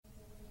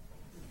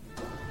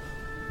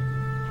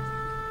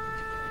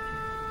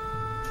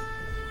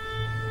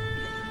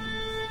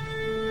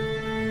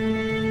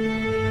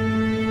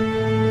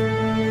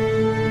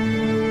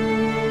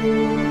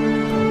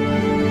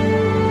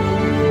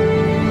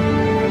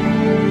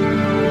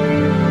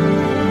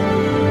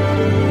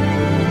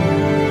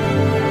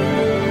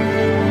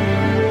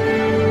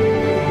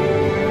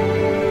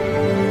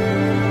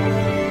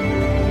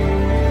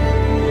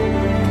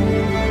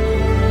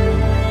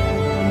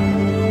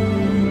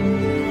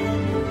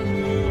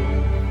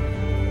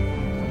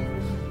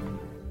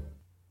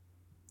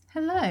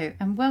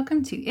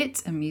welcome to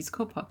It's a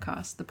Musical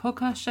Podcast, the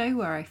podcast show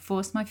where I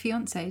force my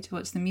fiancé to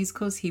watch the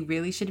musicals he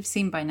really should have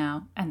seen by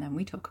now, and then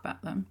we talk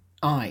about them.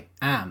 I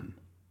am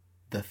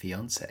the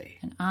fiancé.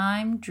 And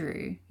I'm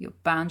Drew, your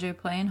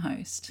banjo-playing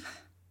host.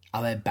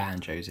 Are there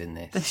banjos in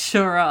this? There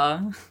sure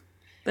are.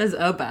 There's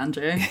a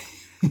banjo.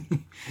 Do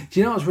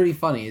you know what's really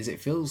funny is it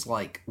feels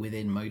like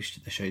within most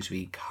of the shows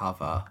we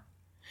cover,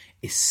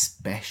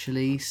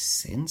 especially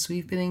since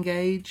we've been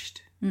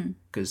engaged,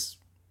 because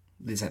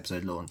this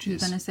episode launches... You're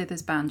going to say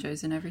there's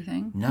banjos and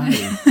everything? No.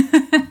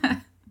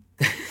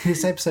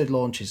 This episode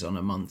launches on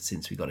a month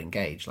since we got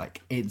engaged.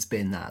 Like, it's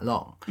been that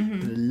long. Mm-hmm.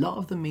 But a lot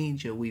of the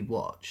media we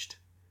watched,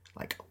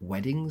 like,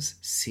 weddings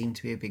seem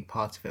to be a big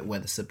part of it,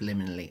 whether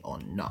subliminally or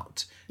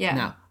not. Yeah.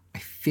 Now, I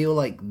feel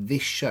like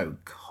this show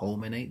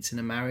culminates in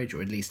a marriage,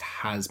 or at least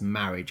has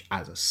marriage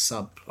as a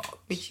subplot.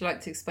 Would you like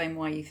to explain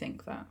why you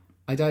think that?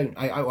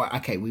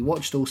 Okay, we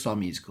watched All Star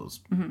Musicals,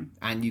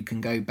 and you can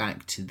go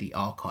back to the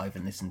archive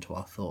and listen to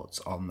our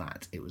thoughts on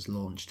that. It was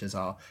launched as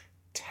our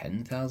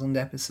 10,000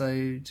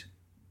 episode.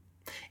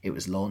 It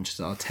was launched as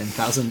our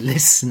 10,000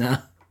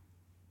 listener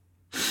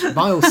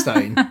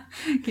milestone.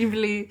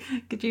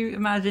 Could you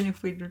imagine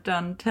if we'd have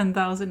done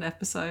 10,000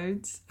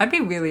 episodes? I'd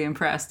be really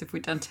impressed if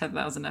we'd done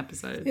 10,000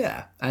 episodes.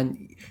 Yeah,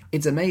 and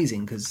it's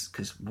amazing because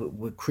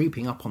we're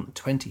creeping up on the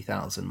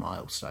 20,000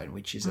 milestone,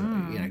 which is,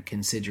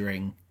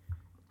 considering...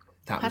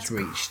 That's was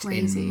reached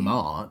crazy. In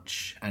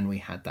March, and we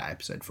had that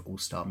episode for All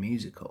Star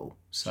Musical.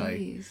 So,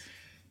 Jeez.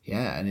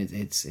 Yeah, and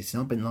it's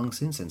not been long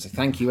since then. So,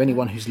 thank you,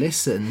 anyone who's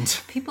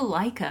listened. People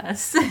like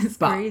us. It's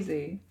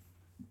crazy.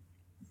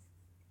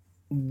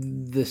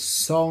 The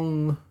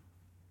song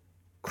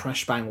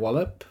 "Crash Bang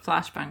Wallop,"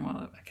 Flash Bang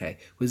Wallop,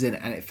 was in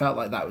it, and it felt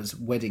like that was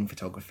wedding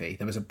photography.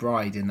 There was a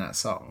bride in that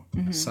song,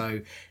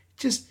 so.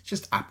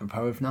 Just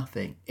apropos of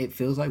nothing. It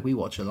feels like we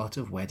watch a lot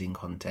of wedding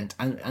content,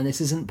 and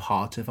this isn't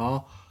part of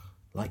our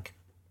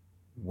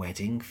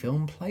wedding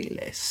film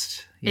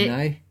playlist, you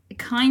know? It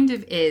kind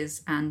of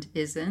is and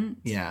isn't.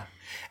 Yeah.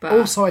 But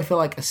also, I feel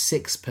like a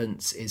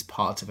sixpence is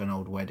part of an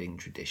old wedding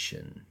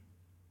tradition.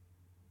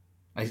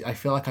 I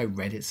feel like I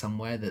read it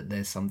somewhere that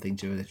there's something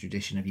to the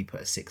tradition of you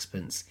put a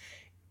sixpence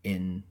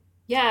in...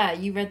 Yeah,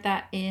 you read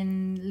that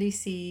in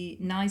Lucy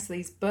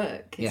Knisley's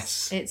book.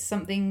 Yes. It's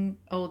something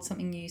old,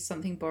 something new,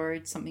 something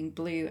borrowed, something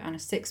blue, and a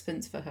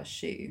sixpence for her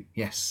shoe.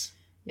 Yes.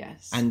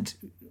 Yes. And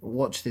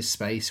watch this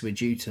space. We're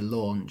due to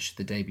launch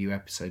the debut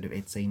episode of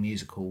It's a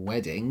Musical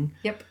Wedding.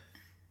 Yep.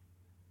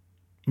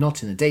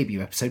 Not in the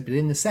debut episode, but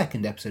in the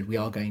second episode, we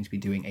are going to be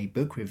doing a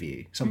book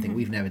review, something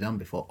we've never done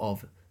before,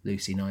 of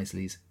Lucy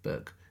Knisley's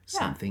book,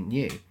 Something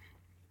New.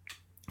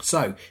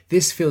 So,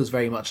 this feels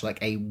very much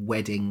like a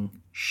wedding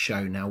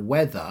show. Now,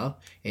 whether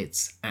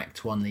it's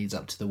Act 1 leads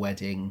up to the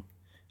wedding,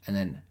 and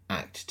then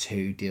Act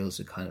 2 deals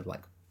with kind of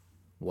like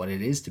what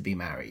it is to be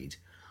married,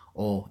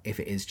 or if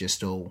it is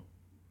just all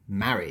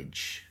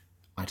marriage,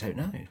 I don't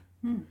know.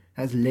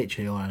 That's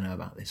literally all I know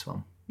about this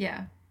one.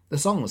 Yeah. The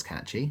song was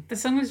catchy. The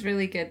song was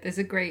really good. There's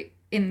a great,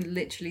 in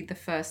literally the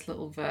first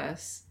little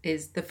verse,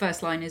 the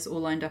first line is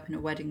all lined up in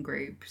a wedding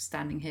group,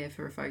 standing here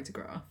for a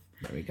photograph.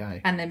 There we go.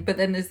 But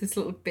then there's this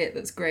little bit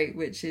that's great,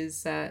 which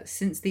is,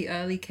 since the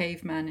early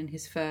caveman in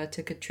his fur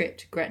took a trip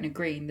to Gretna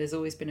Green, there's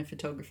always been a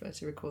photographer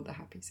to record the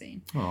happy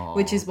scene. Aww.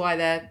 Which is why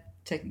they're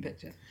taking a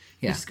picture.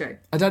 Yeah. Which is great.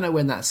 I don't know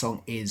when that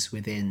song is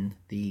within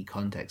the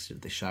context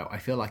of the show. I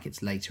feel like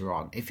it's later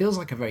on. It feels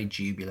like a very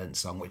jubilant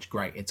song, which,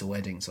 great, it's a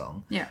wedding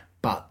song. Yeah.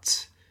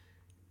 But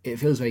it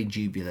feels very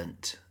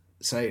jubilant.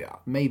 So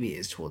maybe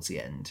it's towards the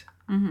end.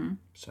 Mm-hmm.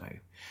 So,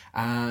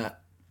 I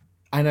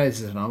know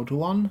this is an older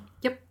one.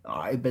 Yep.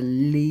 I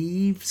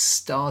believe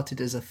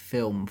started as a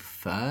film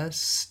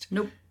first.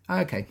 Nope.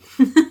 Okay.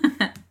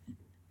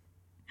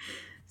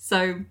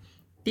 So,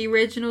 the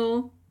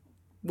original...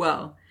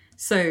 Well...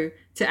 So,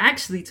 to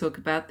actually talk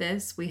about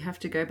this, we have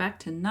to go back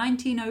to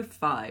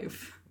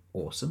 1905.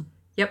 Awesome.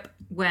 Yep,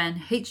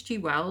 when H.G.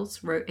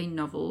 Wells wrote a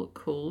novel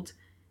called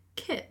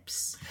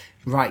Kipps.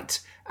 Right,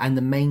 and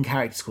the main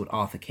character is called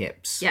Arthur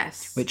Kipps.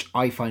 Yes. Which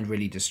I find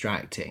really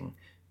distracting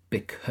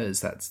because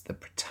that's the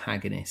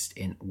protagonist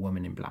in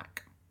Woman in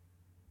Black.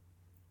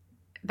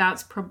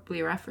 That's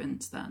probably a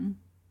reference then.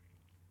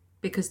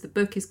 Because the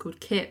book is called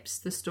Kipps,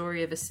 The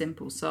Story of a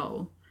Simple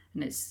Soul,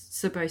 and it's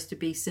supposed to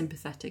be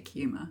sympathetic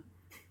humour.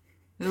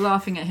 We're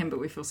laughing at him, but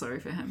we feel sorry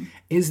for him.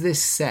 Is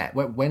this set?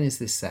 When is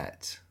this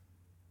set?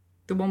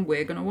 The one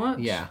we're going to watch?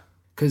 Yeah.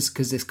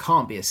 Because this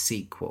can't be a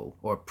sequel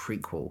or a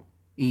prequel.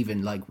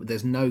 Even, like,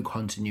 there's no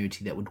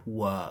continuity that would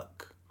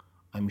work,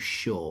 I'm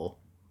sure,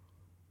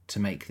 to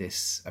make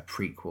this a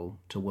prequel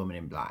to Woman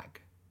in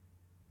Black.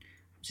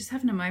 I'm just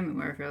having a moment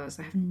where I realise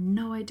I have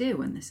no idea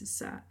when this is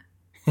set.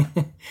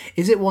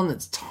 Is it one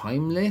that's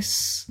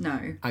timeless?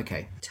 No.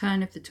 Okay.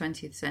 Turn of the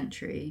 20th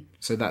century.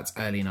 So that's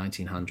early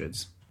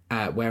 1900s.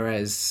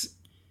 Whereas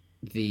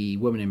the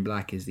Woman in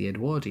Black is the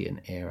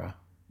Edwardian era.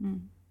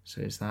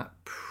 So is that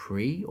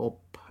pre or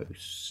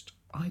post?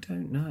 I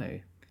don't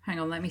know.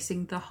 Hang on, let me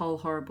sing the whole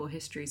Horrible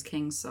Histories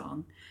King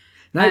song.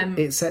 No,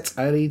 it's set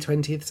early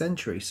 20th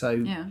century. So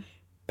yeah.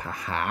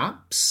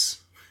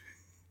 Perhaps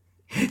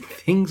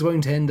Things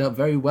won't end up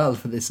very well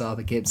for this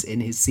Arthur Kipps in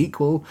his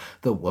sequel,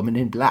 The Woman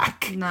in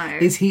Black. No.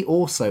 Is he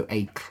also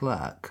a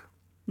clerk?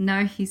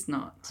 No, he's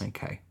not.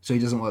 Okay. So he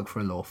doesn't work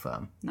for a law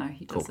firm? No,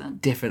 he Cool.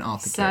 doesn't. Different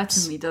Arthur Kipps.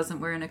 Certainly doesn't.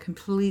 We're in a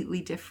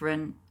completely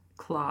different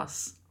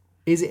class.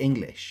 Is it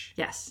English?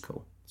 Yes.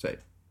 Cool. So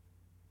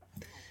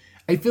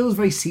it feels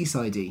very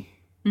seaside-y.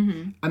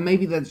 Mm-hmm. And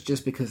maybe that's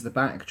just because the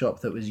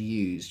backdrop that was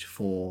used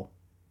for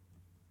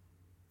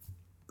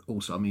all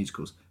sort of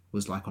musicals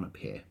was like on a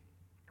pier.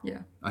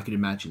 Yeah. I could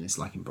imagine this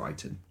like in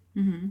Brighton.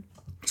 Mm-hmm.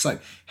 So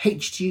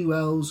H.G.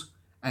 Wells,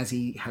 as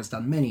he has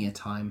done many a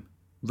time,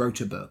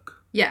 wrote a book.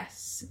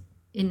 Yes,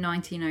 in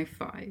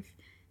 1905.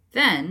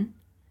 Then,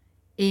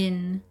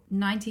 in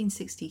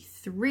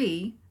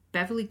 1963,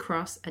 Beverly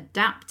Cross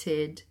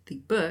adapted the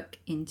book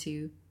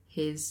into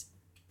his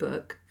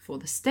book for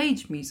the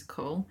stage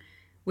musical,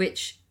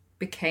 which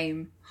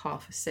became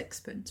Half a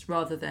Sixpence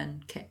rather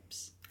than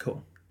Kipps,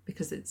 Cool.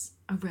 because it's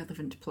a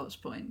relevant plot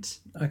point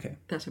Okay.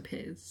 that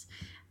appears.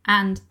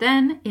 And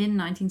then in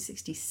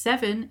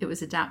 1967, it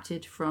was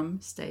adapted from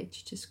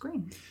stage to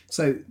screen.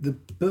 So the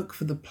book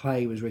for the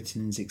play was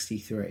written in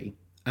 63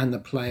 and the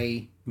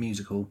play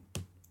musical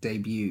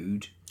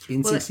debuted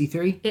in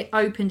 63? It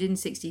opened in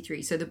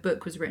 63, so the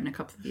book was written a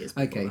couple of years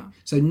before Okay, that.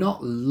 so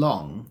not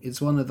long.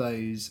 It's one of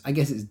those, I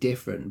guess it's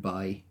different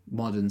by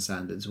modern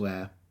standards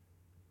where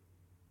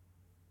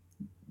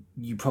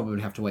you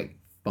probably have to wait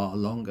far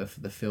longer for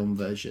the film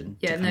version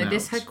to come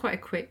This out. had quite a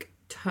quick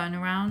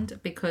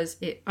turnaround because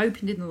it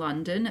opened in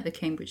London at the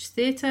Cambridge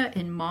Theatre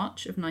in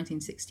March of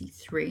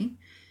 1963.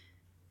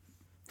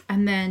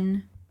 And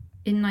then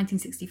in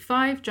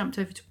 1965 jumped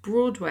over to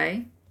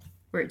Broadway,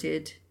 where it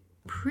did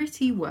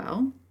pretty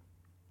well.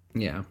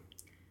 Yeah.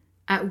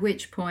 At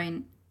which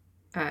point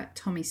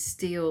Tommy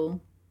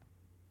Steele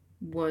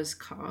was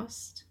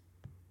cast.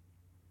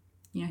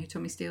 You know who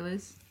Tommy Steele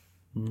is?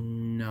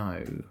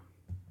 No.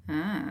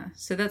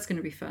 So that's going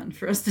to be fun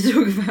for us to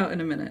talk about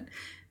in a minute.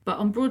 But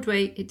on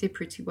Broadway, it did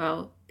pretty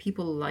well.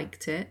 People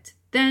liked it.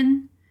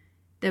 Then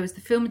there was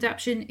the film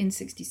adaptation in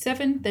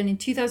 67. Then in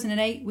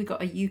 2008, we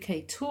got a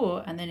UK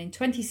tour. And then in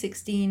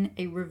 2016,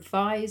 a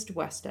revised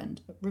West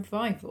End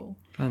revival.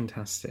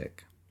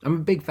 Fantastic. I'm a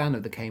big fan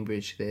of the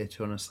Cambridge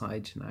Theatre on a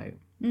side note.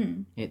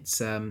 It's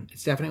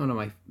definitely one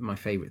of my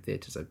favourite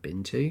theatres I've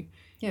been to.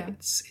 Yeah.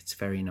 It's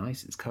very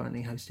nice. It's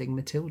currently hosting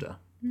Matilda.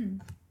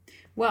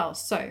 Well,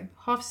 so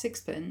Half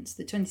Sixpence,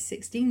 the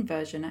 2016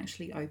 version,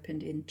 actually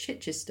opened in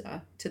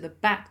Chichester to the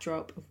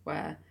backdrop of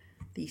where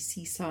the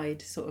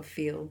seaside sort of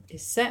feel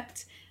is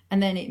set.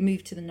 And then it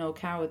moved to the Noel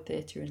Coward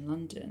Theatre in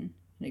London.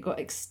 And it got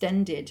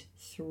extended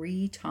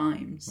 3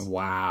 times.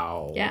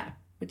 Wow. Yeah,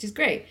 which is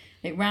great.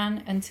 It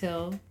ran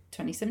until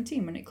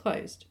 2017 when it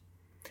closed.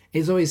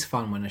 It's always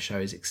fun when a show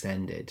is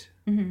extended.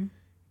 Mm-hmm.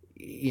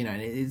 You know,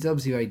 and it's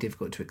obviously very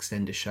difficult to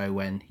extend a show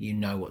when you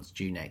know what's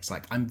due next.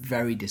 Like, I'm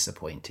very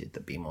disappointed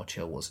that Be More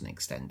Chill wasn't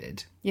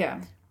extended.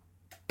 Yeah.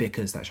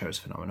 Because that show is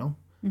phenomenal.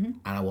 Mm-hmm.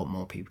 And I want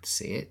more people to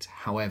see it.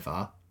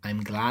 However,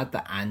 I'm glad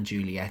that Anne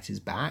Juliet is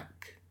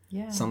back.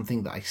 Yeah.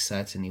 Something that I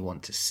certainly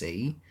want to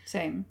see.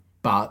 Same.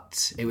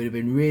 But it would have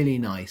been really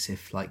nice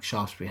if, like,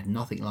 Shaftesbury had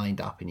nothing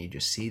lined up and you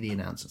just see the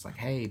announcements like,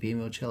 hey, Be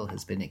More Chill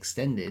has been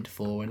extended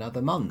for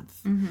another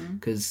month.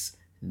 Because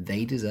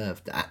they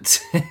deserved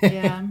that.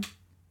 Yeah.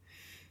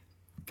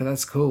 But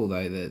that's cool,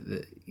 though,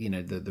 that you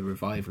know, the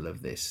revival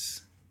of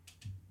this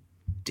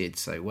did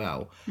so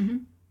well.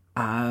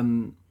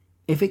 Mm-hmm.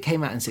 If it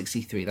came out in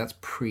 63, that's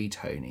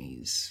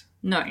pre-Tonys.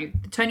 No,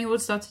 the Tony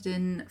Awards started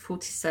in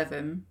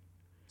 47.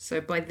 So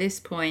by this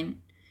point,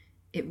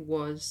 it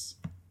was...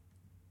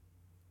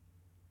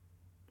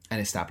 An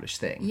established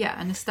thing. Yeah,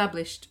 an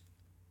established...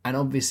 And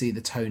obviously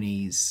the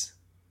Tonys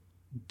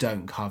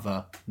don't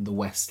cover the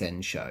West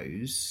End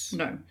shows.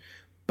 No.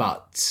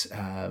 But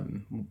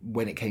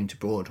when it came to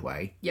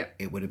Broadway, Yep.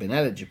 it would have been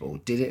eligible.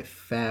 Did it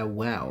fare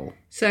well?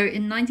 So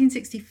in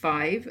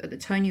 1965, at the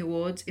Tony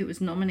Awards, it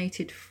was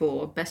nominated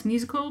for Best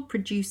Musical,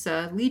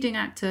 Producer, Leading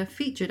Actor,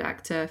 Featured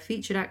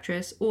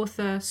Actress,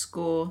 Author,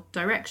 Score,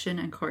 Direction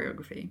and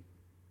Choreography.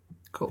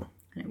 Cool.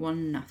 And it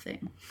won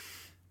nothing.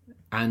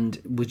 And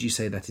would you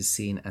say that is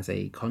seen as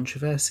a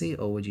controversy,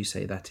 or would you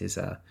say that is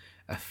a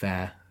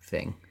fair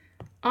thing?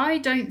 I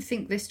don't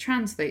think this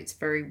translates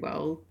very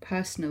well,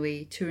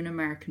 personally, to an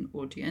American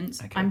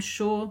audience. Okay. I'm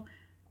sure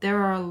there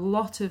are a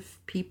lot of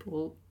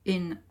people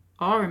in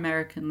our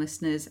American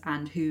listeners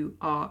and who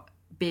are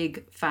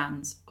big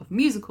fans of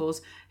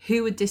musicals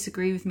who would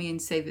disagree with me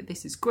and say that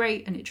this is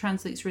great and it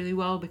translates really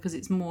well because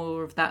it's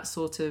more of that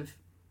sort of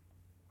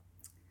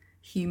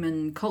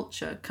human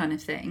culture kind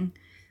of thing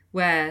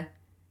where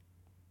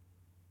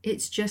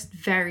it's just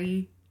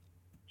very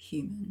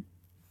human.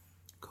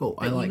 Cool.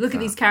 I But like you look that.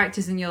 at these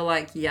characters and you're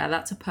like, yeah,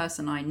 that's a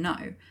person I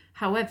know.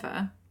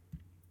 However,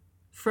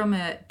 from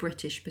a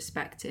British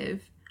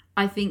perspective,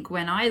 I think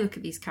when I look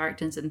at these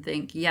characters and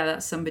think, yeah,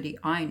 that's somebody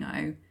I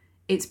know,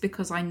 it's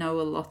because I know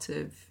a lot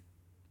of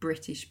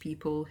British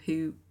people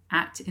who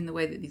act in the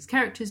way that these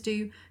characters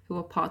do, who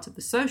are part of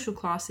the social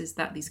classes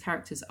that these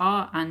characters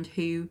are, and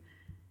who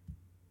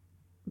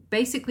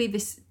basically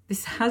this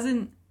this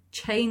hasn't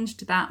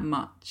changed that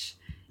much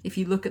if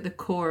you look at the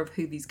core of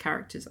who these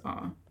characters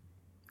are.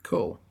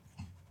 Cool.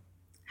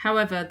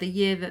 However, the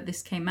year that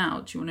this came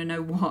out, do you want to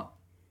know what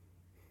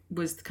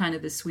was kind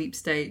of the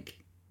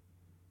sweepstake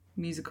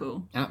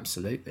musical?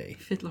 Absolutely.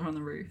 Fiddler on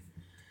the Roof.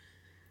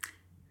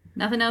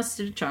 Nothing else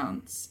stood a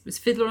chance. It was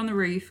Fiddler on the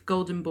Roof,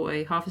 Golden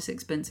Boy, Half a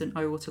Sixpence, and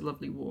Oh What a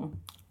Lovely War.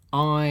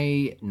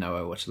 I know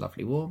Oh What a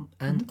Lovely War,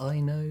 and I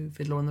know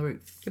Fiddler on the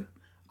Roof. Yep.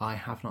 I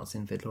have not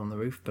seen Fiddler on the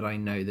Roof, but I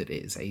know that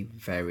it is a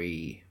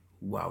very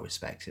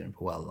well-respected and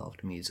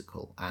well-loved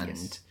musical. And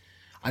yes.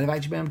 I'd have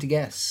actually been able to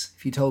guess.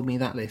 If you told me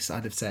that list,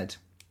 I'd have said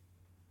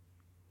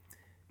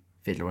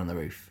Fiddler on the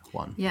Roof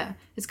won. Yeah.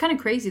 It's kind of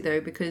crazy,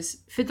 though, because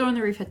Fiddler on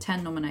the Roof had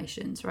 10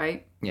 nominations,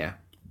 right? Yeah.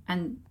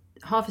 And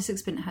Half a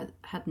Sixpence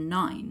had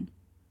 9,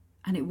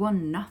 and it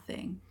won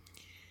nothing.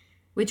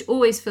 Which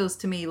always feels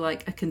to me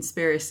like a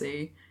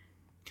conspiracy,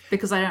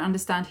 because I don't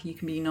understand how you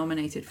can be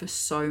nominated for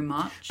so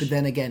much. But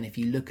then again, if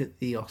you look at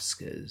the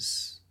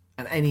Oscars,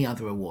 and any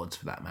other awards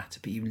for that matter,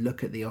 but you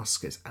look at the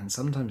Oscars, and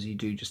sometimes you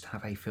do just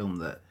have a film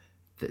that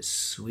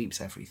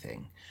sweeps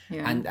everything.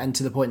 Yeah. And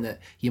to the point that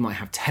you might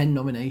have 10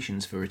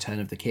 nominations for Return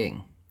of the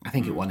King. I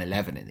think it won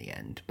 11 in the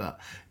end, but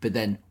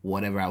then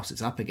whatever else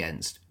it's up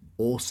against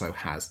also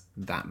has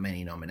that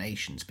many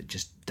nominations, but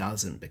just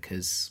doesn't,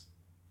 because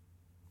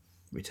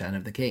Return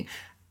of the King.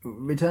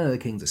 Return of the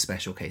King's a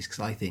special case because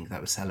I think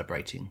that was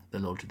celebrating the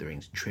Lord of the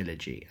Rings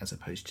trilogy as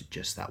opposed to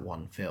just that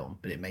one film,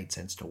 but it made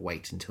sense to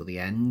wait until the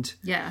end.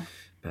 Yeah.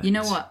 But you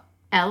know what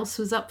else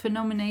was up for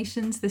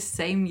nominations this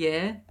same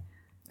year?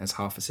 As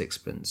Half a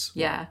Sixpence.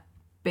 Yeah.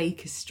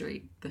 Baker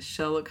Street, the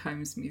Sherlock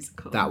Holmes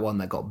musical. That one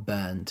that got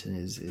burnt and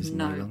is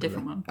no longer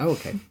different one. Oh,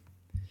 okay.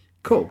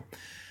 Cool.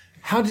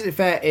 How did it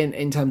fare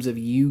in terms of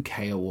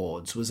UK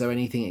awards? Was there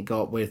anything it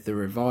got with the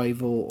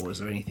revival, or was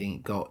there anything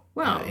it got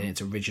in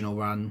its original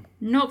run?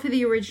 Not for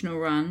the original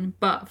run,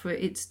 but for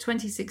its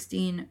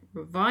 2016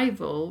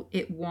 revival,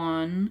 it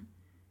won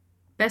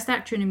Best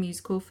Actor in a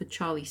Musical for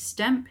Charlie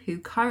Stemp, who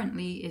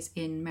currently is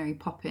in Mary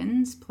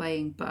Poppins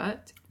playing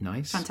Bert.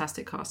 Nice.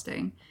 Fantastic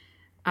casting.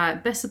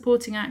 Best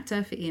Supporting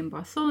Actor for Ian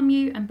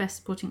Bartholomew, and Best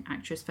Supporting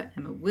Actress for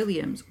Emma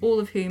Williams, all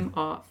of whom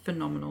are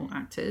phenomenal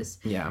actors.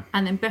 Yeah.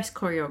 And then Best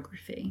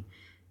Choreography.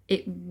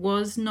 It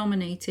was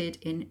nominated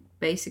in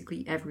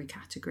basically every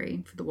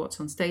category for the What's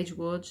on Stage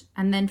Awards.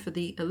 And then for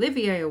the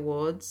Olivier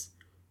Awards,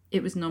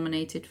 it was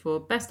nominated for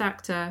Best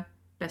Actor,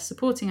 Best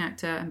Supporting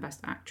Actor, and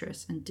Best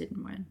Actress, and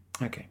didn't win.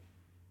 Okay.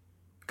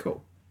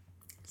 Cool.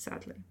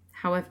 Sadly.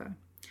 However,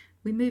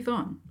 we move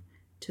on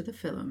to the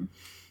film.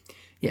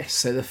 Yes,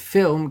 so the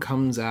film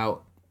comes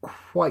out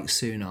quite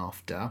soon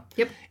after.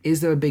 Yep.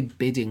 Is there a big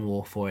bidding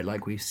war for it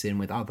like we've seen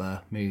with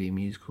other movie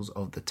musicals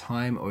of the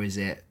time, or is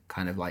it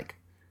kind of like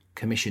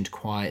commissioned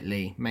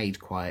quietly, made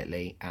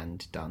quietly,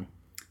 and done?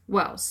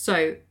 Well,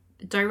 so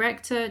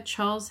director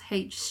Charles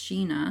H.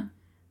 Sheena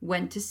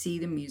went to see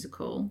the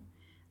musical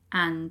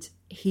and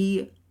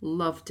he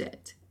loved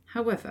it.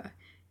 However,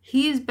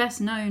 he is best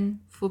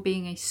known for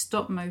being a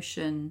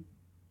stop-motion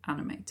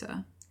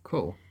animator.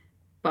 Cool.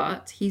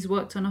 But he's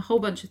worked on a whole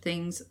bunch of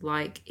things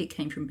like It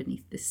Came From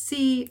Beneath the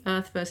Sea,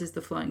 Earth versus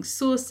the Flying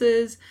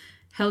Saucers,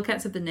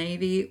 Hellcats of the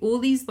Navy, all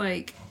these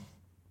like,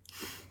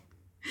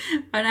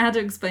 I don't know how to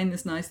explain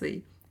this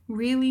nicely,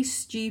 really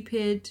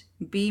stupid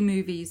B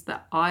movies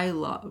that I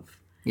love.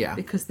 Yeah.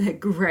 Because they're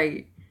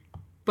great.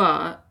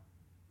 But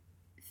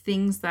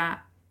things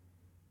that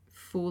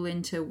fall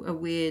into a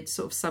weird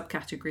sort of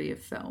subcategory of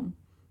film.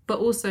 But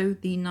also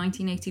the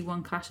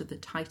 1981 Clash of the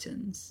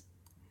Titans.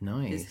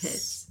 Nice. His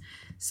hits.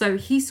 So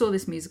he saw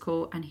this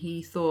musical and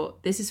he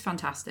thought, this is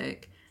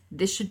fantastic.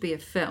 This should be a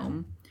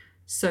film.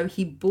 So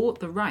he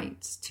bought the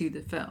rights to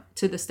the film,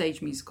 to the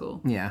stage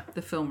musical,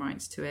 the film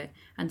rights to it,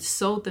 and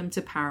sold them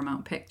to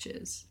Paramount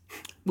Pictures,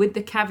 with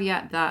the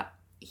caveat that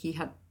he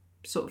had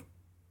sort of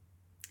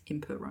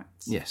input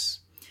rights. Yes.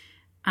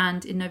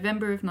 And in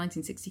November of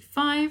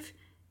 1965,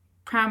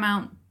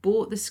 Paramount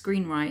bought the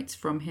screen rights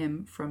from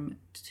him from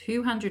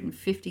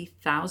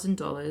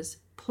 $250,000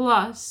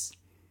 plus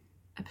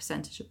a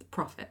percentage of the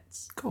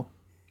profits. Cool.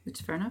 Which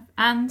is fair enough.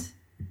 And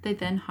they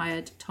then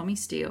hired Tommy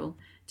Steele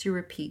to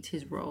repeat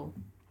his role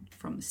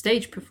from the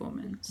stage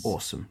performance.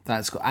 Awesome.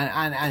 That's cool.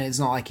 And it's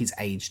not like he's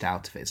aged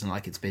out of it. It's not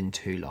like it's been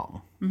too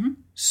long. Mm-hmm.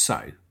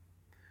 So,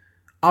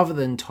 other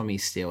than Tommy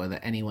Steele, are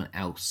there anyone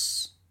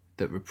else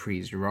that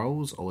reprised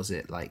roles, or was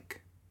it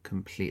like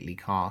completely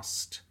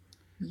cast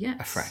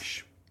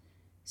afresh?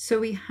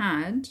 So we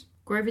had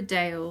Grover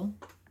Dale,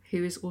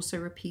 who is also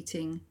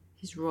repeating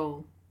his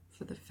role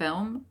for the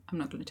film. I'm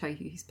not going to tell you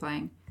who he's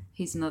playing.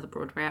 He's another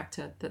Broadway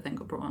actor that then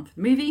got brought on for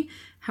the movie.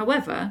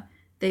 However,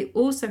 they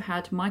also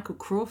had Michael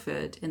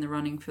Crawford in the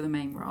running for the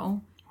main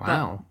role.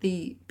 Wow.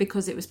 But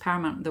because it was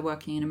Paramount, they're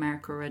working in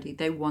America already,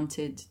 they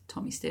wanted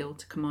Tommy Steele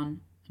to come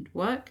on and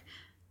work.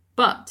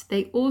 But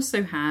they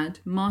also had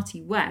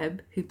Marty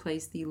Webb, who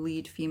plays the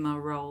lead female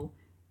role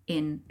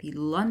in the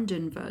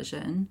London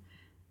version,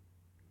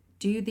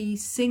 do the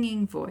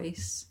singing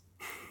voice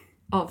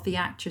of the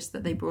actress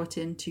that they brought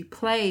in to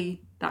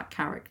play that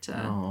character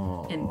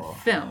in the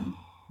film.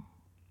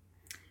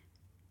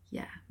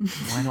 Yeah.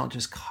 Why not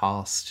just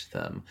cast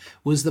them?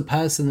 Was the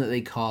person that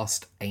they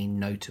cast a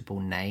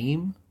notable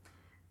name?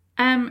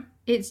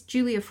 It's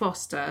Julia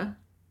Foster.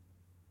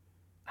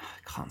 I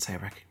can't say I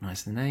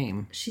recognise the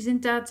name. She's in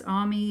Dad's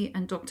Army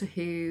and Doctor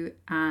Who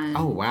and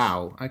Oh,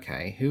 wow.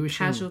 Okay. Who is she?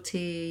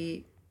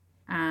 Casualty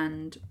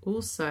and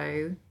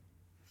also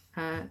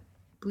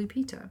Blue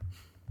Peter.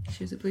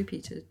 She was a Blue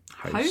Peter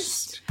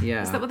host.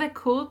 Yeah. Is that what they're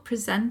called?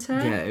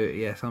 Presenter?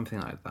 Yeah, something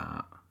like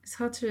that. It's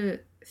hard to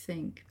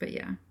think, but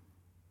yeah.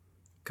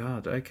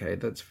 God, okay,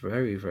 that's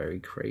very, very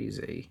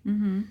crazy.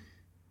 Mm-hmm.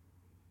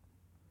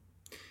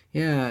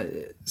 Yeah,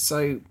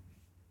 so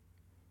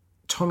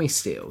Tommy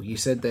Steele, you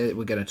said that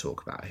we're going to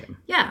talk about him.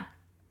 Yeah.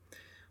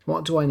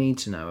 What do I need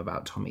to know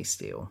about Tommy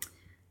Steele?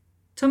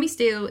 Tommy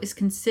Steele is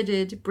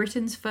considered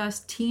Britain's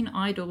first teen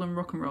idol and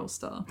rock and roll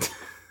star.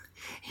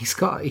 He's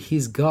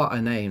got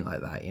a name like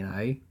that, you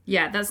know?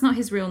 Yeah, that's not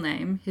his real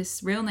name.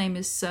 His real name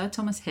is Sir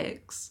Thomas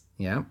Hicks.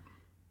 Yeah.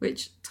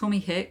 Which Tommy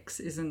Hicks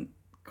isn't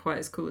quite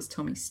as cool as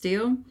Tommy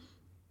Steele.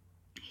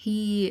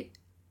 He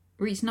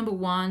reached number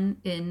 1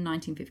 in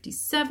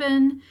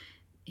 1957.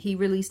 He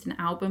released an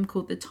album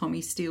called The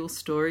Tommy Steele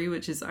Story,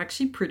 which is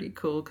actually pretty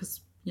cool because,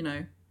 you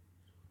know,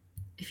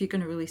 if you're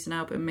going to release an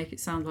album, make it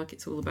sound like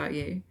it's all about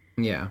you.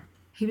 Yeah.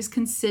 He was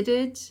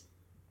considered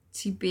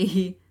to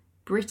be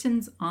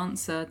Britain's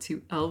answer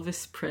to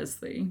Elvis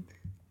Presley.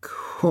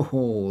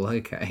 Cool,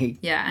 okay.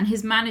 Yeah, and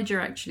his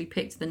manager actually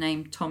picked the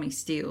name Tommy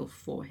Steele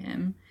for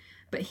him.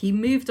 But he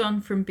moved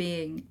on from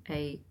being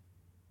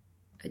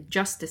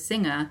just a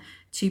singer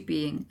to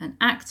being an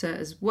actor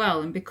as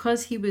well. And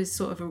because he was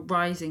sort of a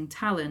rising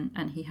talent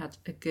and he had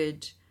a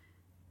good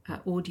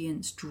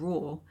audience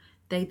draw,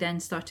 they then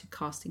started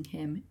casting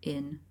him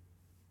in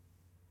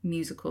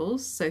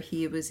musicals. So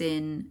he was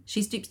in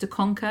She Stoops to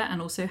Conquer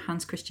and also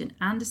Hans Christian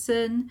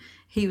Andersen.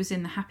 He was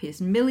in The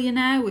Happiest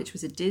Millionaire, which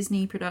was a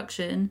Disney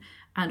production,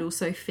 and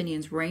also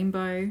Finian's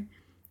Rainbow.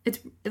 It's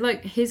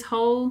like his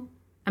whole...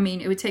 I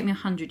mean, it would take me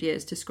 100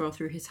 years to scroll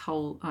through his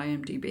whole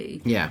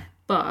IMDb. Yeah.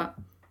 But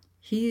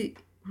he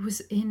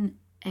was in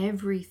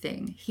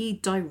everything. He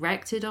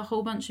directed a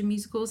whole bunch of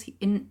musicals.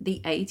 In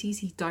the 80s,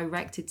 he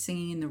directed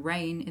Singing in the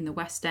Rain in the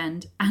West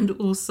End and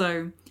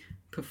also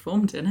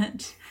performed in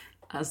it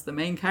as the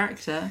main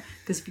character.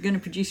 Because if you're going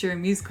to produce your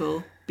own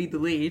musical, be the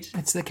lead.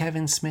 It's the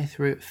Kevin Smith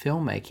route of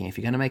filmmaking. If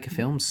you're going to make a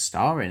film,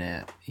 star in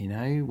it. You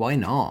know, why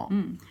not?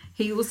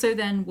 He also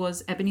then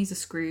was Ebenezer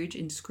Scrooge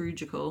in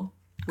Scroogical,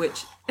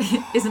 which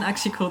isn't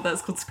actually called that.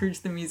 It's called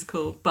Scrooge the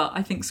Musical, but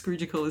I think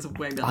Scroogical is a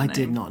way better I name.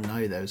 did not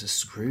know there was a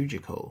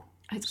Scroogical.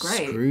 It's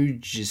great.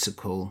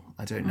 Scroogesical.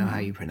 I don't know how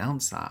you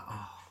pronounce that.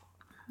 Oh,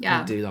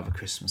 Yeah. I do love A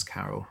Christmas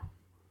Carol.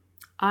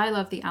 I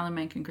love the Alan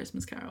Menken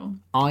Christmas Carol.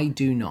 I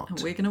do not.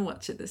 And we're going to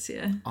watch it this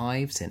year.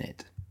 I've seen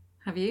it.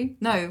 Have you?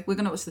 No, we're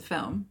going to watch the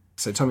film.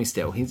 So Tommy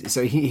Steele, he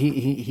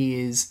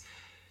is...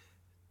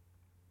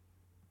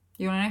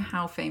 You want to know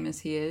how famous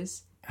he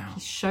is? He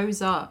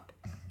shows up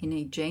in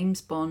a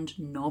James Bond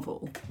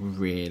novel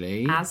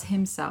Really? as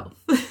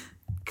himself.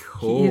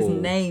 Cool. He is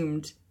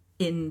named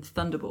in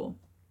Thunderball.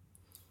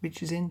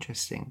 Which is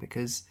interesting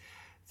because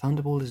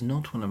Thunderball is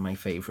not one of my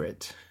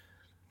favourite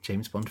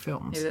James Bond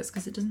films. Maybe that's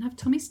because it doesn't have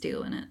Tommy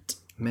Steele in it.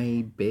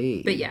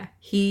 Maybe. But yeah,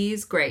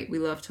 he's great. We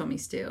love Tommy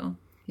Steele.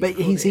 But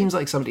he seems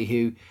like somebody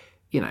who,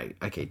 you know,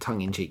 okay,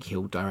 tongue-in-cheek,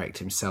 he'll direct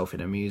himself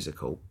in a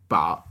musical,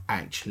 but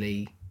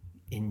actually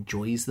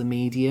enjoys the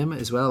medium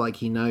as well. Like,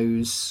 he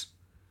knows,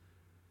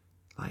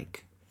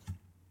 like,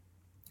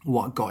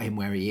 what got him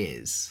where he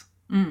is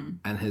and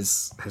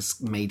has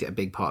made it a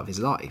big part of his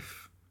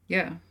life.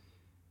 Yeah.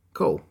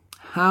 Cool.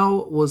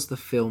 How was the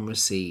film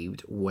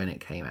received when it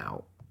came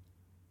out?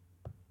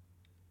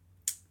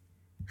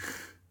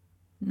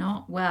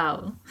 Not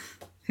well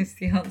is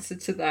the answer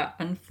to that,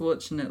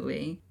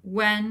 unfortunately.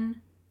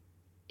 When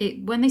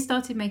they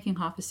started making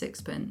Half a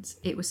Sixpence,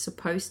 it was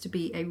supposed to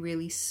be a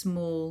really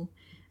small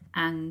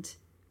and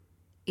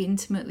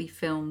intimately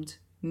filmed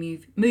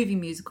movie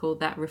musical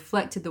that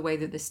reflected the way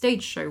that the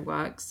stage show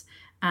works.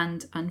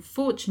 And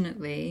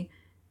unfortunately,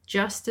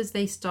 just as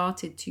they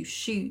started to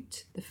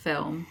shoot the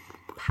film,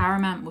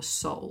 Paramount was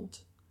sold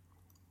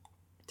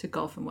to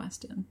Gulf and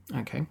Western.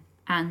 Okay.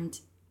 And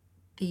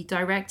the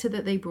director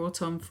that they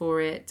brought on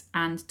for it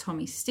and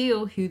Tommy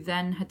Steele, who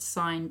then had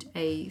signed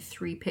a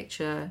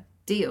 3-picture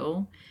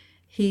deal,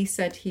 he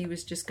said he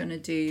was just going to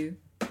do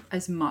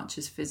as much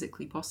as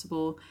physically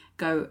possible,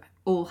 go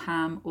all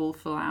ham, all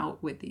full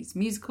out with these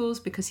musicals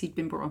because he'd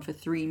been brought on for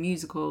 3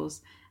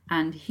 musicals.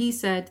 And he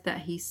said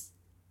that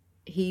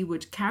he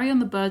would carry on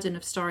the burden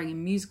of starring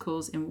in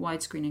musicals in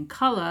widescreen and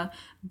colour,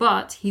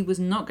 but he was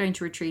not going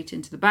to retreat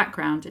into the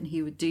background and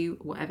he would do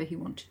whatever he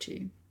wanted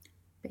to,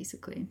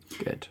 basically.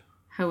 Good.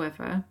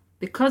 However,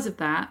 because of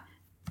that,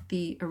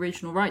 the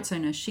original rights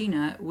owner,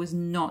 Sheena, was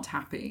not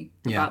happy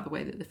about the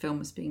way that the film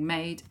was being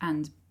made,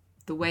 and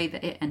the way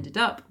that it ended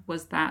up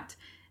was that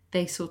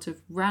they sort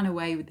of ran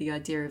away with the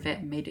idea of it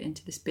and made it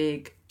into this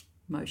big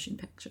motion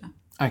picture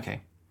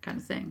Okay. kind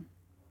of thing.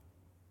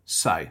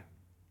 So,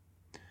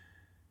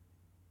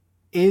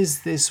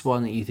 Is this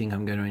one that you think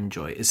I'm going to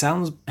enjoy? It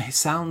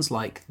sounds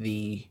like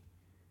the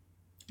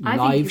I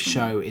think live you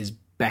show is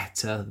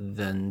better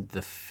than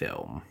the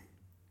film.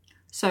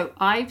 So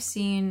I've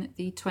seen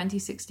the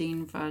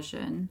 2016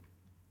 version,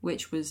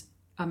 which was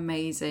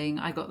amazing.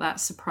 I got that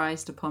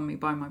surprised upon me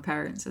by my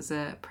parents as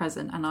a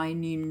present, and I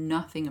knew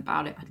nothing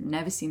about it. I'd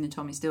never seen the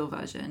Tommy Steele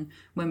version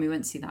when we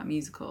went to see that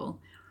musical.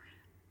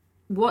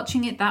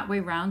 Watching it that way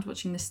round,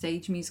 watching the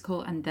stage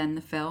musical and then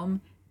the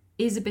film,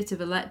 is a bit of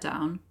a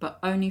letdown, but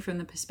only from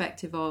the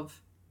perspective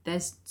of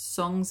there's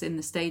songs in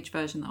the stage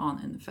version that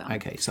aren't in the film.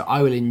 Okay, so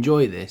I will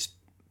enjoy this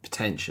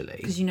potentially.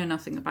 Because you know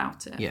nothing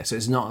about it. Yeah, so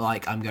it's not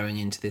like I'm going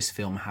into this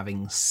film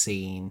having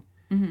seen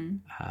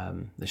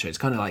the show. It's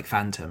kind of like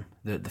Phantom.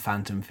 The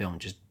Phantom film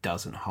just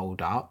doesn't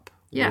hold up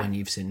when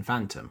you've seen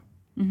Phantom.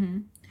 Mm-hmm.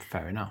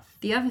 Fair enough.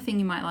 The other thing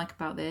you might like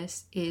about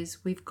this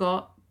is we've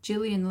got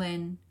Gillian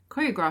Lynne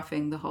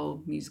choreographing the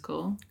whole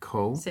musical.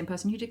 Cool. Same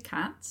person who did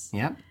Cats.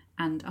 Yep.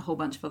 And a whole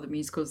bunch of other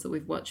musicals that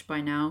we've watched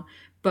by now.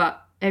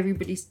 But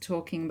everybody's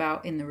talking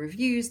about in the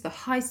reviews the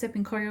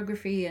high-stepping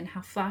choreography and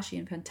how flashy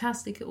and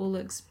fantastic it all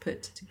looks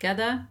put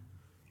together.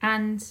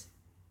 And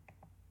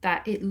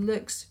that it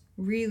looks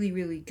really,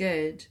 really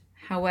good.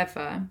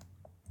 However,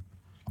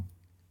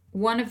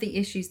 one of the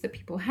issues that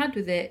people had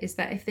with it is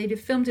that if they'd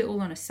have filmed it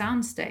all on a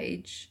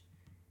soundstage,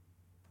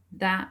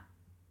 that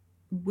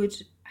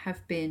would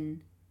have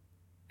been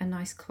a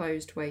nice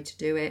closed way to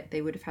do it.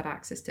 They would have had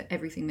access to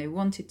everything they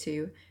wanted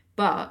to.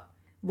 But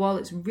while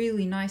it's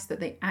really nice that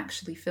they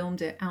actually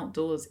filmed it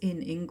outdoors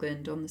in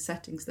England on the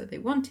settings that they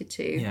wanted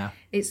to,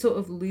 it sort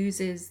of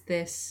loses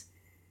the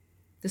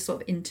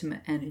sort of intimate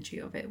energy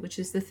of it, which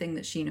is the thing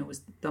that Sheena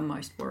was the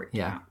most worried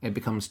about. It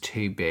becomes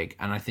too big.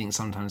 And I think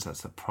sometimes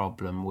that's the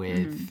problem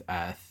with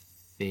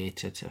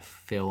theatre to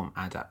film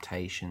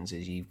adaptations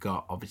is you've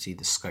got obviously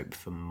the scope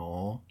for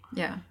more.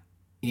 Yeah.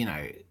 You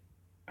know,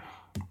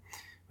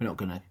 we're not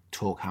going to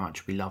talk how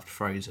much we loved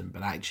Frozen,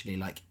 but actually,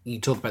 like, you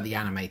talk about the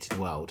animated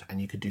world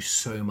and you could do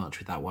so much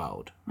with that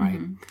world,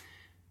 right?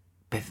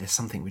 But there's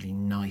something really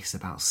nice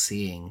about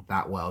seeing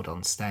that world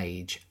on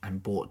stage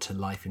and brought to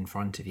life in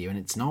front of you. And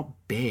it's not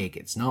big.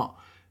 It's not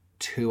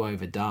too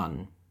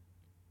overdone.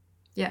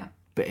 Yeah.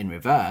 But in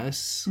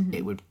reverse,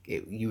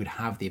 you would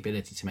have the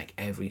ability to make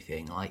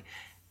everything, like,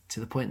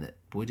 to the point that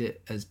would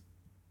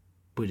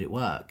it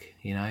work,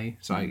 you know?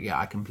 So, yeah,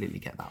 I completely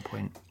get that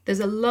point. There's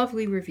a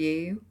lovely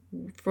review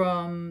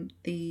from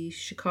the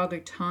Chicago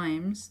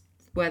Times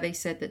where they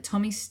said that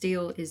Tommy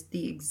Steele is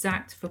the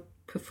exact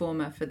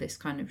performer for this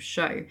kind of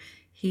show.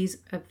 He's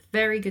a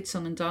very good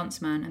song and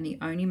dance man and the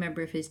only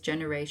member of his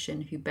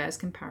generation who bears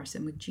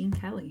comparison with Gene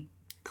Kelly.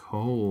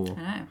 Cool.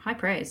 I know, high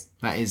praise.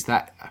 That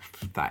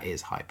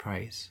is high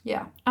praise.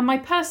 Yeah. And my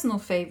personal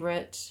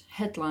favourite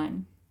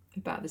headline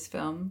about this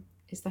film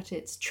is that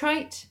it's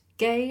trite,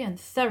 gay and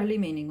thoroughly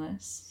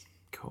meaningless.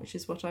 Cool. Which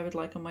is what I would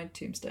like on my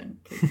tombstone.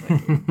 Please,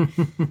 thank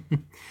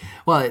you.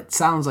 Well, it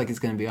sounds like it's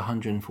going to be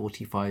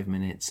 145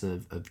 minutes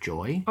of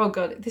joy. Oh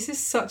God, this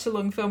is such a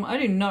long film. I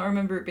do not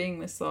remember it being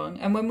this long.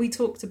 And when we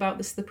talked about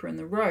The Slipper and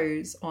the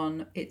Rose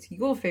on It's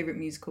Your Favourite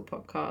Musical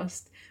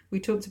podcast,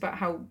 we talked about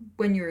how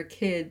when you're a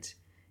kid,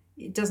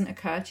 it doesn't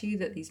occur to you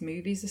that these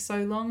movies are so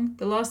long.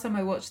 The last time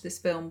I watched this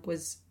film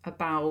was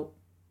about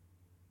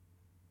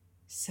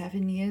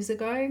 7 years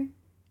ago.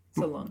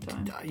 It's a long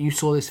time. You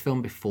saw this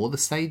film before the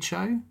stage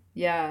show?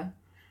 Yeah.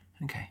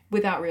 Okay.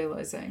 Without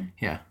realising.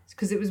 Yeah.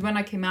 Because it was when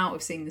I came out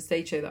of seeing the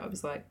stage show that I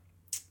was like,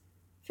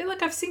 I feel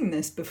like I've seen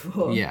this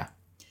before. Yeah.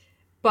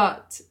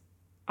 But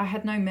I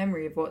had no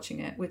memory of watching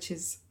it, which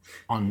is...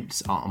 On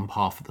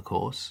par for the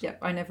course. Yep,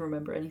 I never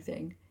remember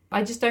anything.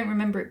 I just don't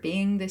remember it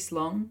being this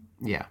long.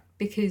 Yeah.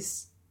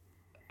 Because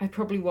I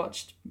probably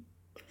watched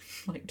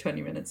like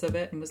 20 minutes of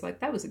it and was like,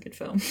 that was a good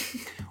film.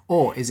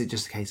 Or is it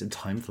just a case of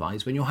time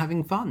flies when you're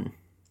having fun?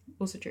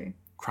 Also true.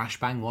 Crash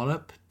bang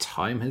wallop,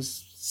 time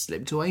has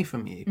slipped away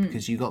from you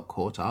because you got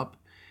caught up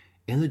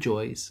in the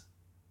joys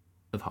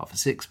of half a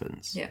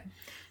sixpence. Yeah.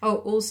 Oh,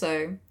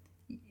 also,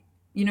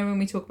 you know when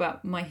we talk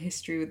about my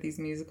history with these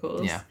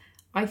musicals,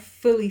 I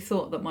fully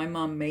thought that my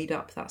mum made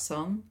up that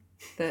song,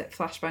 the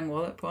Flashbang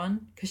Wallop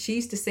one, because she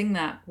used to sing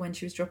that when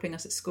she was dropping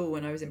us at school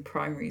when I was in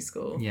primary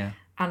school. Yeah.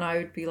 And I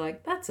would be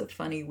like, that's a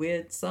funny,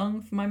 weird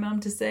song for my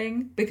mum to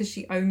sing, because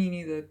she only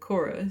knew the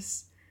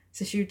chorus.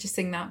 So she would just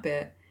sing that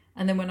bit.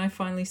 And then when I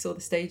finally saw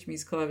the stage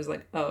musical, I was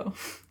like, oh,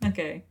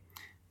 okay.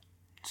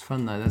 It's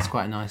fun, though. That's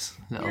quite a nice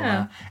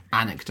little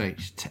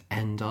anecdote to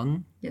end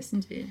on. Yes,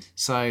 indeed.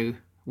 So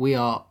we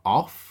are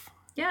off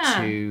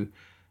to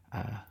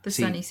the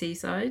sunny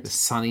seaside. The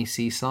sunny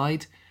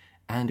seaside.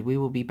 And we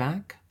will be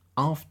back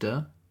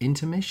after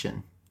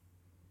intermission.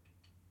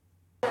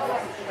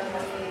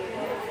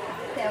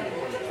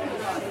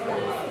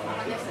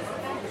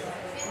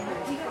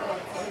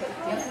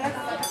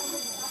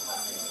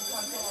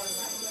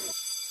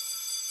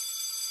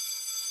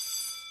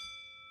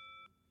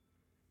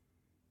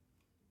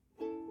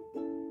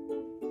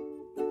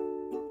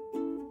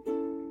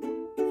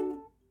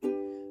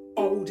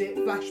 it,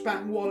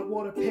 flashbang,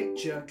 what a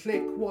picture.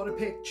 Click, what a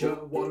picture,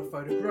 what a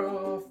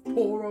photograph.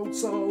 Poor old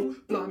soul,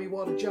 blimey,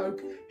 what a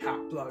joke.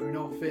 Hat blown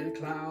off in a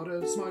cloud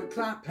of smoke.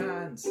 Clap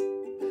hands,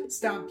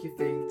 stamp your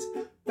feet,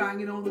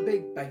 banging on the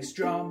big bass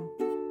drum.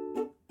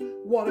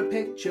 What a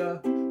picture,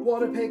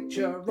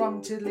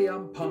 rum tiddly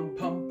pum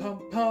pum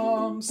pum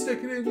pum.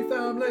 Stick it in your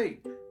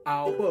family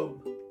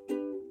album.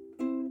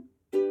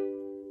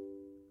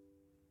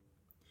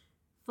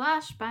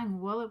 Flashbang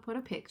Wallop, what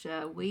a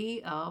picture.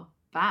 We are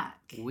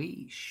back.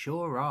 We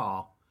sure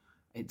are.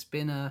 It's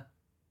been a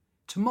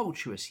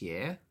tumultuous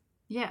year,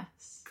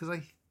 Yes. because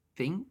I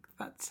think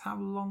that's how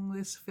long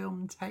this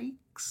film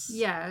takes.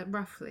 Yeah,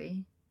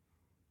 roughly.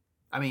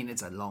 I mean,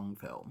 it's a long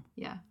film.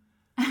 Yeah.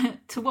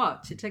 To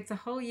watch. It takes a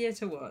whole year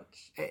to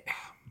watch.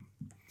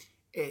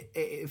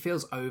 It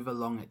feels over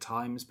long at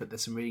times, but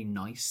there's some really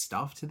nice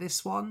stuff to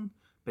this one.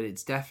 But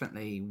it's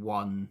definitely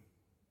one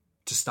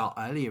to start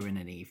earlier in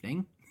an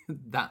evening.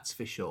 That's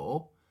for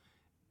sure.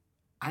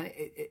 And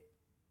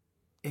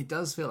it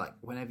does feel like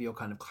whenever you're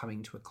kind of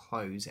coming to a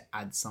close, it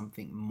adds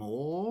something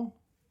more.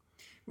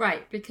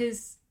 Right,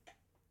 because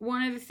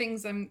one of the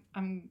things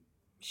I'm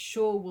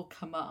sure will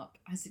come up,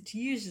 as it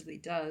usually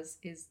does,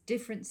 is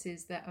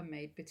differences that are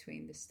made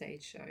between the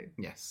stage show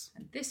Yes.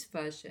 and this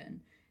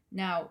version.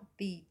 Now,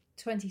 the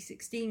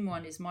 2016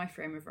 one is my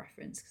frame of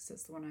reference because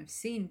that's the one I've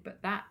seen,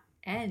 but that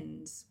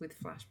ends with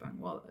Flashbang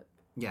Wallop.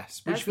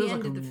 Yes, That's which feels the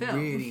like end a of the film.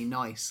 really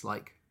nice,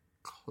 like,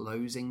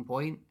 closing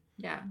point.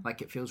 Yeah.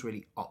 Like, it feels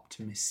really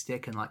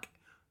optimistic and like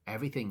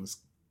everything's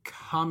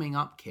coming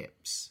up,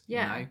 Kips.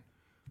 Yeah. You know?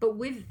 But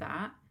with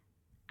that,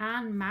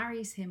 Anne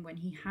marries him when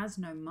he has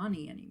no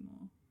money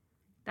anymore.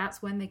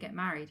 That's when they get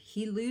married.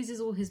 He loses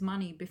all his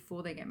money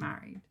before they get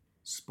married.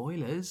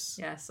 Spoilers.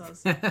 Yes,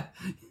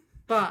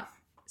 but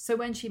so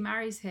when she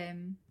marries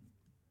him,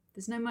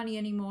 there's no money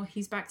anymore.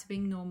 He's back to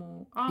being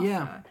normal Arthur.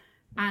 Yeah.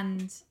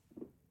 And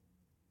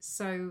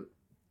so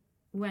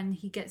when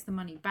he gets the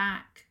money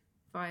back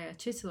via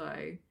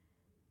Chitterlow,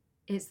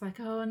 it's like,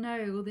 oh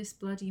no, all this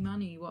bloody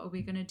money. What are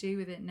we going to do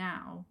with it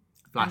now?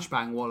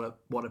 Flashbang,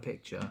 what a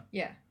picture.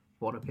 Yeah.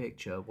 What a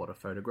picture, what a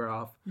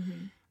photograph.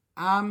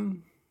 Mm-hmm.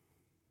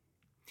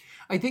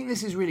 I think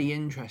this is really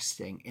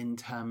interesting in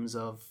terms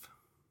of,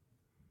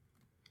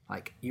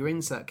 like, your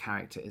insert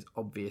character is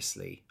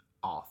obviously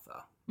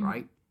Arthur,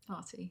 right?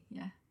 Artie,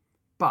 yeah.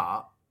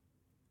 But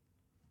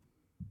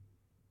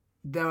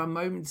there are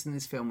moments in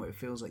this film where it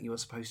feels like you're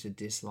supposed to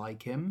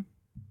dislike him.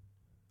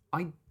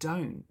 I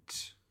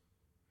don't.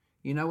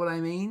 You know what I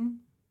mean?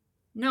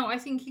 No, I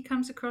think he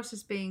comes across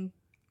as being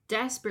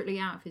desperately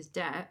out of his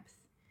depth,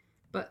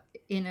 but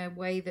in a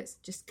way that's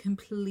just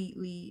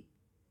completely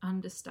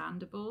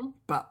understandable.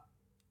 But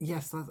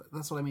yes,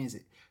 that's what I mean.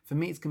 For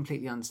me, it's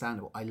completely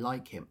understandable. I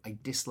like him. I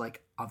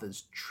dislike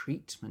others'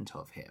 treatment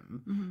of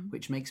him,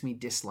 which makes me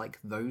dislike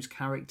those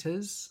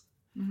characters.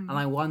 And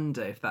I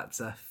wonder if that's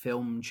a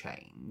film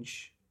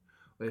change,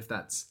 or if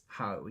that's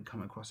how it would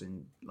come across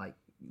in, like,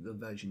 the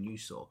version you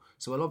saw.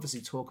 So we'll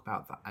obviously talk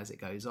about that as it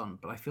goes on.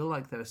 But I feel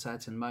like there are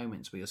certain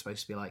moments where you're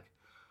supposed to be like,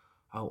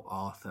 "Oh,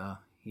 Arthur,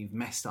 you've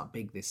messed up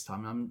big this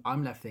time." And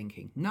I'm left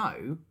thinking,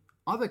 no,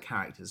 other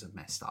characters have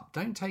messed up.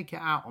 Don't take it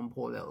out on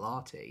poor little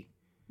Artie.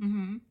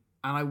 And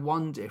I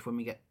wonder if when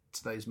we get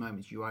to those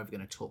moments, you're either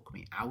going to talk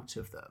me out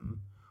of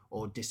them,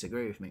 or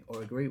disagree with me,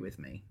 or agree with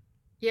me.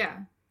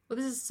 Yeah. Well,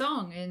 there's a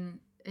song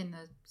in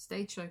the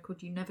stage show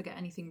called "You Never Get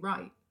Anything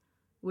Right,"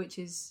 which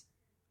is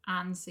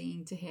Anne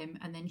singing to him,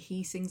 and then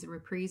he sings a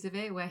reprise of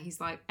it where he's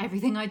like,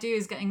 "Everything I do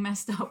is getting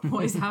messed up.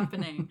 What is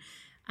happening?"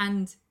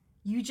 And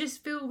you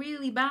just feel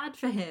really bad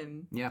for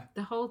him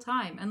the whole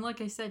time. And like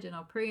I said in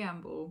our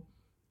preamble,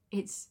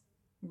 it's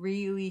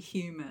really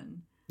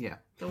human. Yeah.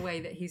 The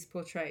way that he's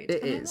portrayed.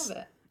 It and is. I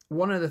love it.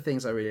 One of the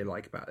things I really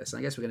like about this, and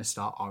I guess we're going to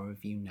start our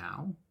review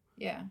now,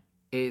 Yeah.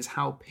 is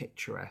how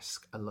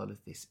picturesque a lot of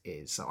this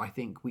is. So I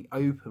think we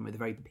open with a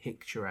very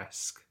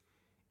picturesque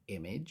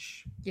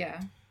image.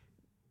 Yeah.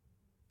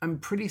 I'm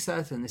pretty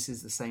certain this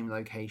is the same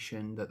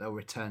location that they'll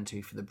return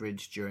to for the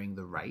bridge during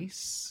the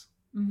race.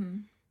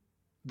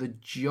 The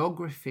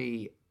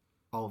geography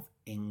of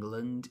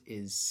England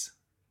is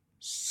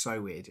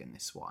so weird in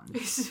this one.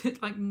 It's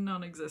like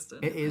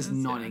non-existent. It is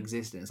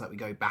non-existent. It's like we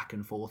go back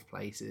and forth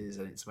places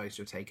and it's supposed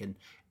to have taken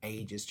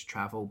ages to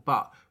travel,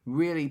 but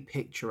really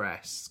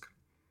picturesque.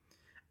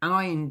 And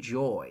I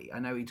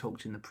know we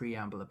talked in the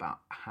preamble about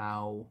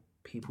how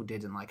people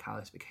didn't like how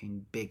this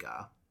became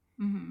bigger.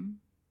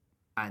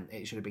 And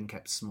it should have been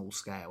kept small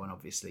scale, and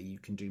obviously you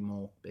can do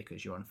more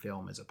because you're on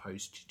film as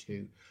opposed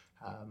to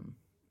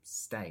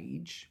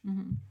stage.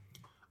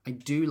 I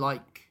do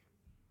like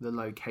the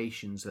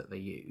locations that they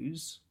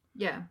use.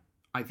 Yeah.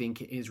 I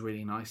think it is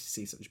really nice to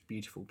see such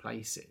beautiful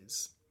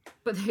places.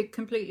 But they're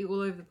completely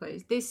all over the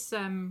place. This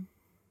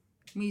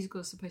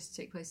musical is supposed to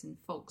take place in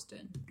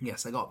Folkestone.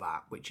 Yes, I got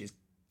that, which is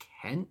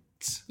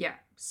Kent. Yeah.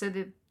 So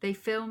they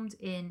filmed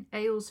in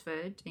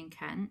Aylesford in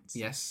Kent.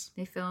 Yes.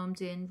 They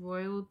filmed in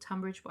Royal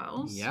Tunbridge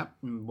Wells. Yep.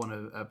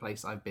 A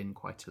place I've been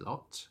quite a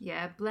lot.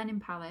 Yeah. Blenheim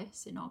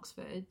Palace in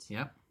Oxford.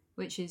 Yep.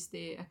 which is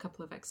a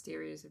couple of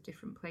exteriors of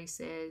different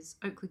places.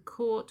 Oakley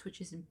Court,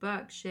 which is in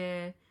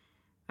Berkshire.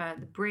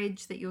 The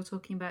bridge that you're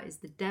talking about is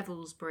the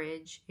Devil's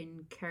Bridge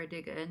in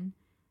Ceredigion.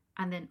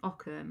 And then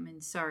Ockham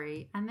in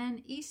Surrey. And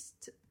then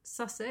East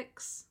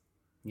Sussex.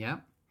 Yeah.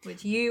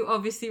 Which you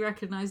obviously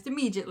recognised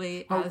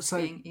immediately as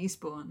being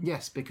Eastbourne.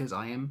 Yes, because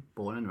I am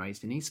born and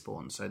raised in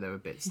Eastbourne. So there were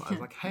bits that I was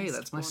like, hey,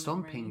 that's my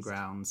stomping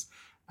grounds.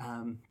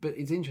 But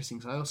it's interesting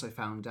because I also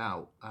found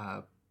out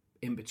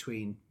in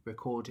between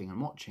recording and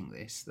watching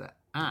this that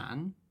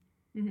Anne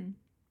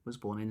was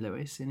born in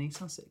Lewes in East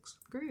Sussex.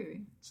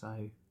 Groovy.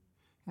 So,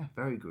 yeah,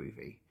 very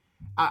groovy.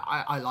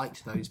 I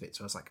liked those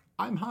bits where I was like,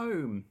 I'm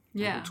home.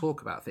 Yeah. We'll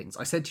talk about things.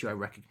 I said to you I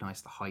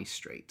recognised the high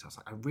street. I was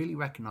like, I really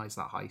recognise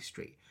that high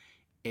street.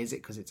 Is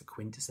it because it's a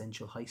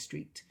quintessential high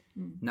street?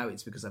 No,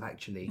 it's because I've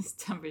actually... It's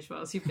Tunbridge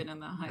Wells. You've been in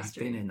that high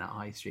street. I've been in that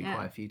high street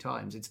quite a few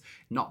times. It's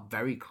not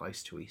very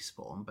close to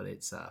Eastbourne, but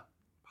it's a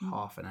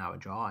half an hour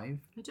drive.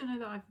 I don't know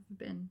that I've ever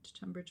been to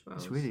Tunbridge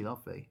Wells. It's really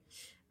lovely.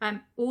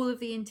 All of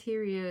the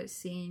interior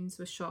scenes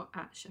were shot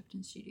at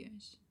Shepton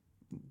Studios.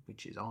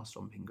 Which is our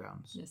stomping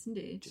grounds. Yes,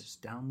 indeed.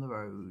 Just down the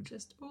road.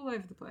 Just all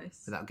over the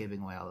place. Without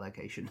giving away our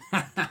location.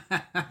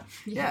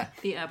 Yeah.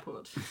 The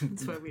airport.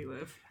 That's where we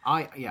live.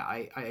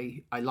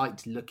 I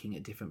liked looking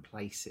at different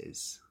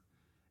places.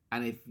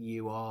 And if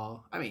you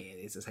are... I mean,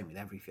 it's the same with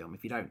every film.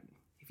 If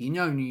you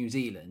know New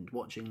Zealand,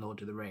 watching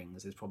Lord of the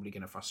Rings is probably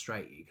going to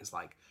frustrate you because,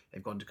 like,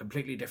 they've gone to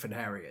completely different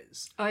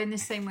areas. Oh, in the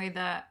same way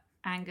that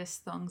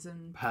Angus Thongs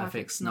and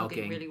Perfect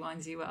Snogging really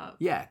winds you up.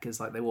 Yeah,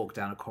 because like they walk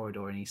down a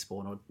corridor in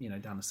Eastbourne or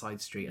down a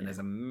side street and there's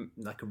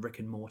a Rick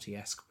and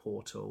Morty-esque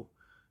portal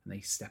and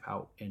they step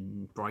out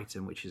in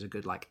Brighton, which is a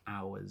good like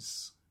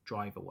hour's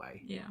drive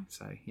away. Yeah.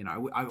 So,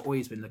 I've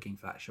always been looking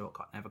for that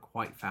shortcut, never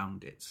quite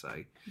found it.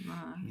 So,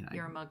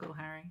 You're a muggle,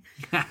 Harry.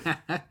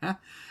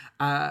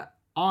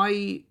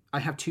 I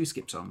have 2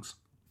 skip songs.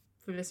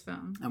 For this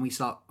film. And we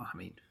start,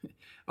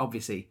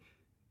 obviously...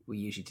 We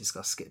usually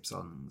discuss skip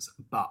songs,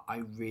 but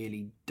I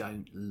really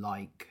don't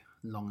like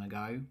Long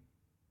Ago.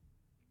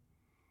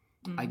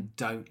 I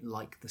don't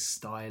like the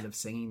style of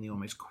singing, the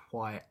almost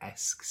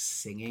choir-esque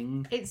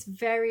singing. It's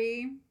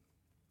very,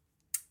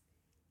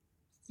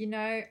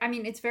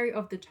 it's very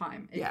of the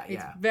time.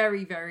 It's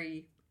very,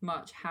 very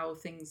much how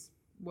things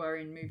were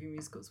in movie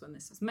musicals when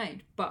this was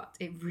made. But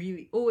it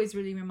always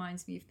really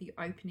reminds me of the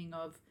opening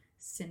of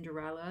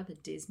Cinderella, the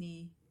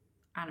Disney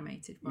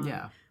animated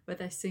one, where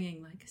they're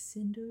singing like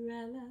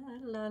Cinderella,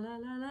 la la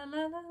la la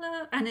la la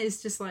la, and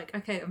it's just like,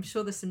 okay, I'm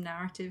sure there's some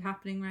narrative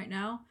happening right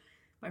now,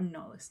 but I'm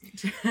not listening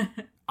to it.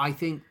 I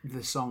think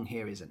the song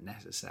here isn't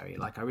necessary.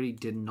 Like, I really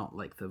did not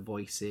like the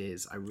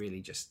voices. I really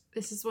just...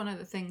 This is one of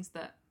the things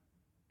that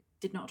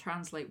did not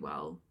translate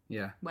well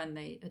when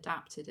they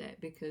adapted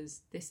it,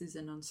 because this is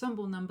an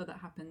ensemble number that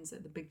happens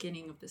at the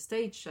beginning of the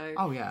stage show.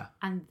 Oh, yeah.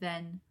 And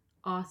then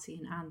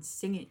Artie and Anne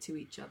sing it to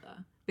each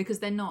other. Because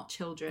they're not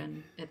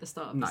children at the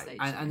start of the stage.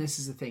 And this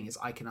is the thing, is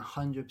I can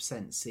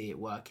 100% see it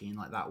working in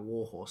like that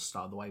Warhorse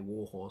style, the way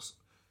Warhorse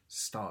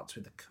starts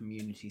with the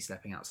community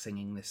stepping out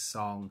singing this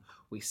song.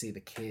 We see the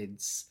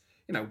kids.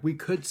 We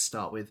could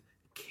start with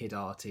Kid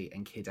Artie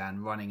and Kid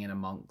Anne running in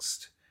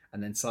amongst,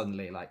 and then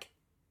suddenly like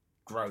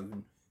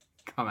groan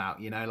come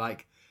out,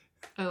 like...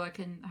 Oh, like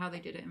in how they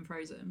did it in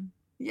Frozen.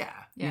 Yeah.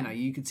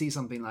 You could see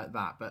something like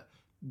that, but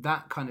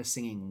that kind of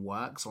singing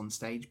works on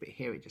stage, but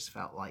here it just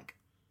felt like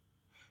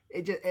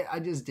I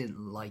just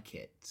didn't like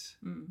it.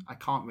 I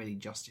can't really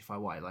justify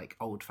why. Like,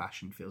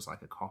 old-fashioned feels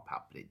like a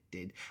cop-out, but it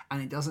did. And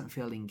it doesn't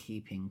feel in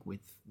keeping with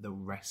the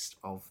rest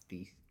of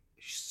the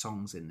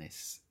songs in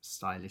this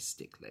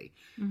stylistically.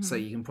 So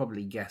you can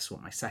probably guess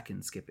what my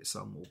second Skip It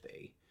song will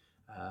be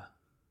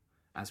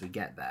as we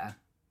get there.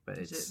 But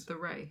Is it The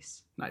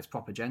Race? No, it's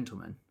Proper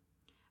Gentleman.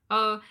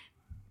 Oh...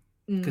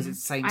 Because it's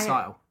the same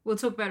style. We'll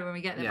talk about it when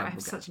we get there, but I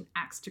have such an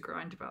axe to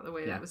grind about the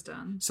way that was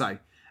done. So,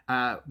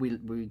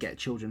 we get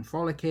children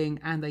frolicking,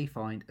 and they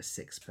find a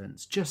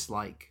sixpence, just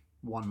like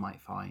one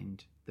might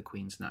find The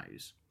Queen's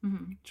Nose.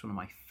 It's one of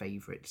my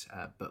favourite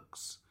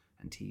books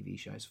and TV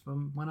shows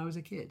from when I was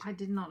a kid. I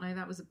did not know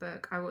that was a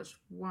book. I watched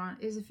one...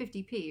 It was a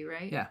 50p,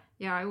 right? Yeah.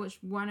 Yeah, I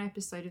watched one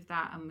episode of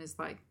that and was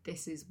like,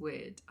 this is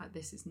weird.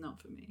 This is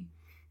not for me.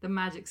 The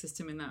magic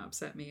system in that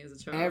upset me as a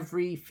child.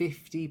 Every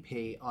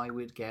 50p I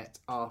would get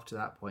after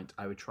that point,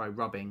 I would try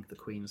rubbing the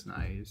Queen's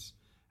Nose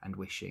and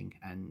wishing,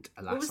 and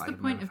alas, what was the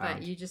point of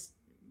that?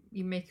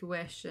 You make a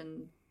wish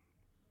and...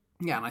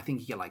 Yeah, and I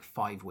think you get like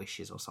 5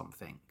 wishes or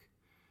something.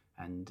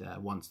 And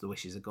once the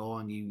wishes are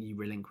gone, you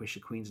relinquish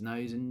a Queen's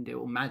Nose and it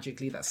will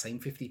magically, that same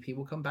 50p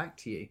will come back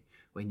to you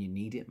when you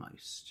need it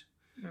most.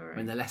 Right.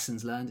 When the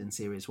lessons learned in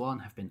Series 1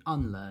 have been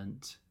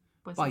unlearned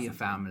by your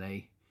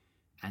family,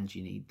 and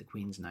you need the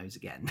Queen's Nose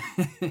again.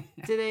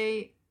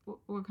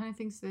 What kind of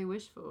things do they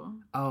wish for?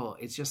 Oh,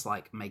 it's just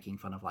like making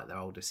fun of like their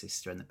older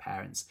sister and the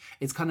parents.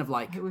 It's kind of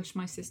like... I wish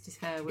my sister's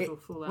hair would all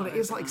fall out. Well, it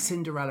is like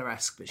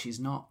Cinderella-esque, but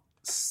she's not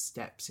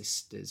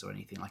stepsisters or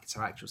anything. Like, it's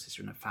her actual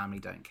sister, and her family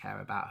don't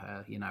care about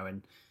her,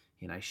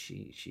 and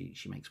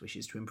she makes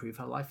wishes to improve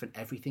her life, and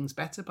everything's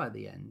better by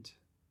the end.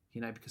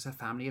 because her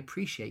family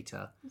appreciate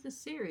her. It's a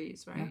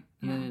series, right?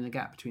 And then in the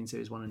gap between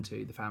series 1 and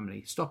 2, the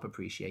family stop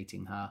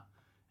appreciating her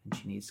and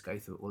she needs to go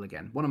through it all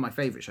again. One of my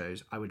favourite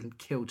shows, I would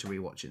kill to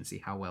rewatch it and see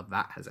how well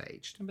that has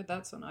aged. But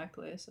that's on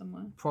iPlayer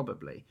somewhere.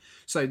 Probably.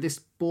 So this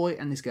boy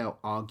and this girl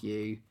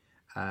argue.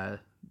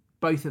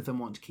 Both of them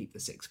want to keep the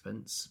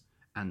sixpence,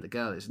 and the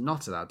girl is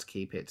not allowed to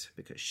keep it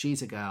because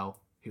she's a girl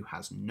who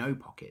has no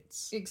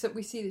pockets. Except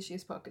we see that she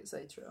has pockets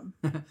later on.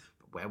 But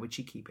where would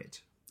she keep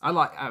it?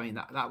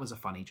 That was a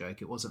funny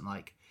joke. It wasn't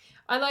like...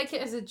 I like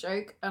it as a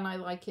joke, and I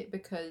like it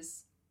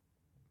because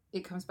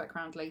it comes back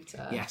around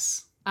later.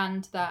 Yes.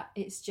 And that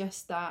it's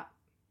just that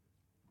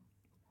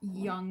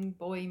young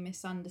boy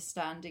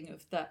misunderstanding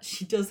of that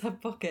she does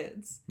have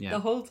pockets. Yeah. The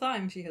whole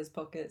time she has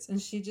pockets, and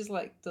she just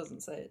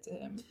doesn't say it to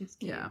him. It's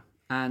cute. Yeah.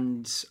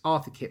 And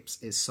Arthur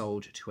Kipps is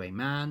sold to a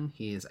man.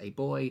 He is a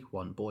boy,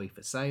 one boy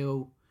for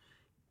sale.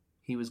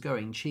 He was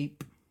going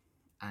cheap,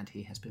 and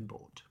he has been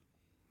bought.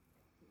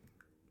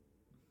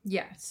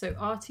 Yeah, so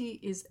Artie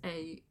is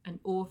an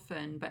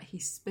orphan, but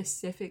he's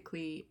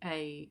specifically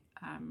a...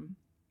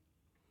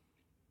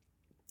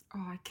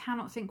 I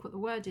cannot think what the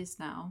word is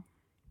now.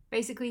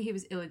 Basically, he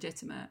was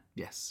illegitimate.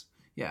 Yes.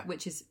 Yeah.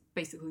 Which is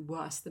basically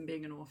worse than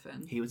being an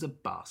orphan. He was a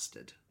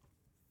bastard.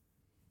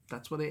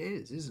 That's what it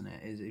is, isn't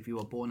it? Is if you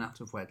were born out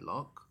of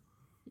wedlock.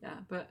 Yeah,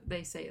 but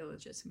they say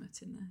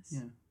illegitimate in this.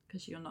 Yeah.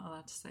 Because you're not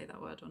allowed to say that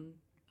word on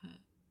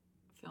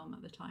film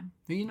at the time.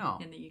 Are you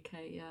not? In the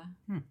UK,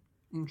 yeah.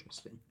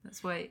 Interesting.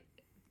 That's why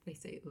they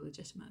say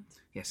illegitimate.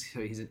 Yes,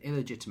 so he's an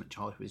illegitimate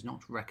child who is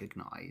not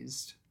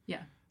recognised.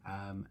 Yeah.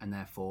 And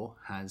therefore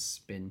has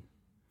been...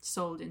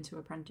 sold into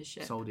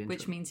apprenticeship.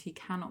 Which means he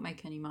cannot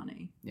make any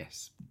money.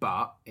 Yes,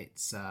 but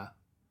it's a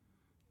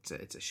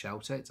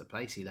shelter, it's a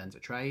place he learns a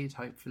trade,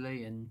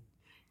 hopefully, and...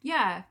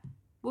 Yeah.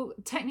 Well,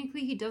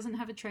 technically he doesn't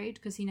have a trade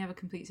because he never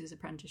completes his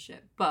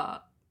apprenticeship.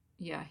 But,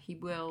 yeah, he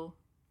will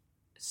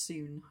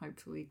soon,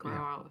 hopefully, grow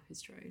out of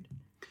his trade.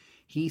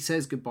 He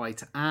says goodbye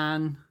to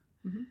Anne,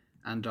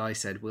 and I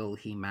said, will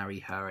he marry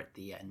her at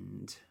the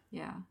end?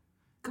 Yeah.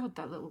 God,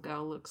 that little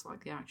girl looks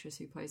like the actress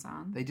who plays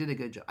Anne. They did a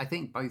good job. I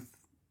think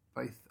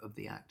both of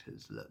the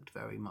actors looked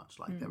very much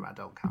like their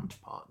adult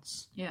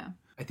counterparts. Yeah.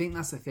 I think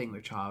that's the thing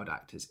with child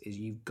actors, is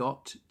you've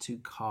got to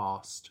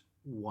cast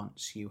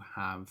once you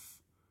have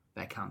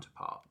their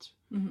counterpart.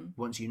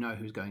 Once you know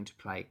who's going to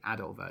play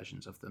adult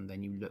versions of them,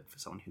 then you look for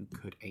someone who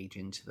could age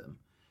into them.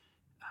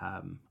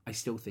 I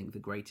still think the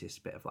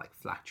greatest bit of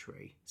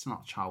flattery, it's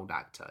not child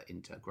actor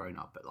into grown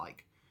up, but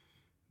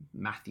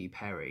Matthew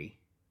Perry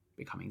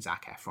becoming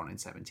Zac Efron in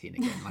 17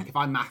 again. If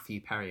I'm Matthew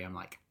Perry, I'm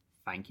like,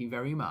 thank you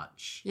very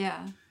much.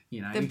 Yeah.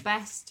 The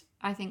best,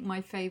 I think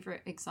my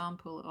favourite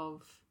example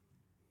of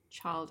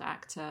child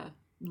actor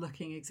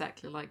looking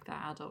exactly like their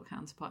adult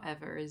counterpart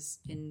ever is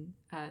in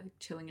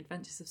Chilling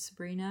Adventures of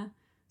Sabrina.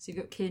 So you've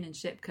got Kiernan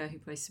Shipka, who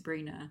plays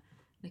Sabrina.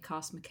 They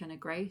cast McKenna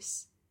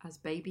Grace as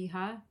baby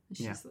her.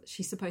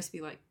 She's supposed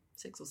to be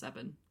 6 or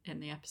 7 in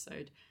the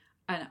episode.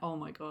 And oh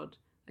my God,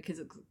 the kid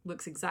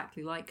looks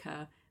exactly like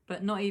her.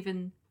 But not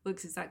even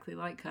looks exactly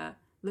like her.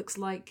 Looks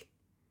like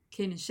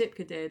Kiernan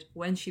Shipka did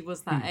when she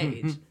was that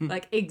age.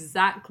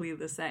 Exactly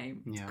the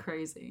same. It's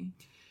crazy.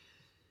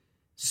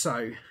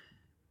 So,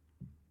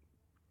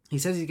 he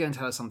says he's going to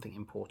tell her something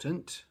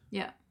important.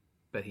 Yeah.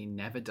 But he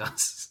never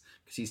does.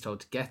 Because he's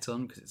told to get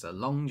on, because it's a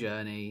long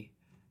journey,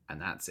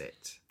 and that's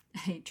it.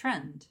 A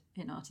trend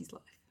in Artie's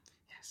life.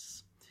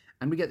 Yes.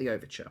 And we get the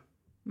overture.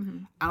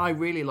 And I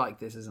really like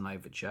this as an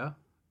overture.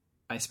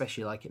 I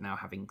especially like it now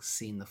having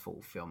seen the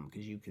full film,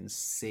 because you can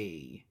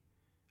see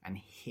and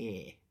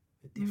hear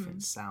the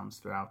different sounds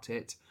throughout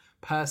it.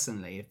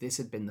 Personally, if this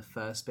had been the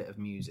first bit of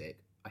music,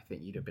 I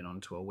think you'd have been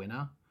onto a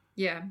winner.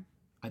 Yeah.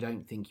 I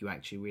don't think you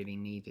actually really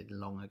needed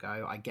Long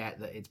Ago. I get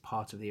that it's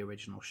part of the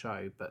original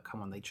show, but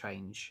come on, they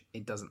change.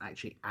 It doesn't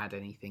actually add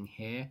anything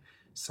here.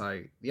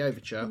 So, the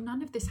overture... Well,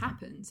 none of this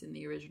happens in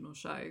the original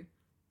show.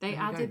 They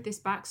added this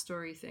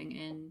backstory thing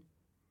in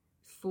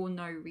for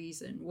no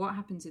reason. What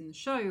happens in the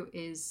show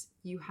is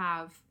you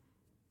have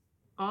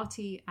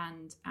Artie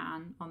and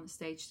Anne on the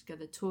stage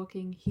together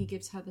talking. He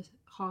gives her the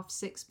half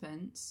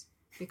sixpence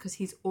because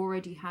he's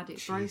already had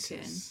it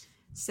broken.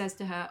 Says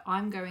to her,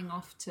 I'm going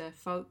off to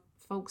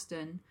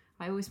Folkestone.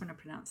 I always want to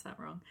pronounce that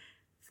wrong.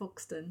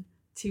 Folkestone,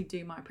 to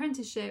do my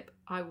apprenticeship.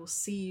 I will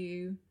see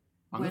you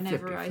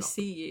whenever I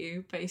see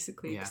you,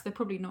 basically. Because they're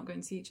probably not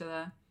going to see each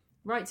other.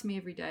 Write to me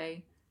every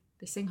day.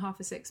 They sing half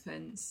a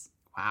sixpence.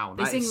 Wow,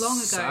 they sing Long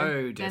Ago.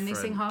 So different. Then they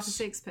sing half a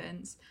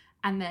sixpence.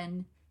 And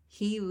then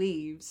he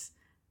leaves.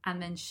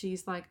 And then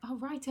she's like, oh,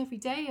 write every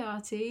day,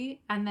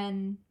 Artie. And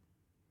then...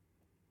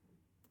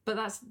 But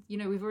that's,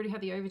 we've already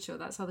had the overture.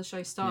 That's how the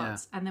show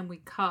starts. Yeah. And then we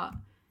cut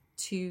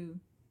to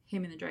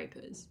him and the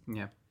Drapers.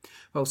 Yeah.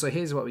 Well, so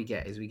here's what we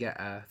get. We get,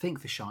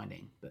 think The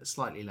Shining, but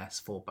slightly less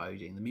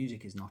foreboding. The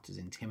music is not as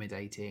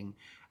intimidating.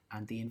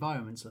 And the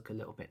environments look a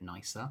little bit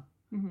nicer.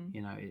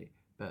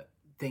 But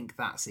think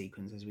that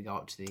sequence as we go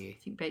up to the... I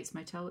think Bates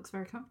Motel looks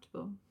very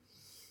comfortable.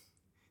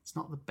 It's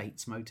not the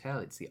Bates Motel.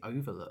 It's the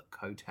Overlook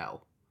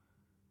Hotel.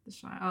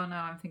 Oh no,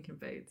 I'm thinking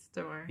Boots.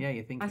 Don't worry. Yeah,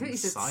 you're thinking I think you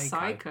said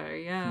Psycho.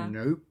 Yeah,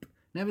 Nope.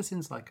 Never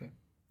seen Psycho.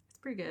 it's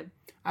pretty good.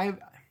 It's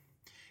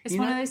It's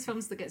one of those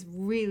films that gets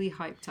really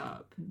hyped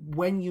up.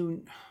 when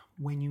you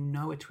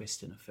know a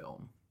twist in a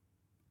film,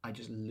 I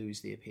just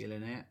lose the appeal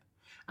in it.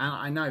 And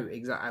I know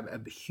exactly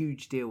a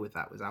huge deal with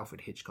that was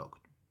Alfred Hitchcock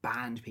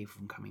banned people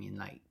from coming in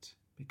late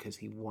because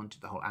he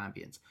wanted the whole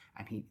ambience,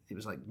 and it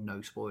was like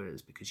no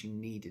spoilers because you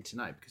needed to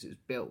know because it was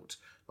built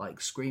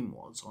like Scream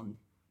was on.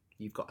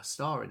 You've got a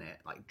star in it,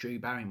 like Drew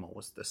Barrymore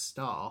was the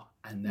star,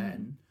 and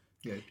then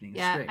the opening.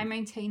 Yeah, Scream. I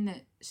maintain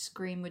that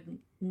Scream would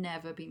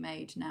never be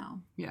made now.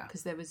 Yeah.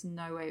 Because there was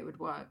no way it would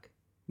work.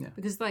 Yeah.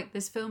 Because like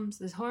there's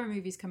horror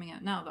movies coming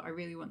out now that I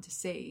really want to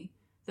see.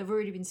 They've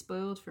already been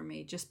spoiled for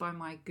me just by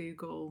my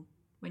Google.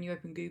 When you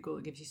open Google,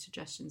 it gives you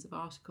suggestions of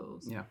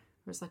articles. Yeah.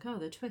 Where it's like, oh,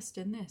 the twist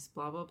in this,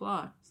 blah, blah,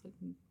 blah. It's like,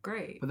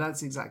 great. But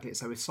that's exactly it.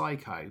 So with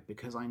Psycho,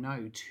 because I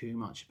know too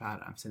much about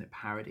it, I've seen it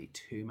parodied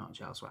too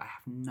much elsewhere, I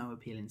have no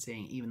appeal in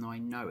seeing it, even though I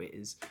know it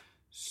is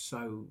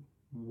so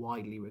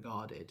widely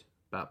regarded.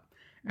 But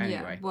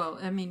anyway. Yeah, well,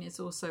 I mean,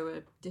 it's also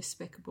a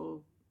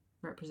despicable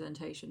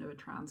representation of a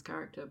trans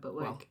character, but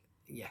like... Well,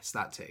 yes,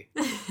 that too.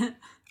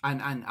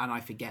 and I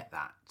forget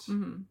that.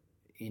 Mm-hmm.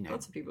 You know.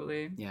 Lots of people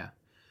do. Yeah.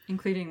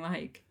 Including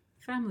like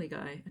Family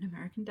Guy and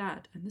American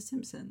Dad and The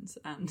Simpsons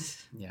and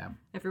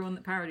everyone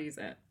that parodies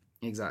it.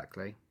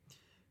 Exactly.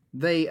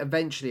 They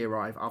eventually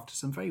arrive after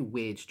some very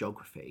weird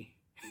geography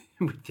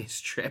with this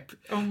trip.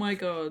 Oh my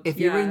god. If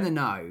you're in the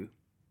know,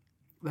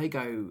 they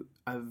go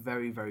a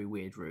very, very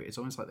weird route. It's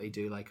almost like they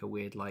do like a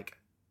weird like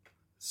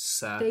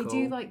circle. They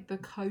do like the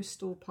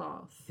coastal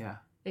path. Yeah.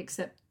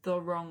 Except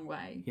the wrong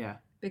way. Yeah.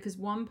 Because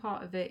one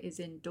part of it is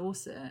in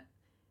Dorset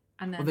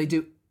and then... Well, they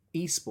do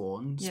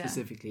Eastbourne,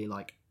 specifically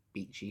like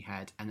Beachy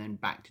Head, and then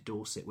back to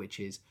Dorset, which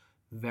is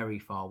very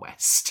far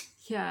west.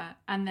 Yeah,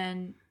 and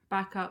then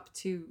back up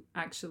to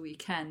actually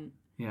Kent.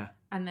 Yeah.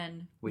 And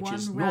then which one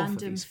is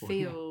random Eastbourne,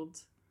 field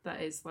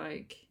that is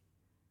like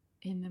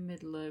in the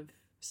middle of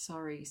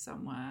Surrey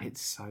somewhere.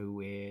 It's so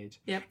weird.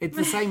 Yep. It's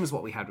the same as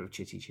what we had with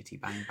Chitty Chitty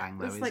Bang Bang,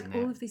 though, it's isn't like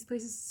it? all of these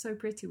places are so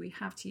pretty, we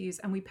have to use,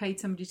 and we paid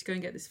somebody to go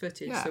and get this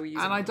footage, Yeah, so we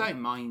use and it. I don't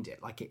mind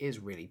it. Like, it is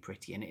really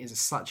pretty, and it is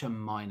such a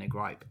minor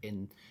gripe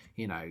in,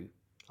 you know,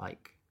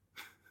 like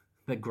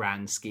the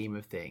grand scheme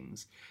of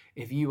things.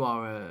 If you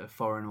are a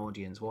foreign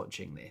audience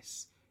watching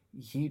this,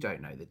 you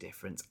don't know the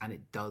difference, and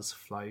it does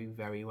flow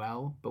very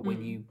well. But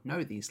when you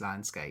know these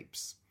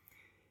landscapes,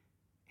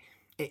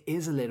 it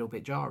is a little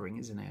bit jarring,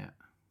 isn't it?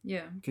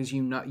 Yeah. Because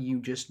you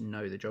just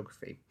know the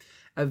geography.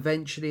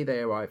 Eventually, they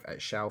arrive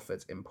at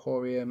Shalford's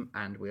Emporium,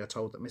 and we are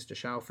told that Mr.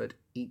 Shalford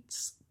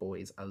eats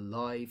boys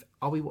alive.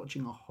 Are we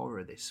watching a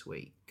horror this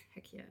week?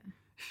 Heck yeah.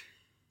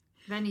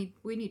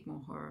 We need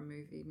more horror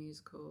movie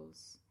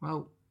musicals.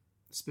 Well,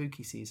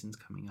 spooky season's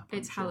coming up.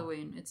 It's I'm sure.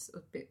 Halloween. It's a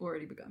bit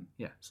already begun.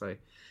 Yeah, so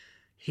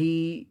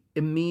he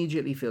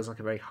immediately feels like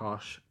a very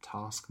harsh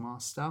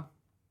taskmaster.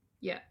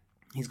 Yeah.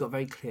 He's got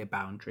very clear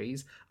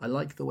boundaries. I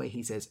like the way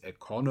he says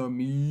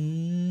economy.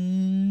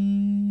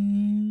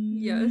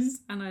 Yes,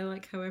 and I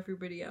like how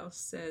everybody else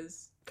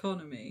says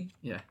economy.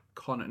 Yeah,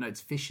 no,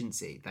 it's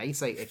efficiency. They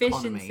say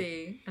economy.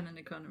 Efficiency and an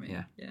economy.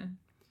 Yeah. Yeah.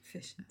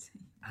 Efficiency.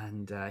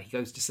 And he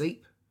goes to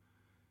sleep.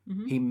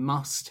 Mm-hmm. He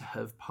must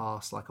have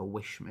passed like a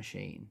wish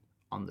machine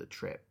on the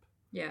trip,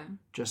 Yeah.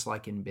 just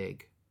like in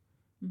Big,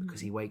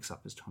 because he wakes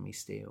up as Tommy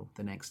Steele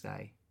the next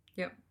day.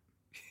 Yep.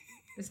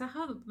 Is that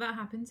how that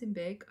happens in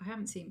Big? I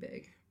haven't seen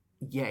Big.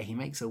 Yeah, he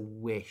makes a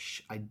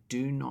wish. I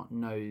do not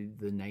know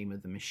the name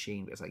of the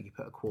machine, but it's like you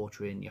put a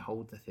quarter in, you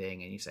hold the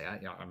thing, and you say,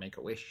 I make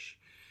a wish.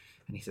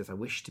 And he says, I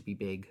wish to be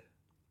big.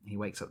 And he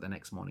wakes up the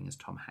next morning as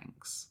Tom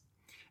Hanks.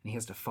 And he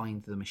has to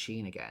find the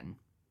machine again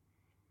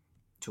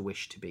to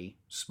wish to be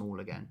small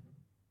again.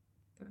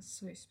 That's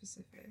so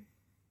specific.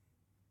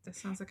 That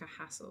sounds like a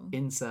hassle.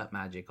 Insert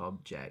magic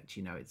object.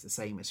 You know, it's the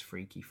same as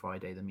Freaky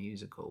Friday the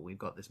musical. We've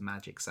got this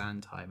magic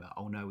sand timer.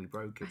 Oh no, we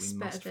broke it. That's We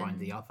must better find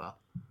the than- other.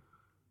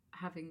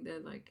 Having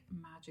the like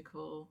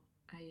magical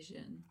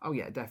Asian. Oh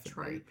yeah,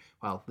 definitely. trope.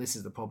 Well, this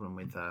is the problem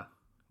with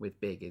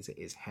Big, is it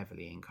is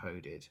heavily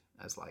encoded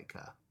as like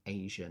a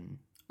Asian.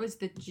 Was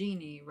the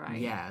genie, right?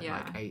 Yeah,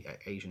 like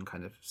a Asian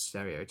kind of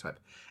stereotype.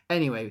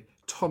 Anyway,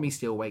 Tommy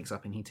Steele wakes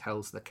up and he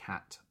tells the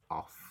cat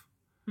off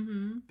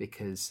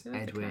because Love the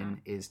Edwin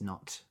cat. is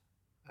not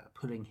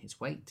pulling his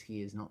weight.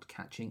 He is not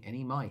catching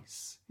any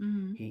mice.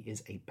 He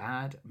is a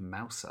bad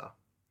mouser.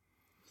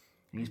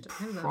 And he's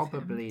I love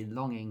probably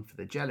longing for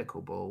the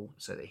Jellicle Ball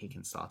so that he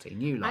can start a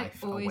new life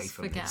I away always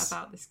from forget this.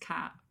 about this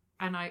cat.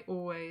 And I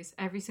always,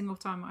 every single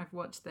time I've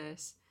watched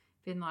this,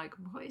 been like,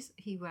 what is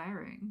he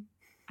wearing?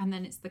 And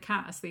then it's the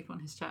cat asleep on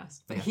his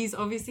chest. But he's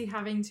obviously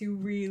having to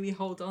really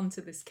hold on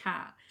to this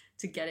cat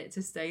to get it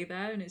to stay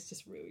there. And it's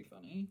just really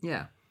funny.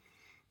 Yeah.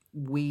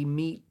 We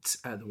meet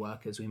the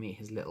workers, we meet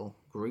his little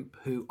group,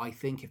 who I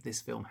think if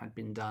this film had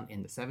been done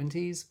in the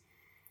 70s,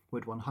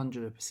 would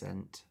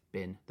 100%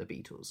 been the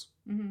Beatles.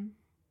 Mm-hmm.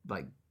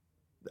 Like,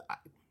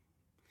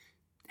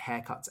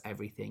 haircuts,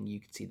 everything, you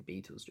could see the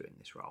Beatles doing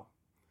this role.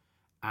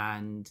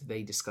 And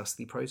they discuss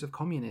the pros of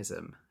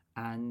communism.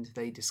 and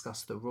they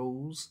discuss the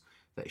rules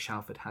that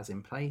Shalford has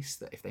in place,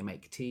 that if they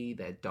make tea,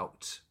 they're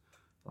docked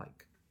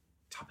like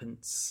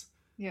tuppence.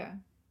 Yeah.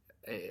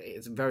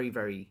 It's very,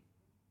 very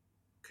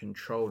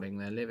controlling.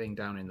 They're living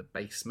down in the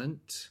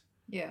basement,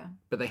 Yeah.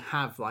 but they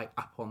have like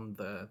up on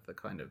the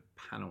kind of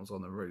panels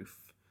on the roof,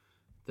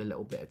 the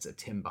little bits of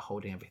timber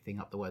holding everything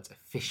up, the words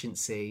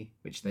efficiency,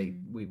 which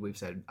we've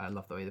said, I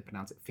love the way they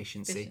pronounce it,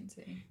 efficiency.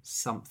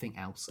 Something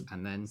else,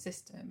 and then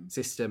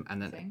system,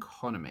 and then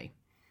economy.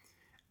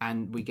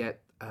 And we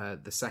get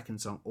the second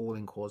song, All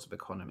in Cause of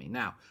Economy.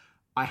 Now,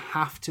 I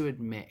have to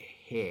admit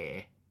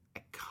here,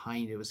 I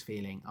kind of was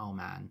feeling, oh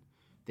man,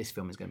 this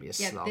film is going to be a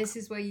slog. Yeah, this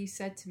is where you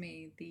said to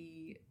me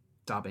the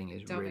dubbing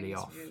is really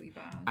off. Really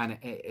bad. And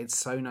it's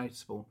so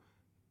noticeable.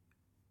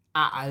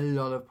 At a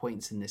lot of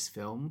points in this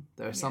film,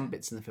 there are some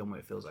bits in the film where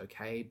it feels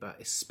okay, but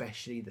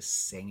especially the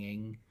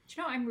singing. Do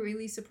you know what? I'm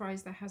really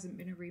surprised there hasn't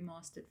been a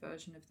remastered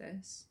version of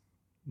this.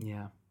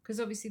 Yeah. Because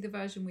obviously the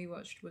version we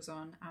watched was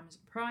on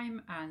Amazon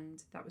Prime,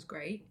 and that was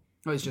great.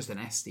 Oh, it's just an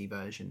SD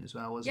version as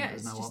well, wasn't it?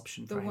 There's no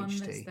option for HD. The one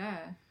that's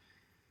there.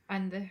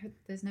 And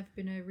there's never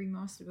been a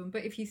remastered one.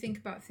 But if you think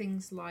about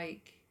things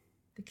like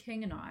The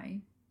King and I,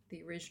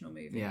 the original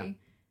movie,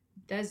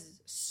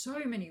 there's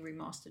so many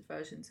remastered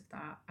versions of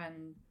that.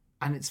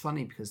 And it's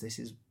funny because this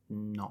is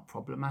not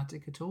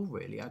problematic at all,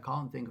 really. I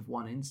can't think of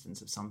one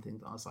instance of something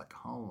that I was like,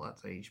 oh,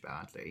 that's aged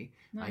badly.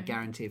 No. I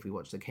guarantee if we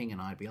watched The King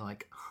and I, I'd be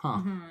like,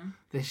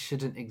 this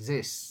shouldn't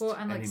exist well,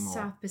 and like anymore.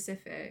 South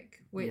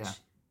Pacific, which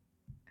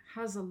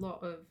has a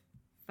lot of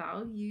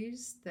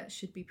values that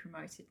should be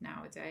promoted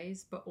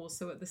nowadays, but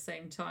also at the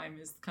same time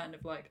is kind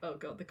of like, oh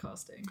God, the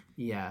casting.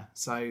 Yeah,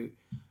 so...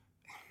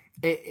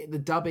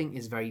 the dubbing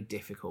is very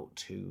difficult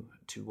to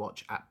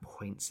watch at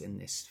points in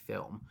this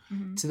film,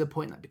 to the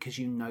point that because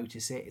you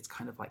notice it, it's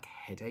kind of like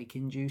headache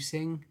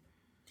inducing.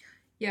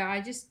 Yeah,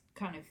 I just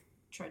kind of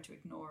tried to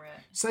ignore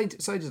it. So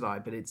did I,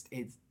 but it's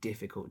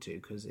difficult to,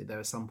 because there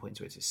are some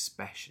points where it's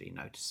especially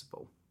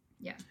noticeable.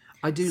 Yeah,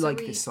 I do like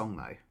this song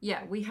though.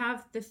 Yeah, we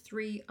have the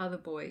three other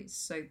boys,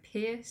 so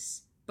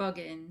Pierce,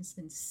 Buggins,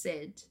 and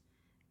Sid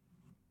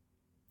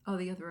are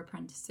the other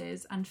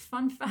apprentices. And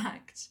fun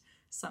fact,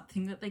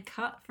 something that they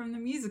cut from the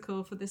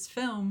musical for this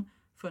film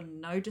for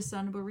no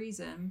discernible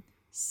reason,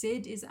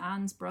 Sid is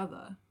Anne's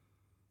brother.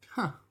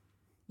 Huh.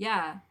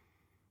 Yeah.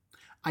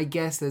 I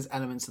guess there's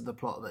elements of the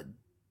plot that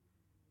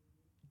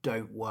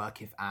don't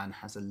work if Anne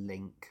has a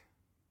link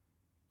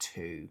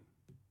to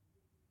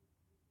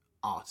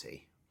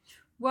Artie.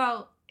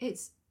 Well,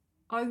 it's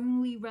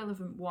only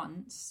relevant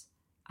once,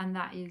 and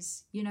that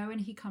is, you know, when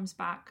he comes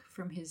back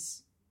from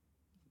his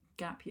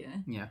gap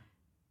year. Yeah.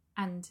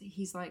 And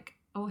he's like,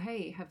 oh,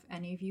 hey, have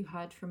any of you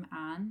heard from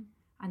Anne?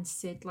 And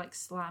Sid, like,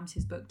 slams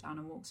his book down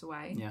and walks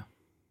away. Yeah.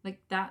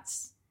 Like,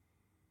 that's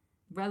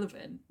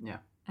relevant. Yeah.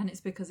 And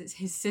it's because it's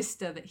his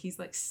sister that he's,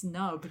 like,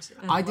 snubbed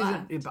and I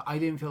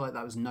didn't feel like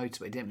that was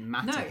notable. It didn't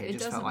matter. No, it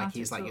just felt like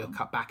he's like, all. you're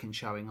cut back and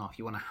showing off.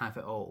 You want to have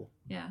it all.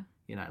 Yeah.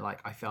 You know,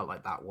 like, I felt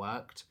like that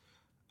worked.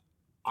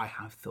 I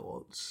have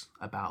thoughts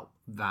about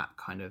that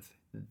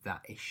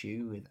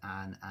issue with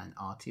Anne and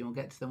Artie. We'll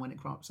get to them when it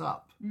crops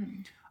up.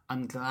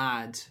 I'm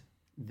glad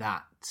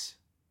that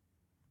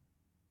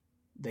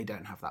they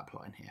don't have that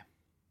plot in here.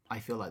 I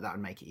feel like that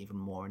would make it even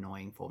more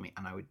annoying for me,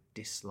 and I would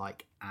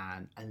dislike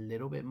Anne a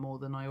little bit more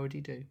than I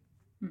already do.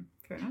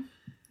 Fair enough.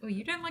 Oh,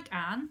 you don't like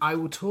Anne? I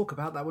will talk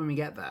about that when we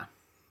get there.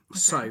 Okay.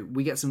 So,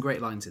 we get some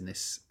great lines in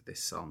this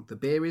song. The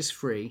beer is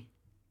free,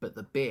 but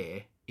the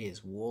beer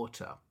is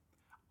water.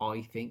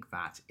 I think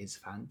that is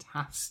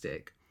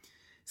fantastic.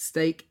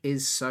 Steak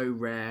is so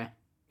rare.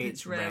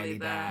 It's rarely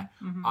there.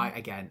 Mm-hmm.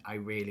 I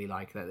really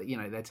like that. You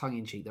know, they're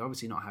tongue-in-cheek. They're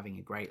obviously not having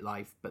a great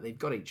life, but they've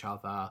got each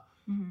other,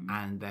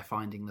 and they're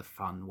finding the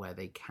fun where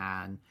they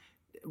can.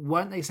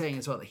 Weren't they saying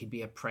as well that he'd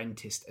be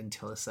apprenticed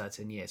until a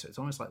certain year? So it's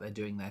almost like they're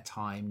doing their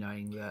time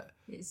knowing that...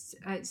 It's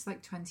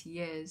like 20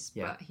 years,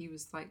 but he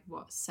was like,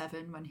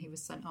 7 when he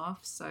was sent off,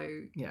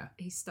 so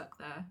he's stuck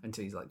there.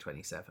 Until he's like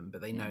 27, but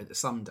they know that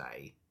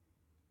someday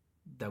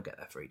they'll get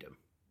their freedom,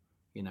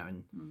 you know,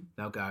 and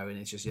they'll go, and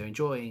it's just, you know,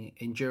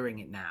 enduring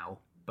it now,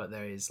 but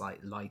there is like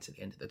light at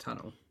the end of the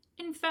tunnel.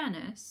 In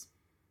fairness,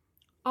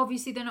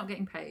 obviously they're not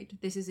getting paid.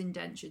 This is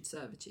indentured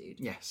servitude.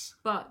 Yes.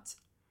 But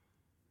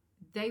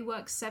they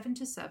work 7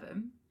 to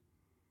 7,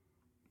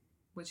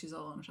 which is a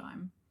long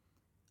time,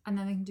 and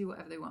then they can do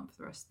whatever they want for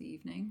the rest of the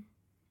evening.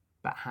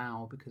 But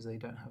how? Because they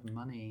don't have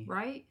money.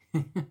 Right.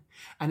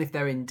 And if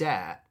they're in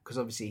debt, because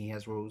obviously he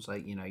has rules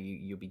like, you know,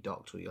 you'll be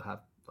docked or you'll have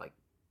like...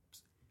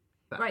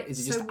 Right.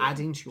 Is it just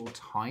adding to your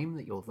time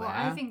that you're there? Well,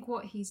 I think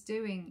what he's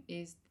doing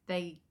is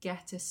they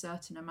get a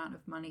certain amount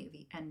of money at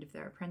the end of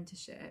their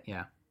apprenticeship.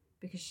 Yeah.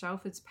 Because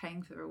Shalford's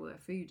paying for all their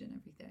food and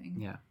everything.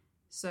 Yeah.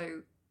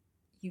 So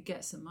you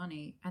get some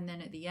money, and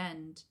then at the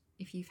end,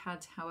 if you've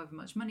had however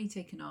much money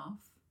taken off,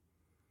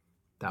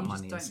 that you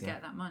money just don't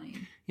get that money.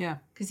 Yeah.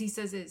 Because he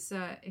says it's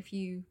if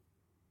you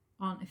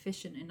aren't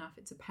efficient enough,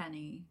 it's a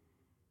penny,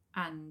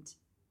 and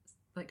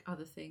like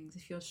other things,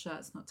 if your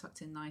shirt's not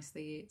tucked in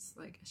nicely, it's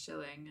like a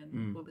shilling,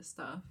 and all this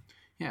stuff.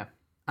 Yeah.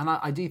 And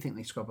I do think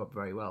they scrub up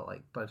very well.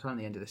 Like, by the time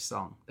the end of this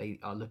song, they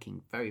are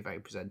looking very, very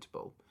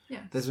presentable. Yeah.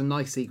 There's some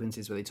nice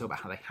sequences where they talk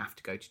about how they have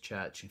to go to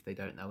church. If they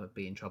don't, they'll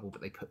be in trouble,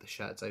 but they put the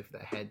shirts over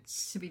their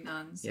heads. To be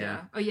nuns, Yeah.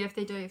 yeah. Oh yeah, if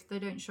they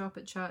don't show up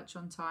at church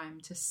on time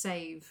to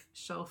save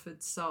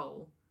Shelford's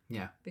soul,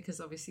 Yeah.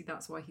 because obviously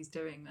that's why he's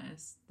doing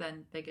this,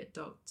 then they get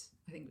docked.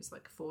 I think it was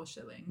like 4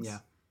 shillings. Yeah.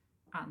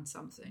 And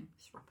something.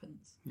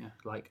 Threepence. Yeah.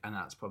 And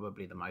that's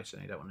probably the most,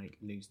 and you don't want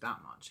to lose that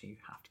much, so you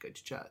have to go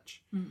to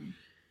church.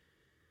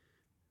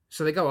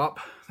 So they go up,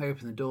 they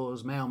open the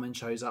doors, mailman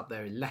shows up,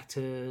 there are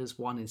letters,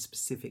 one is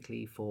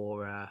specifically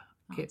for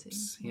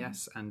Kipps,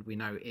 yes, and we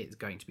know it's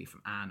going to be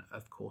from Anne.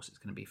 Of course it's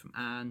going to be from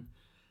Anne.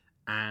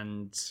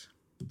 And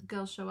The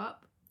girls show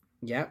up.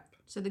 Yep.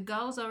 So the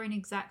girls are in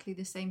exactly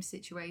the same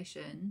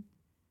situation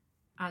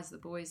as the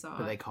boys are.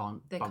 But they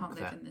can't live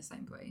there. in the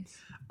same place.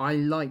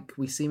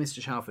 We see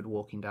Mr. Shalford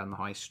walking down the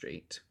high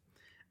street,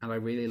 and I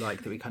really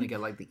like that we kind of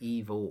get like the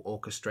evil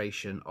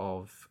orchestration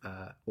of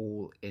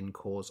all in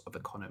cause of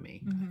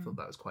economy. I thought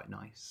that was quite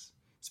nice.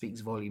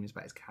 Speaks volumes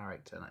about his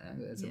character,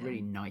 and it's a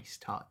really nice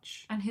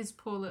touch. And his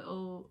poor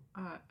little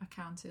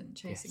accountant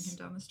chasing him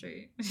down the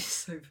street. It's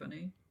so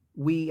funny.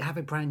 We have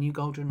a brand new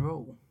golden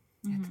rule.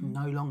 It's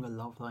no longer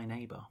love thy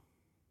neighbour.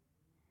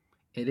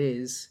 It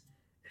is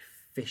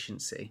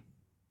efficiency.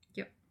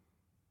 Yep.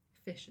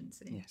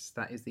 Efficiency. Yes,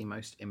 that is the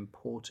most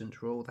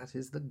important rule. That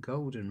is the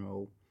golden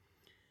rule.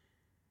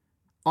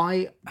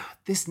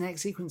 This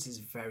next sequence is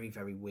very,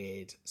 very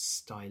weird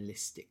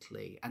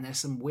stylistically, and there's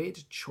some weird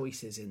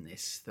choices in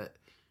this that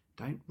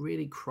don't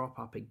really crop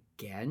up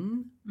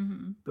again,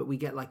 but we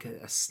get like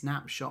a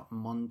snapshot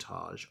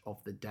montage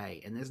of the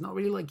day, and there's not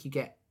really like you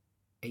get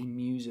a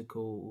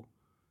musical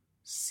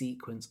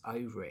sequence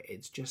over it.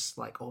 It's just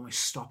like almost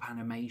stop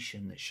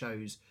animation that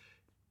shows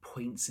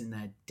points in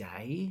their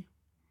day.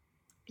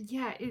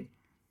 Yeah,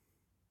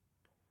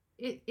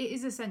 it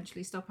is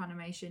essentially stop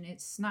animation.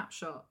 It's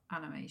snapshot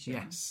animation.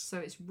 Yes. So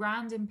it's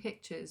random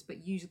pictures,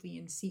 but usually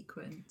in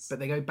sequence. But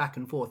they go back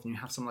and forth, and you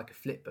have some like a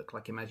flip book.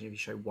 Like imagine if you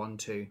show 1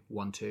 2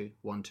 1 2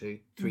 1 2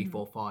 3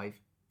 4 5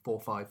 4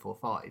 5 4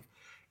 5.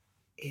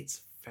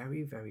 It's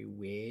very, very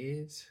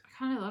weird. I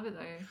kind of love it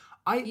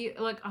though. You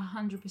like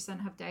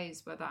 100% have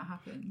days where that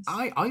happens.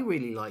 I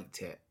really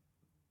liked it,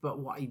 but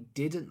what I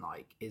didn't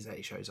like is that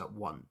it shows up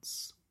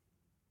once.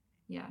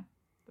 Yeah,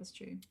 that's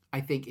true.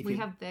 I think if we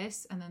have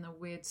this and then a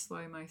weird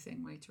slow-mo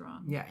thing later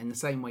on. Yeah, in the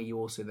same way you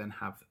also then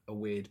have a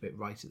weird bit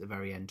right at the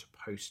very end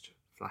post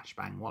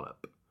flashbang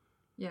wallop.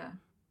 Yeah.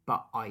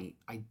 But I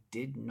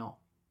did not.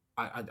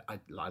 I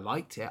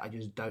liked it. I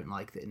just don't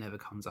like that it never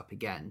comes up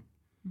again.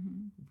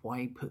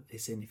 Why put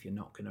this in if you're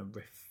not going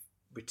to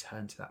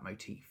return to that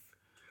motif?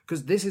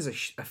 Because this is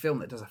a film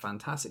that does a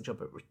fantastic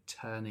job at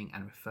returning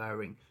and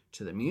referring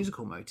to the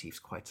musical motifs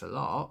quite a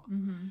lot.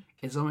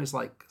 It's almost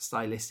like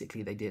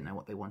stylistically they didn't know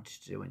what they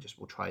wanted to do and just,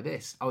 we'll try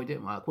this. Oh, it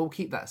didn't work. We'll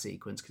keep that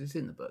sequence because it's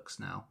in the books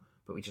now,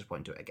 but we just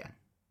won't do it again.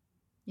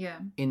 Yeah.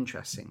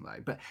 Interesting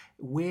though, but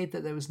weird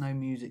that there was no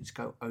music to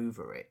go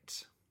over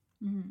it.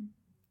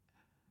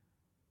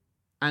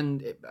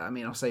 And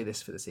I'll say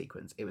this for the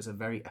sequence. It was a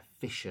very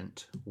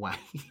efficient way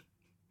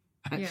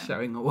at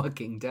showing a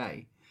working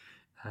day.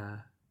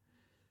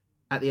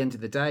 At the end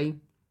of the day,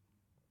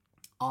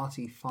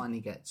 Artie finally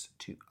gets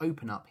to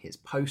open up his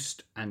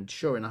post, and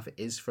sure enough, it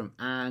is from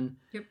Anne.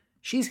 Yep.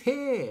 She's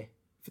here!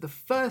 For the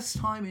first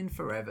time in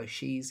forever,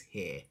 she's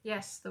here.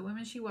 Yes, the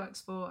woman she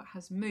works for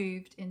has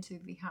moved into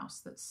the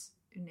house that's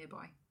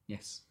nearby.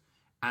 Yes.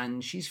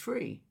 And she's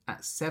free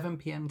at 7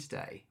 p.m.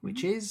 today,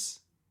 which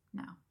is...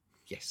 Now.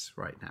 Yes,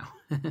 right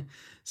now.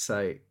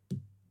 So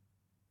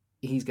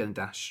he's going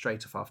to dash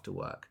straight off after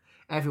work.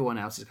 Everyone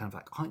else is kind of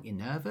like, aren't you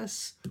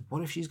nervous?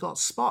 What if she's got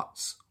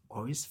spots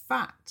or is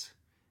fat?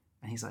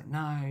 And he's like,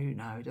 no,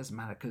 it doesn't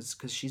matter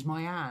because she's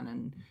my Anne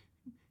and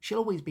she'll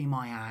always be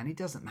my Anne. It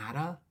doesn't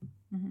matter.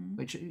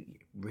 Which is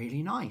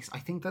really nice. I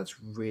think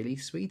that's really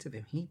sweet of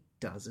him. He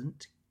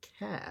doesn't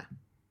care.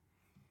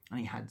 And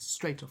he heads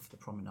straight off the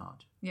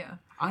promenade. Yeah.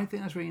 I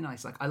think that's really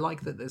nice. Like, I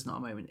like that there's not a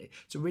moment.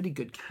 It's a really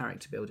good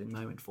character building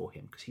moment for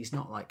him because he's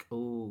not like,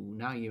 oh,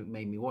 now you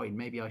made me worried.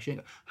 Maybe I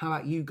shouldn't go. How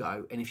about you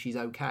go? And if she's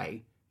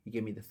okay, you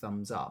give me the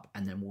thumbs up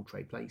and then we'll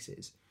trade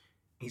places.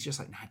 He's just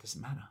like, no, it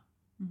doesn't matter.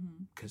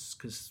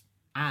 Because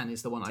Anne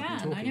is the one I've been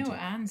talking to. I know what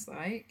Anne's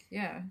like.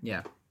 Yeah.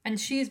 Yeah. And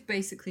she is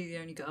basically the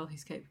only girl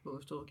he's capable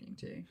of talking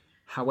to.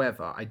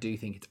 However, I do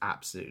think it's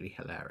absolutely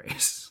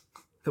hilarious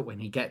that when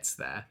he gets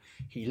there,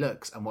 he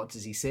looks and what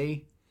does he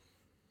see?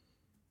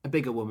 A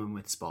bigger woman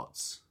with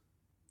spots.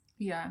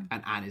 Yeah.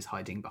 And Anne is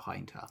hiding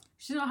behind her.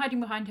 She's not hiding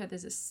behind her.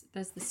 There's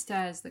the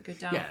stairs that go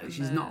down. Yeah,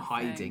 she's not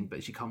hiding,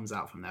 but she comes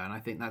out from there. And I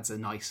think that's a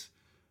nice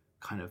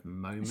kind of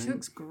moment. She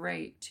looks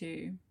great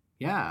too.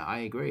 Yeah,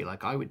 I agree.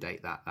 Like, I would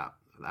date that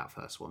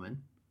first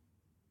woman.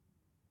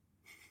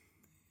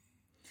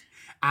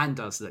 Anne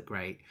does look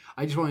great.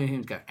 I just wanted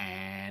him to go,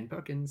 Anne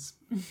Perkins.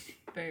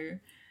 Boo.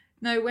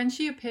 No, when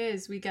she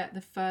appears, we get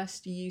the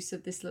first use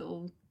of this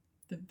little,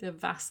 the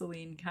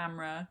Vaseline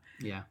camera.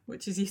 Yeah.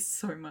 Which is used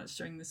so much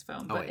during this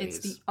film. Oh, But it's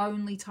the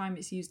only time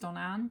it's used on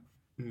Anne.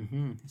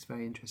 It's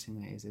very interesting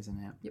that it is, isn't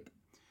it? Yep.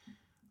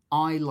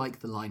 I like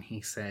the line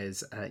he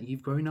says,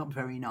 "You've grown up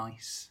very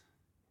nice."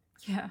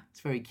 Yeah. It's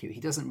very cute.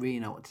 He doesn't really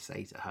know what to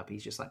say to her, but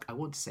he's just like, "I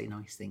want to say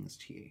nice things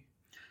to you."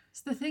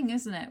 It's the thing,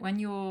 isn't it? When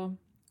you're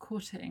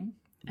courting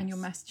and you're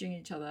messaging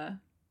each other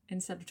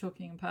instead of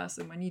talking in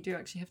person, when you do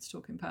actually have to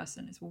talk in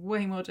person, it's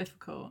way more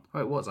difficult.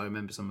 Well, it was. I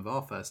remember some of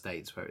our first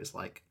dates where it's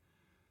like,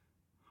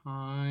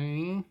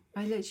 "Hi."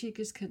 I literally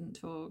just couldn't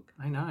talk.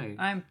 I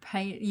know.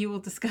 You will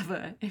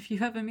discover, if you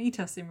ever meet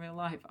us in real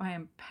life, I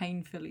am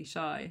painfully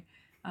shy.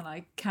 And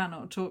I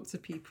cannot talk to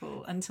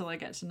people until I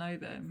get to know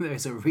them.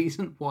 There's a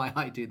reason why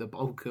I do the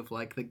bulk of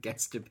like the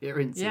guest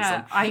appearances.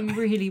 Yeah, I'm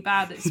really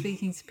bad at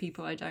speaking to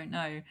people I don't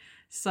know.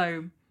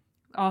 So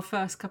our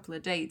first couple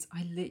of dates,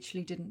 I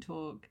literally didn't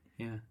talk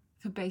Yeah.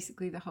 for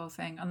basically the whole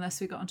thing, unless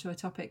we got onto a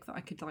topic that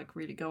I could like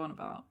really go on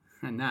about.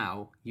 And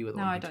now you are the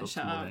No, one I who don't talks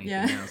shut more up. than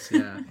Yeah. anything else.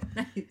 Yeah.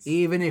 Nice.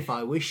 Even if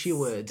I wish you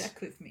would. Stuck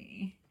with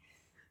me.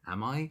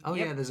 Am I? Oh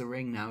Yep. yeah, there's a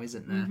ring now,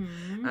 isn't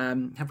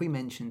there? Have we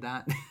mentioned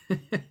that?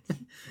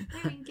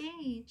 We're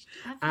engaged.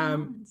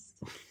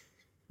 Advanced.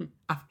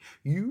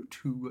 You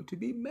two are to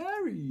be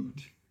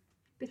married.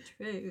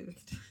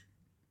 Betrothed.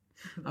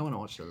 I want to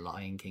watch The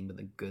Lion King, but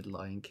the good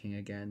Lion King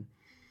again.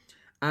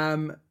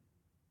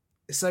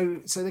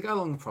 So they go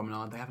along the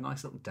promenade. They have a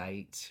nice little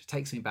date.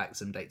 Takes me back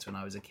some dates when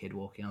I was a kid,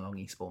 walking along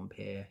Eastbourne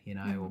Pier,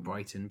 or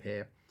Brighton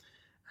Pier.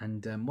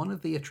 And one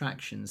of the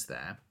attractions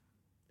there,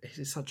 this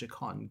is such a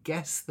con.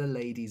 Guess the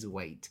lady's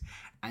weight,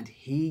 and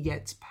he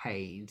gets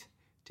paid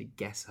to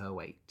guess her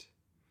weight.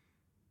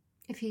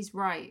 If he's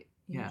right,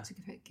 you Yeah. have to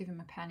give him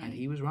a penny. And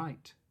he was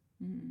right.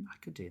 I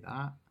could do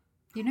that.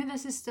 You know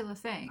this is still a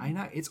thing. I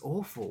know, it's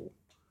awful.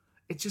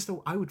 It's just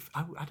I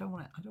don't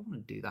want to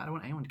do that. I don't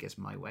want anyone to guess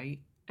my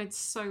weight. It's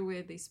so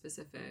weirdly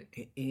specific.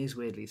 It is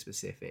weirdly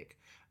specific.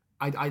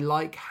 I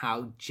like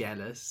how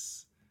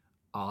jealous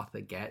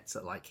Arthur gets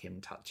at like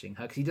him touching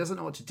her, because he doesn't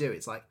know what to do.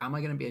 It's like, am I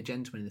going to be a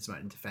gentleman in this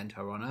moment and defend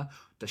her honour?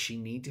 Does she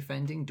need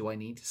defending? Do I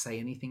need to say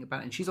anything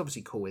about it? And she's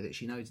obviously cool with it.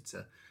 She knows it's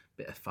a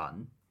bit of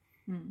fun.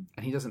 And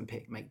he doesn't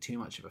make too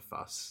much of a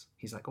fuss.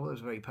 He's like, oh, that was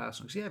very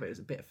personal. Because, yeah, but it was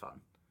a bit of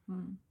fun.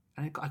 And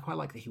I quite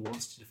like that he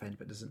wants to defend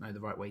but doesn't know the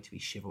right way to be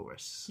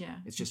chivalrous. Yeah.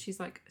 It's just... She's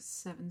like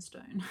 7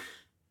 stone.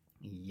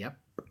 Yep.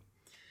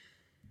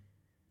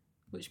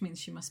 Which means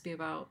she must be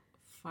about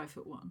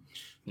 5'1".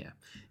 Yeah.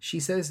 She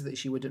says that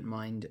she wouldn't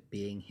mind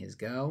being his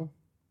girl.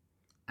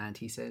 And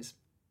he says,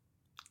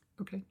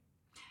 okay.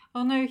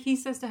 Oh no, he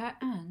says to her,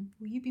 Anne,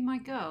 will you be my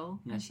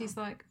girl? And she's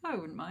like, I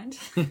wouldn't mind.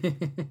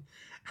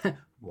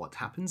 What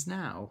happens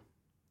now?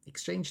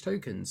 Exchange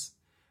tokens.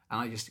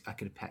 And I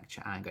could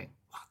picture Anne going,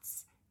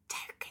 what's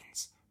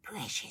tokens?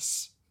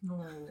 Precious.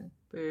 Oh,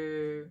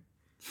 boo.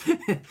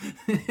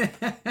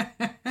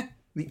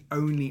 The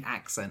only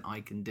accent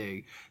I can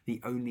do.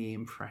 The only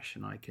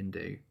impression I can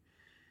do.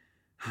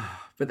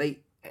 But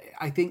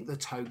I think the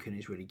token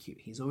is really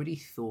cute. He's already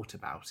thought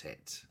about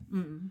it.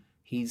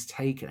 He's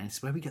taken, and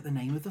it's where we get the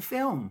name of the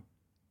film.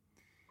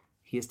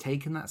 He has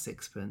taken that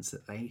sixpence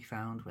that they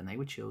found when they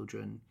were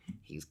children.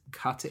 He's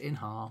cut it in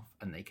half,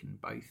 and they can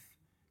both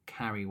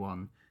carry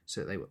one, so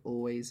that they will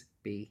always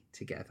be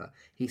together.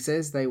 He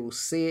says they will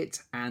see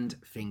it and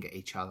finger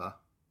each other,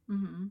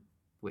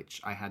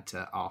 which I had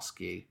to ask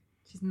you.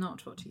 Which is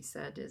not what he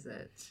said, is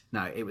it?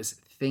 No, it was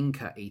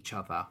thinker each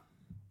other.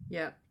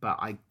 Yeah. But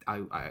I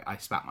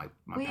spat my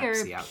We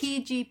Pepsi are a out.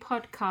 PG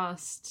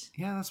podcast.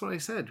 Yeah, that's what I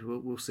said.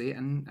 We'll see it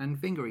and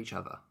finger each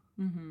other.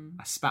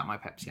 I spat my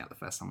Pepsi out the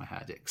first time I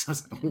heard it, because I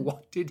was like,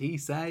 what did he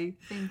say?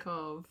 Think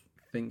of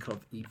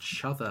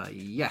Each other.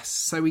 Yes.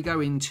 So we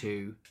go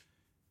into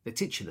the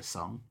titular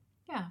song,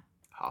 Yeah.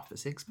 Half a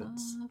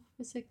Sixpence. Half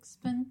a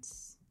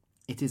sixpence.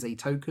 It is a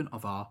token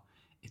of our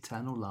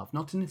eternal love.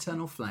 Not an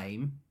eternal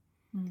flame,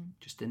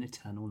 just an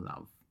eternal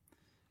love.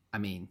 I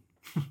mean,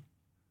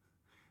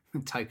 the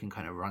token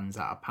kind of runs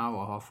out of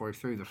power halfway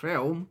through the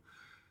film.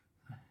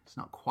 It's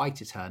not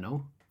quite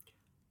eternal.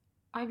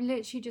 I've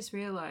literally just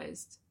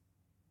realised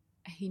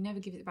he never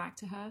gives it back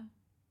to her.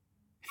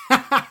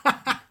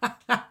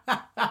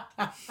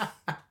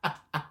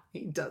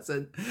 He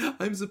doesn't.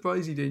 I'm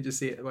surprised you didn't just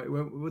see it. Wait,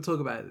 we'll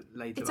talk about it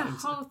later. It's a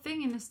whole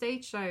thing in the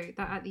stage show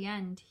that at the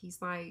end he's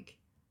like,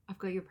 I've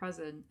got your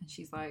present. And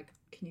she's like,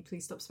 can you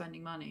please stop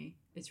spending money?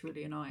 It's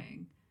really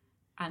annoying.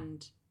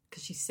 And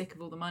because she's sick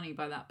of all the money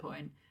by that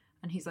point.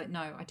 And he's like,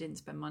 no, I didn't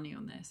spend money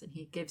on this. And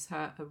he gives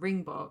her a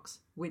ring box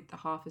with the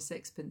half a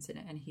sixpence in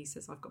it. And he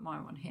says, I've got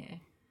my one here.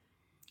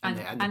 And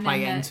they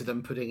play into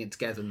them putting it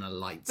together in the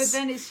lights. But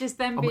then it's just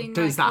them being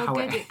is like, that how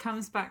good, it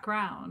comes back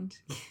round.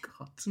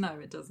 God. No,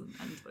 it doesn't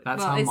end. That's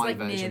well, how it's my like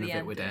version of near it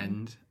the would ending.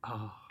 end.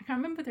 Oh. I can't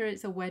remember whether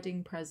it's a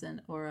wedding present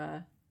or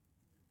a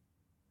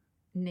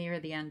near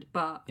the end,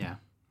 but Yeah.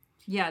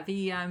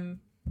 the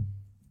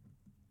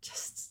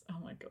just oh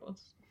my god,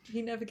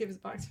 he never gives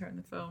it back to her in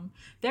the film.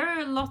 There are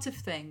a lot of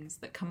things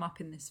that come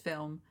up in this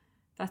film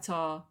that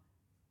are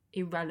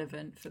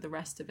irrelevant for the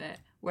rest of it,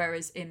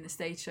 whereas in the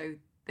stage show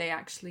they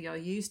actually are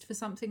used for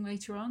something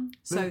later on.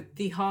 So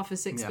the half a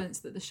sixpence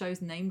that the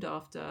show's named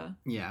after.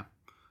 Yeah.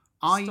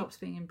 stops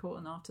being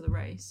important after the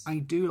race. I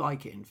do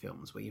like it in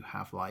films where you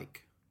have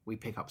like, we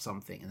pick up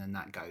something and then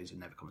that goes and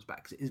never comes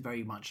back, because it is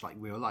very much like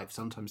real life.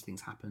 Sometimes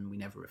things happen, we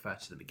never refer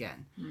to them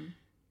again.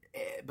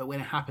 But when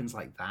it happens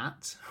like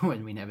that,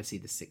 when we never see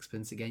the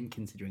sixpence again,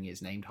 considering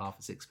it's named Half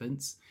a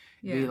Sixpence,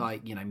 be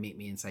like, you know, meet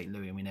me in St.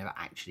 Louis, and we never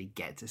actually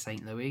get to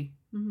St. Louis.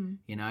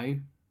 You know,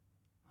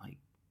 like,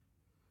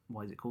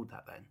 why is it called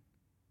that then?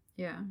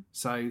 Yeah.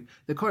 So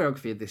the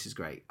choreography of this is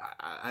great,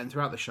 and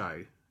throughout the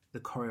show, the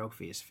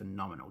choreography is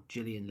phenomenal.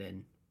 Gillian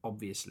Lynn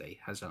obviously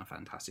has done a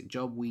fantastic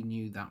job. We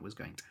knew that was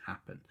going to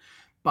happen,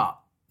 but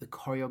the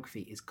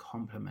choreography is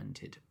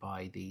complemented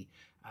by the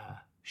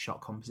shot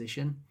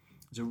composition.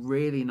 There's a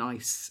really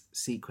nice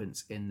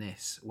sequence in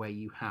this where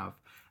you have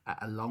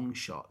a long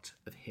shot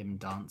of him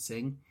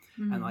dancing,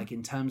 and like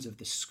in terms of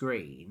the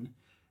screen,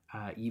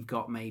 you've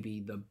got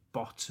maybe the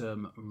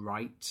bottom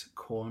right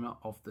corner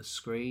of the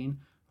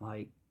screen,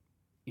 like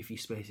if you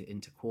split it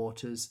into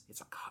quarters, it's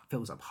like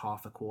fills up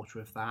half a quarter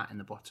of that in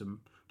the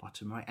bottom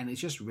right, and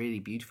it's just really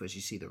beautiful as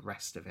you see the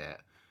rest of it.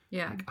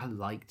 Yeah, like, I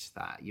liked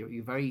that.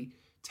 You're very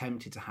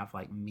tempted to have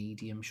like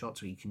medium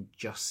shots where you can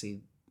just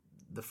see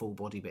the full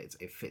body bits.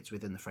 It fits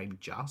within the frame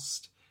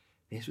just.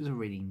 This was a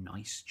really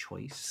nice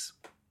choice.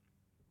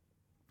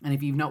 And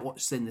if you've not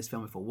seen this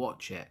film before,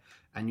 watch it,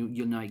 and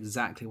you'll know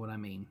exactly what I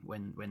mean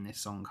when this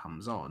song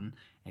comes on.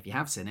 If you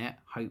have seen it,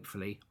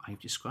 hopefully I've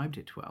described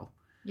it well.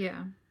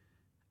 Yeah.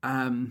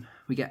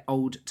 We get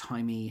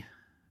old-timey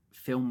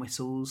film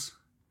whistles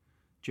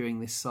during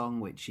this song,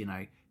 which, you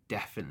know,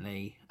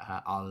 definitely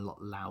are a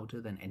lot louder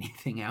than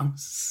anything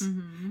else.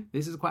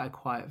 This is quite a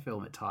quiet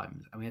film at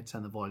times, and we had to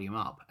turn the volume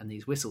up, and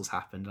these whistles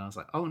happened, and I was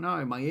like, oh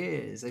no, my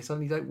ears, they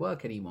suddenly don't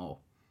work anymore.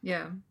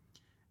 Yeah.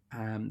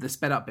 The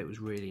sped up bit was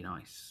really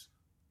nice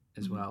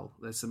as well.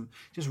 There's some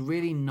just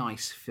really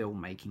nice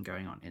filmmaking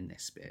going on in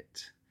this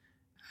bit.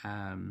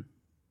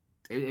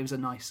 It was a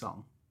nice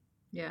song.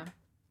 Yeah.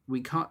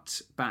 We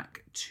cut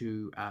back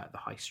to the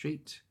high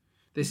street.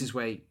 This is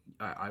where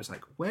I was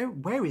like,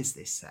 where is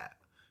this set?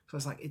 So I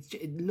was like,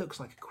 it looks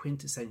like a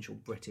quintessential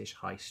British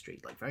high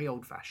street, like very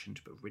old-fashioned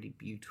but really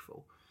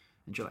beautiful.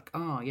 And you're like,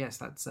 oh yes,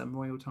 that's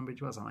Royal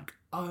Tunbridge Wells. I'm like,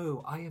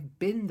 oh, I have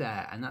been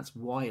there, and that's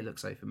why it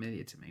looks so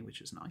familiar to me,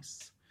 which is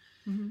nice.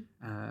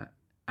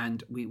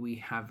 And we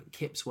have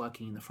Kipps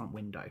working in the front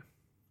window,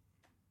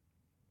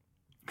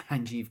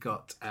 and you've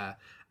got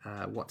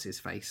what's his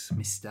face,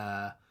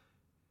 Mr.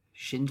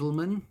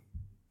 Schindelman.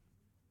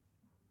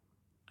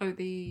 Oh,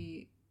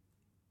 the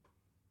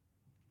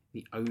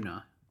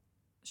owner.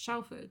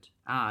 Shalford.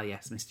 Ah,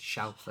 yes, Mr.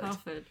 Shalford.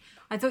 Shalford.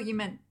 I thought you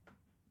meant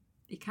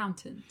the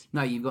accountant.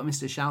 No, you've got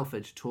Mr.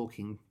 Shalford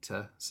talking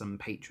to some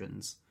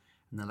patrons,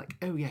 and they're like,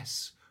 oh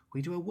yes,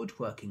 we do a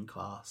woodworking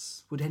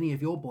class. Would any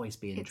of your boys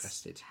be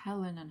interested? It's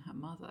Helen and her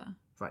mother.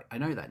 Right, I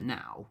know that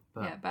now.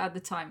 But... yeah, but at the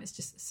time it's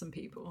just some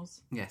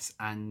people's. Yes,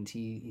 and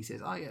he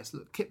says, oh yes,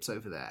 look, Kip's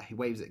over there. He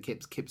waves at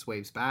Kipps, Kipps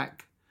waves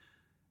back.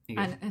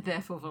 Goes, and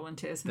therefore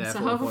volunteers himself.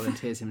 Therefore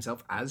volunteers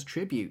himself as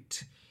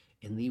tribute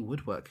in the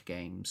woodwork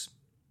games.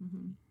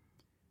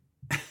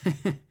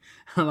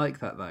 I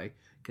like that though,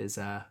 because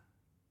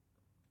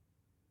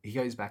he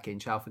goes back in,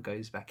 Shalford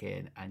goes back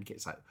in, and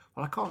gets like,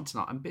 well, I can't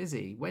tonight, I'm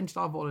busy. When did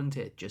I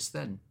volunteer? Just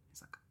then.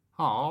 He's like,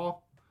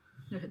 oh.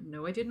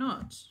 No, I did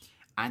not.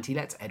 And he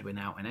lets Edwin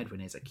out, and Edwin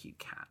is a cute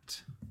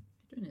cat.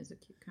 Edwin is a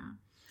cute cat.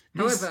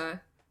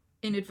 However,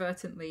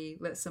 inadvertently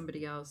lets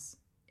somebody else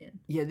in.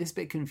 Yeah, this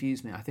bit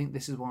confused me. I think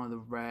this is one of the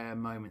rare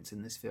moments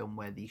in this film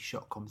where the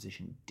shot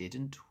composition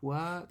didn't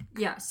work.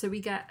 Yeah, so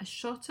we get a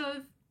shot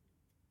of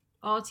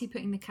Artie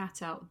putting the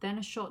cat out, then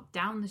a shot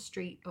down the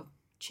street of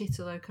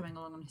Chitterlow coming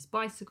along on his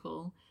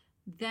bicycle,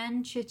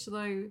 then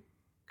Chitterlow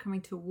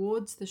coming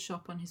towards the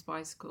shop on his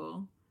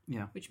bicycle,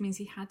 which means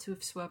he had to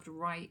have swerved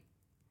right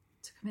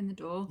to come in the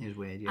door. It was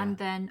weird, yeah. And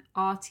then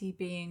Artie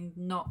being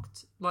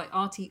knocked, like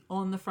Artie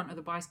on the front of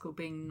the bicycle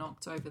being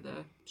knocked over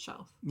the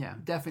shelf. Yeah,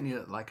 definitely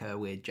looked like a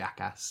weird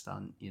jackass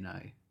stunt, you know.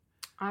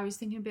 I was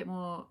thinking a bit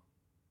more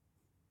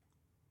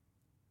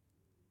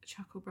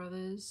Chuckle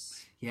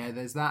Brothers. Yeah,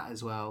 there's that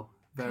as well.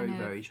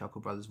 Very Chuckle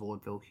Brothers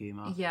vaudeville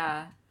humour.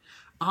 Yeah.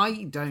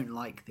 I don't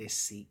like this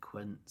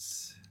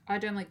sequence. I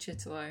don't like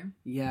Chitterlow.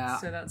 Yeah.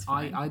 So that's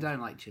fine. I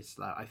don't like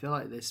Chitterlow. I feel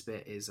like this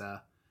bit is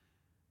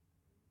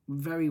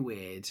very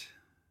weird,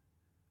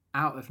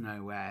 out of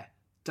nowhere,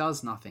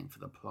 does nothing for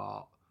the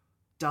plot,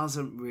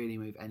 doesn't really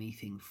move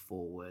anything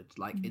forward.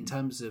 Like, in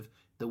terms of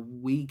the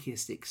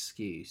weakest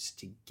excuse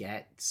to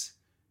get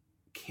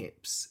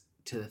Kipps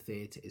to the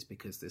theatre is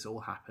because this all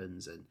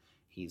happens and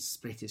he's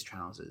split his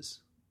trousers.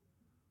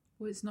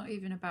 Well, it's not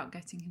even about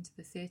getting him to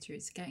the theatre,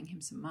 it's getting him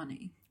some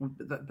money. Well,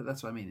 but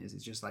that's what I mean, is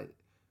it's just like...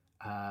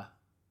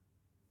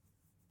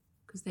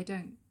 because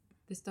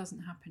this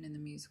doesn't happen in the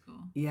musical.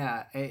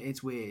 Yeah,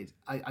 it's weird.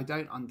 I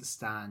don't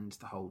understand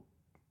the whole...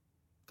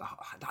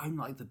 I don't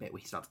like the bit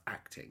where he starts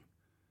acting.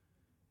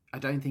 I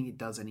don't think it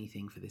does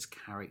anything for this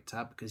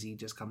character, because he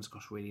just comes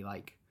across really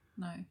like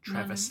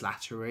Trevor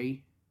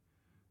Slattery,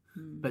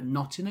 but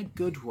not in a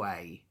good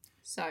way.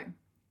 So,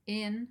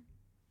 in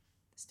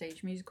the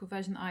stage musical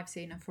version that I've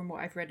seen, and from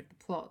what I've read of the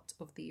plot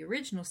of the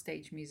original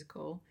stage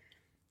musical,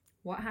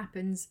 what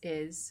happens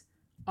is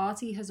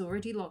Artie has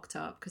already locked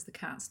up because the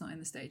cat's not in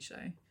the stage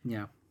show.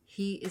 Yeah.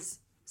 He is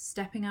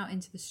stepping out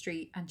into the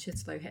street and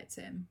Chitterlow hits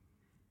him.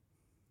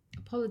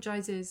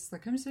 Apologizes,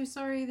 like, I'm so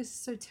sorry, this is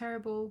so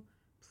terrible.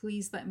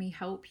 Please let me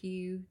help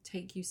you,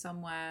 take you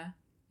somewhere.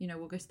 You know,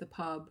 we'll go to the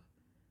pub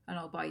and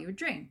I'll buy you a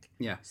drink.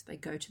 Yeah. So they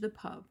go to the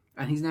pub.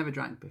 And he's never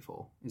drank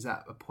before. Is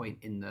that a point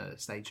in the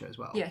stage show as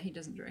well? Yeah, he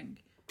doesn't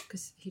drink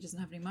because he doesn't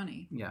have any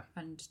money. Yeah.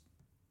 And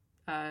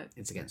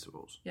it's against the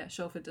rules. yeah,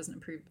 Shalford doesn't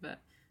approve of it.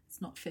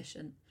 It's not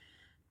efficient.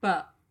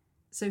 But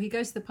so he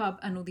goes to the pub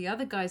and all the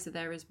other guys are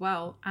there as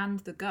well. And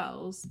the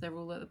girls, they're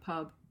all at the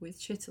pub with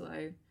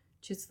Chitterlow.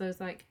 Chitterlow's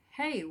like,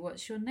 hey,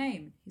 what's your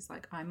name? He's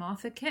like, I'm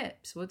Arthur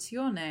Kipps. What's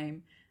your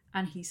name?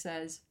 And he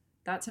says,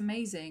 that's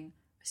amazing.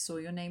 I saw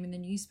your name in the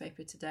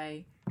newspaper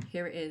today.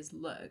 Here it is.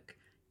 Look,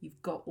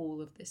 you've got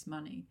all of this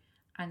money.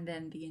 And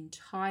then the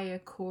entire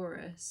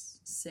chorus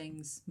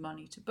sings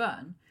Money to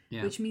Burn,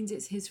 which means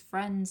it's his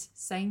friends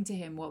saying to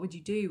him, what would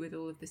you do with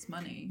all of this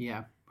money?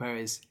 Yeah.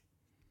 Whereas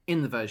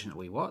in the version that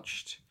we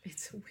watched,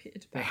 It's a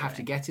weird. they have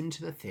to get him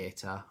to the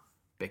theatre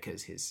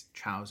because his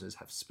trousers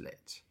have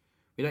split.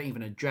 We don't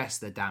even address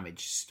the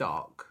damaged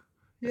stock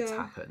that's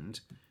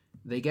happened.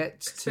 They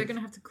get to... They're going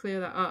to have to clear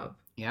that up.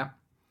 Yeah.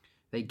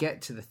 They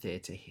get to the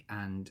theatre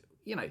and,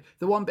 you know,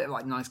 the one bit of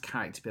like nice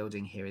character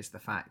building here is the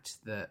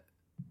fact that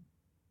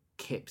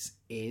Kipps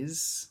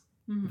is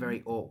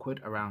very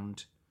awkward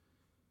around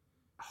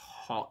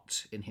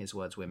hot, in his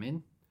words,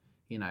 women,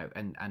 you know,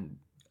 and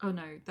Oh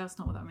no, that's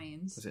not what that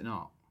means. was it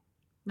not?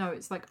 No,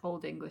 it's like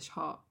Old English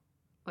hot,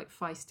 like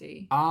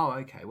feisty. Oh,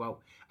 okay.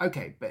 Well,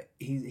 okay, but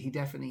he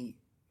definitely,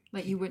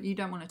 Like you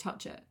don't want to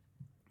touch it.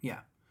 yeah.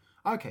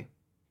 Okay.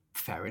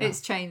 Fair enough.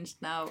 It's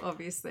changed now,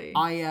 obviously.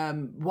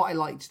 What I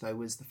liked though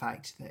was the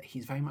fact that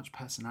he's very much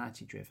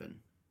personality driven.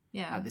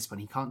 Yeah. At this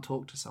point, he can't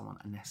talk to someone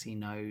unless he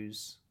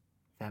knows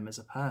them as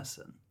a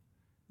person.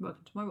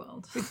 Welcome to my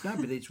world. No,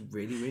 but it's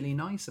really, really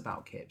nice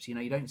about Kipps. You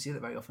know, you don't see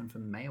that very often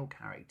from male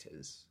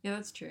characters. Yeah,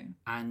 that's true.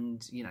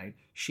 And, you know,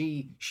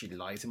 she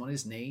lies him on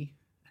his knee,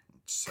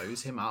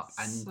 sews him up,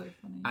 and So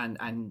funny.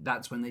 and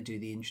that's when they do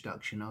the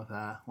introduction of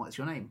what's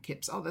your name?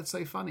 Kipps. Oh, that's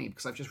so funny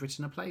because I've just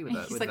written a play with,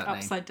 He's with like that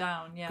upside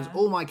down, name. Because yeah.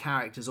 all my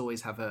characters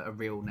always have a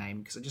real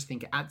name because I just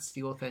think it adds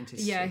to the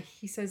authenticity. Yeah,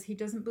 he says he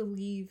doesn't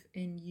believe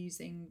in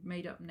using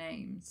made up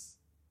names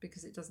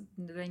because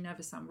they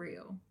never sound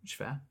real. Which is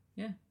fair.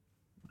 Yeah.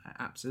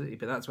 Absolutely,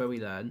 but that's where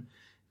we learn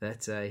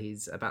that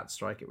he's about to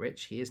strike it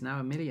rich. He is now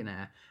a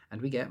millionaire,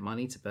 and we get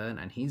Money to Burn,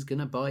 and he's going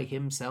to buy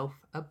himself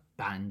a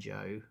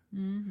banjo.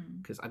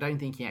 Because I don't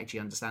think he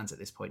actually understands at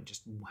this point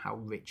just how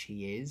rich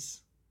he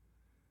is.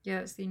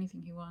 Yeah, it's the only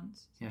thing he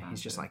wants. Yeah, he's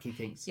just like, he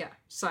thinks... Yeah,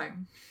 so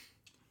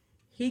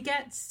he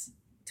gets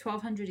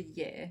 $1,200 a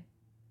year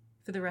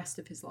for the rest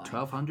of his life.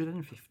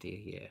 $1,250 a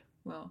year.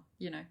 Well,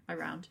 you know, I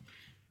round.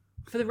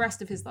 For the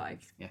rest of his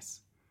life.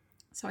 Yes.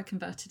 So I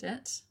converted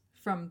it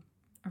from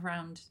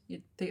around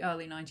the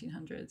early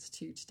 1900s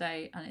to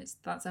today, and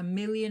that's £1.5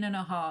 million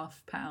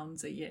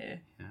a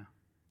year. Yeah.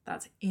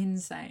 That's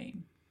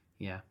insane.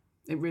 Yeah,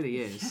 it really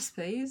is. Yes,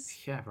 please.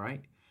 Yeah,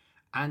 right.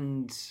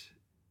 And...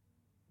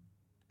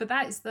 But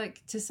that is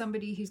like to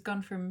somebody who's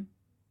gone from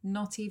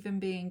not even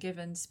being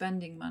given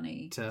spending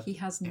money to he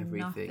has everything.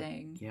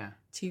 nothing. Yeah.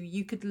 To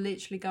you could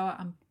literally go out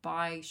and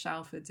buy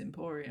Shalford's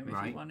Emporium if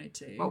Right. you wanted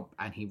to. Well,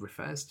 and he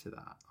refers to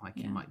that. Like,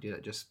 he might do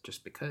that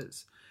just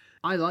because.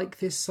 I like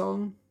this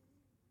song.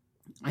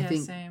 I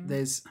think same.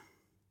 there's...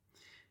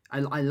 I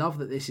love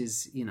that this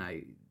is, you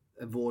know,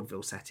 a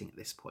vaudeville setting at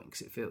this point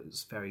because it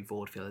feels very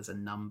vaudeville as a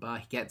number.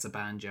 He gets a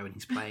banjo and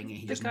he's playing it.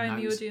 He the just guy in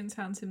the knows... audience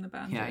hands him the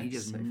banjo. Yeah, he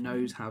just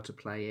knows how to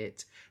play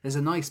it. There's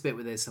a nice bit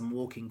where there's some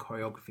walking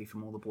choreography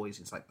from all the boys.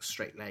 It's like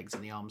straight legs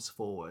and the arms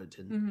forward.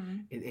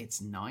 And it's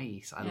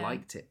nice. I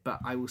liked it. But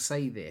I will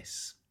say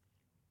this.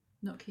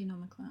 Not keen on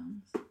the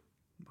clowns.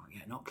 Well,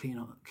 yeah, not keen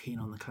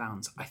on the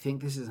clowns. I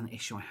think this is an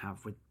issue I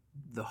have with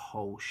the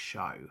whole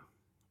show.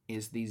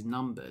 Is these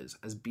numbers,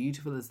 as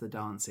beautiful as the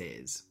dance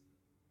is,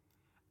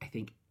 I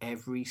think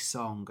every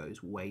song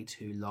goes way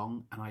too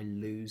long and I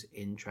lose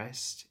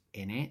interest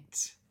in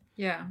it.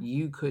 Yeah.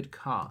 You could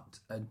cut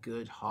a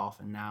good half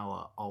an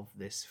hour of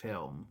this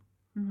film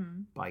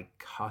by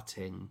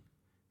cutting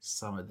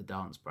some of the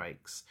dance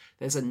breaks.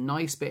 There's a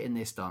nice bit in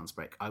this dance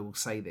break. I will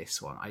say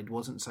this one. I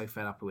wasn't so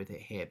fed up with it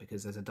here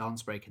because there's a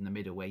dance break in the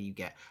middle where you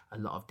get a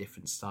lot of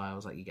different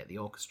styles. Like you get the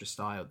orchestra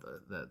style,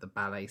 the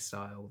ballet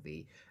style,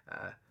 the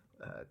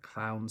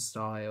clown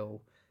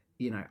style.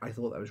 You know, I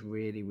thought that was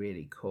really,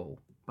 really cool.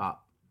 But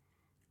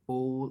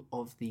all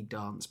of the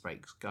dance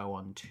breaks go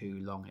on too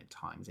long at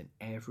times in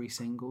every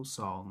single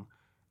song,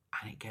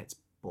 and it gets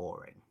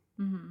boring.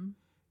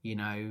 You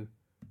know,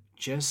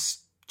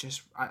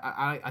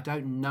 I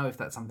don't know if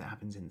that's something that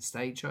happens in the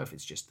stage show, if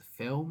it's just the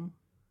film.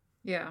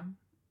 Yeah.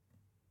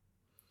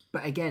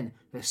 But again,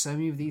 there's so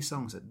many of these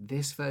songs that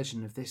this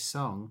version of this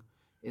song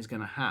is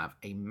going to have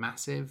a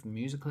massive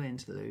musical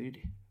interlude,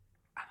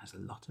 and there's a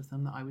lot of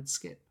them that I would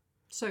skip.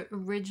 So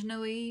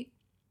originally,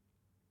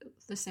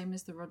 the same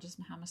as the Rodgers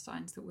and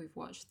Hammersteins that we've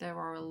watched, there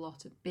are a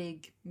lot of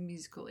big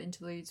musical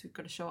interludes. We've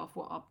got to show off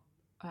what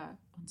our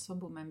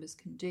ensemble members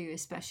can do,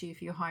 especially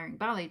if you're hiring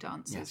ballet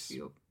dancers for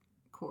your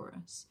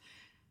chorus.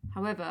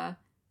 However,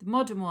 the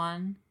modern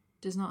one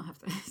does not have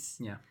this.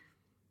 Yeah.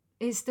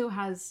 It still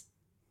has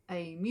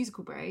a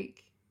musical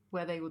break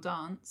where they will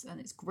dance, and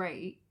it's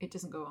great. It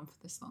doesn't go on for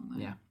this long,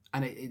 though. Yeah.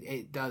 And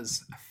it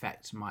does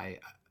affect my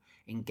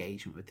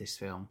engagement with this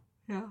film.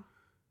 Yeah.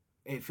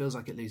 It feels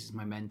like it loses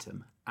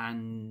momentum.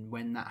 And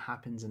when that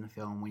happens in a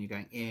film, when you're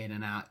going in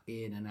and out,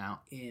 in and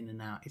out, in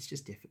and out, it's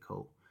just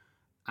difficult.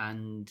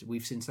 And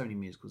we've seen so many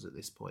musicals at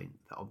this point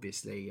that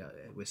obviously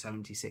we're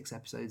 76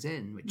 episodes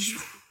in, which,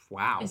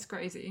 wow. It's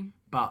crazy.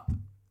 But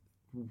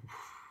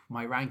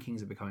my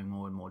rankings are becoming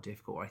more and more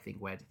difficult. I think,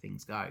 where do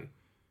things go?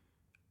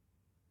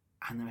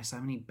 And there are so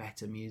many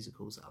better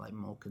musicals that are like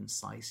more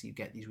concise. You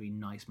get these really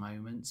nice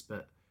moments,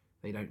 but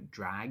they don't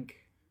drag,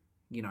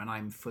 and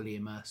I'm fully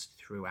immersed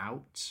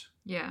throughout.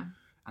 Yeah.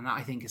 And that,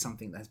 I think, is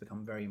something that has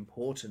become very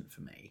important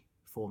for me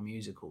for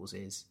musicals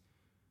is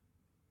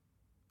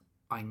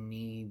I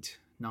need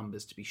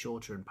numbers to be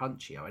shorter and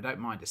punchier. I don't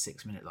mind a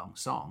 6-minute long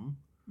song,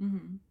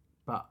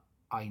 but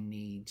I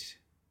need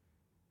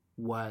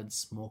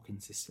words more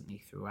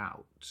consistently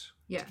throughout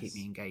to keep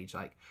me engaged.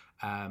 Like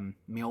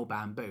Me Old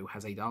Bamboo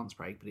has a dance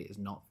break, but it is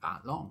not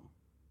that long.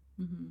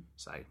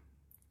 So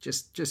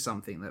just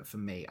something that for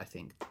me I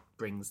think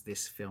brings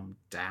this film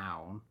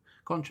down.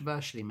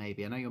 Controversially,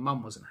 maybe. I know your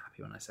mum wasn't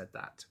happy when I said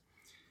that.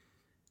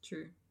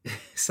 True.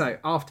 So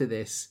after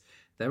this,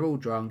 they're all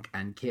drunk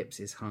and Kipps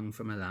is hung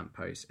from a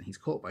lamppost and he's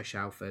caught by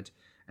Shalford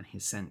and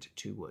he's sent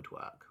to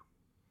woodwork.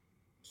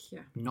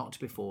 Yeah. Not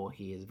before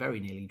he is very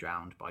nearly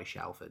drowned by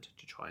Shalford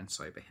to try and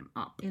sober him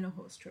up. In a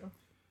horse trough.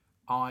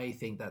 I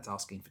think that's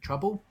asking for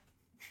trouble.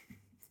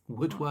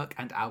 Woodwork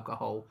and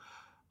alcohol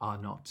are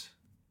not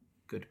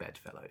good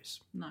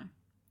bedfellows. No.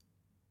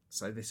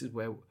 So this is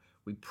where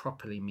we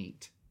properly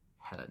meet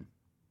Helen.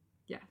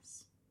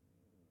 Yes.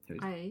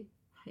 I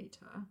hate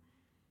her.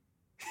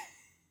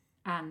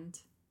 And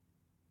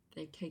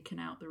they've taken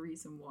out the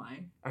reason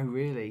why. Oh,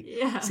 really?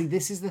 Yeah. See,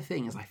 this is the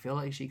thing, is I feel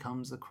like she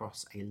comes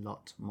across a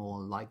lot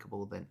more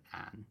likeable than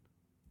Anne.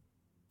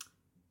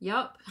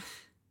 Yup.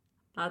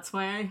 That's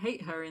why I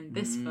hate her in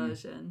this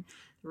version.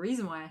 The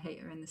reason why I hate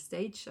her in the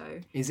stage show.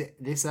 Is it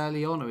this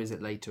early on or is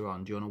it later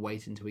on? Do you want to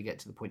wait until we get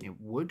to the point it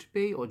would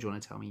be, or do you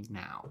want to tell me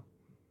now?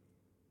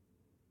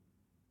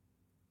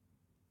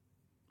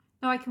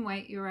 No, I can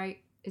wait. You're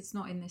right. It's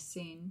not in this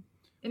scene.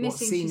 In this What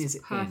scene, scene she's is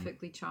it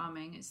perfectly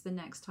charming. It's the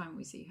next time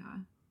we see her.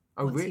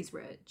 Oh, once really? he's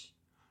rich.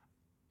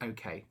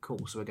 Okay,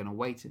 cool. So we're going to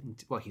wait.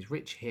 Well, he's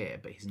rich here,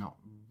 but he's not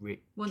rich.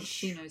 Once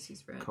she knows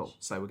he's rich. Cool.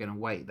 So we're going to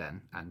wait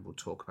then, and we'll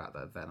talk about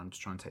that then. I'm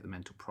just trying to take the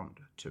mental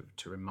prompt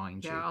to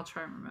remind you. Yeah, I'll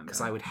try and remember.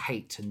 Because I would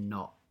hate to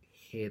not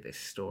hear this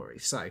story.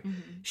 So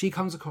she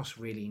comes across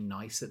really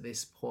nice at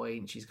this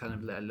point. She's kind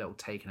of a little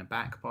taken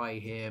aback by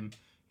him.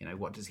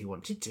 What does he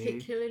want to do?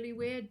 Particularly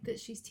weird that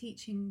she's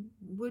teaching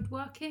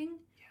woodworking.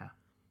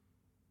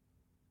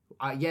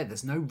 Yeah,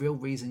 there's no real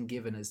reason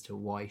given as to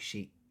why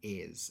she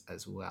is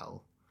as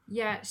well.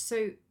 Yeah,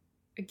 so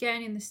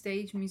again in the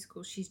stage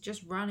musical, she's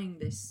just running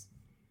this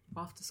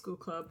after school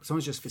club.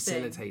 Someone's just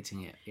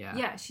facilitating it. Yeah.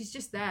 Yeah, she's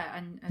just there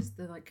and as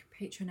the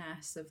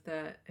patroness of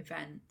the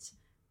event.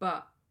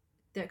 But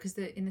because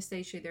in the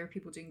stage show there are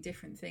people doing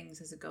different things.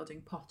 There's a girl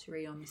doing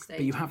pottery on the stage.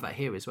 But you have that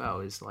here as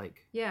well. Is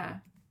like yeah.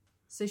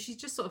 So she's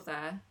just sort of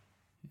there.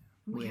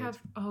 Yeah. We have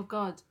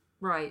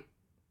right.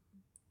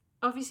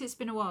 Obviously, it's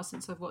been a while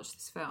since I've watched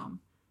this film,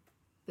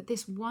 but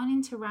this one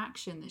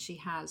interaction that she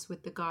has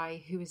with the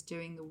guy who is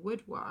doing the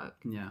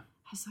woodwork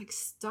has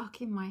stuck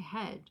in my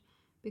head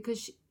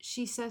because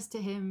she says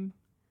to him,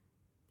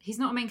 he's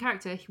not a main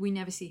character, we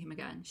never see him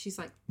again. She's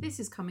like, this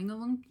is coming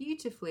along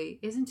beautifully.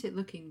 Isn't it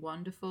looking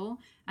wonderful?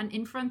 And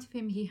in front of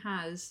him, he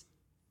has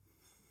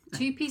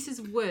 2 pieces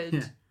of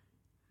wood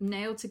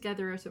nailed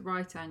together at a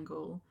right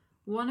angle,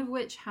 one of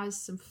which has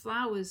some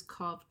flowers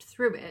carved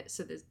through it,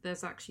 so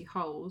there's actually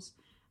holes.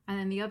 And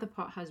then the other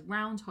part has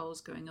round holes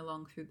going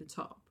along through the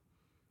top.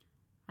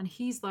 And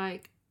he's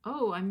like,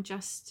 oh, I'm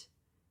just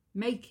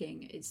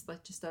making. It's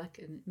just a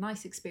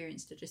nice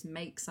experience to just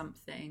make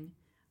something.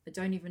 I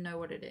don't even know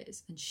what it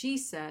is. And she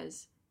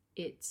says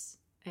it's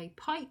a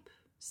pipe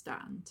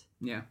stand.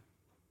 Yeah.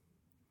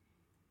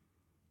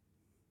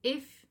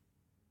 If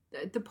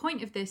the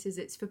point of this is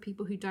it's for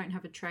people who don't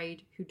have a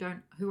trade,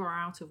 who are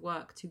out of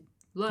work to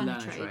learn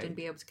a trade and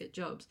be able to get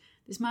jobs.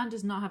 This man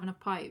does not have enough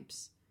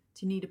pipes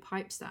to need a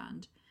pipe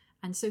stand.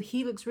 And so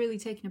he looks really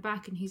taken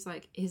aback and he's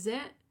like, is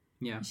it?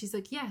 Yeah. And she's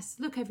like, yes,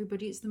 look,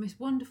 everybody, it's the most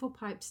wonderful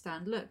pipe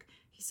stand. Look,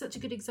 he's such a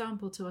good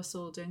example to us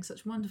all, doing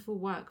such wonderful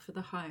work for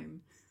the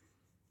home.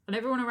 And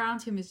everyone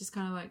around him is just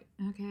kind of like,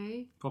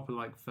 okay. Proper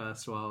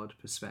first world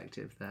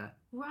perspective there.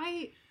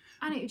 Right.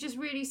 And it just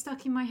really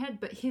stuck in my head.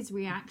 But his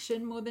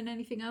reaction more than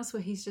anything else,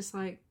 where he's just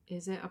like,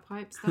 is it a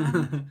pipe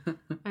stand?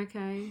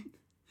 Okay.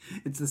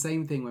 It's the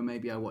same thing when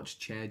maybe I watch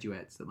chair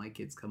duets that my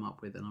kids come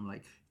up with and I'm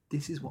like,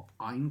 this is what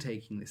I'm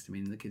taking this to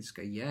mean. And the kids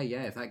go, yeah,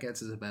 if that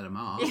gets us a better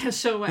mark. Yeah,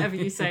 sure, whatever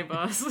you say,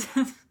 boss.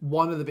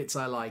 One of the bits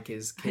I like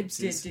is Kipps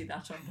I did do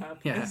that on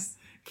purpose. Yeah,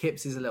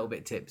 Kipps is a little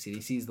bit tipsy.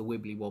 He sees the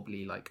wibbly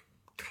wobbly like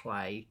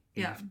clay.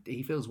 Yeah.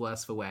 He feels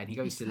worse for wear, and he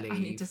goes to leave. I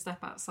need to step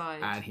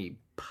outside. And he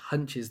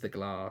punches the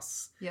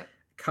glass. Yep.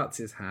 Cuts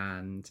his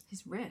hand.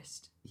 His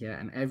wrist. Yeah,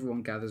 and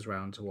everyone gathers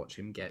round to watch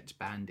him get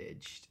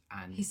bandaged.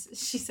 And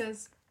she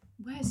says,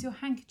 "Where's your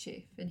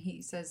handkerchief?" And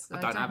he says,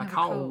 I don't have a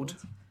cold.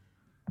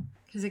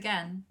 Because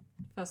again,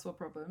 first world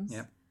problems.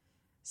 Yep.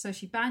 So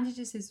she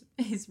bandages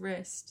his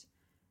wrist,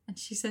 and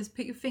she says,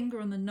 "Put your finger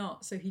on the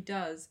knot." So he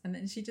does, and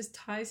then she just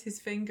ties his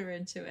finger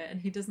into it,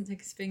 and he doesn't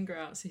take his finger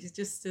out, so he's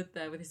just stood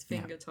there with his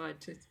finger tied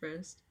to his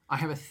wrist. I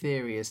have a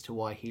theory as to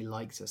why he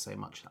likes her so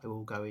much that I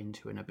will go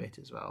into in a bit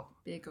as well.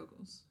 Beer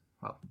goggles.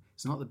 Well,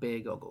 it's not the beer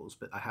goggles,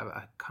 but I have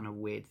a kind of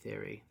weird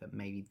theory that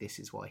maybe this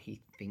is why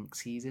he thinks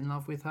he's in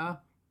love with her.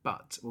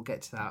 But we'll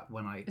get to that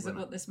when I... Is it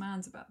what this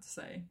man's about to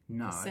say?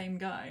 No. The same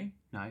guy?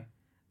 No.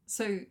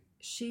 So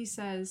she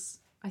says,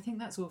 "I think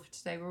that's all for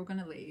today. We're all going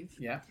to leave."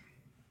 Yeah.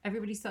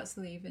 Everybody starts to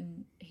leave,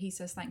 and he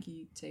says thank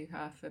you to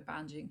her for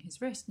bandaging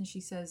his wrist. And she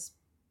says,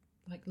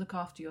 like, "Look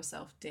after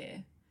yourself,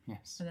 dear."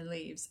 Yes. And then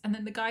leaves. And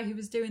then the guy who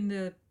was doing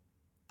the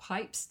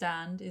pipe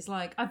stand is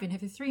like, "I've been here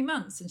for 3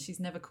 months and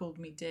she's never called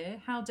me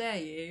dear. How dare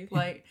you?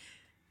 Like,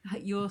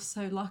 you're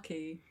so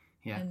lucky."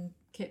 Yeah. And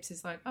Kipps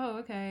is like, "Oh,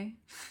 okay."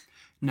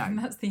 No. And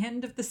that's the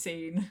end of the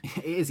scene.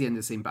 It is the end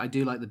of the scene, but I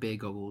do like the beer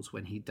goggles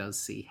when he does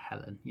see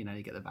Helen. You know,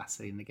 you get the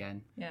Vaseline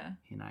again. Yeah.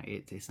 You know,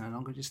 it's no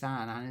longer just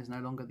Anne. Anne is no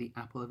longer the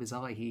apple of his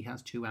eye. He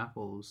has 2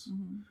 apples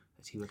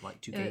that he would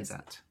like to gaze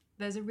at.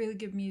 There's a really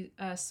good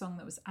song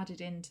that was added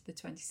into the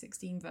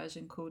 2016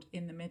 version called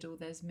 "In the Middle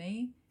There's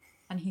Me."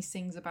 And he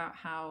sings about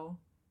how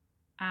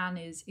Anne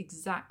is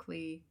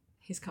exactly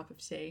his cup of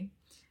tea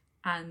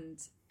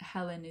and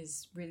Helen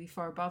is really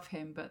far above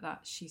him, but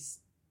that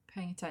she's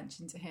paying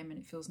attention to him and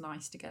it feels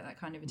nice to get that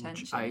kind of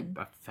attention.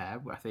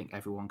 Fair. I think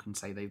everyone can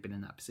say they've been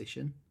in that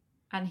position.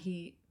 And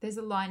there's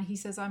a line, he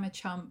says, "I'm a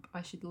chump,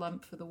 I should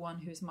lump for the one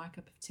who's my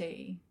cup of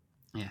tea."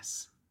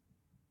 Yes.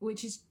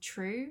 Which is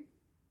true,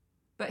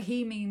 but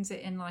he means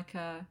it in like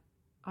a,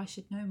 I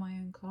should know my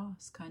own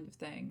class kind of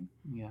thing.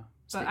 Yeah.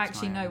 But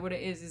actually, no, what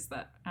it is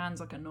that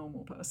Anne's like a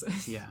normal person.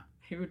 Yeah.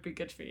 Who would be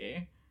good for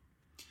you.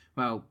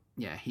 Well,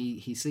 yeah,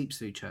 he sleeps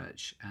through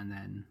church and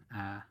then...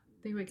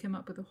 they wake him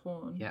up with a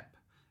horn. Yep.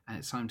 And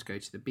it's time to go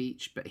to the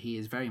beach, but he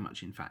is very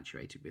much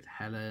infatuated with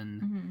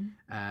Helen.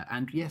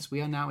 And yes,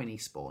 we are now in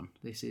Eastbourne.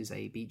 This is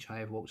a beach I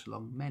have walked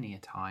along many a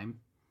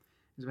time.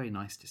 It was very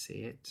nice to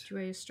see it. Did you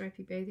wear a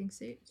stripy bathing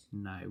suit?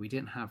 No, we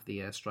didn't have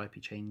the stripy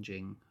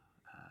changing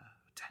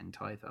tent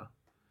either.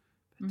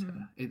 But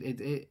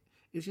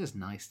it's just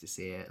nice to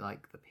see it,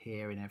 like the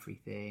pier and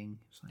everything.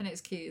 It's like, and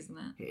it's cute, isn't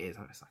it? It is.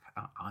 It's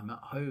like I'm at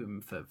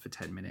home for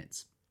 10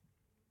 minutes.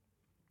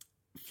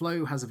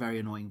 Flo has a very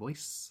annoying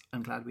voice.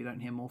 I'm glad we don't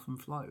hear more from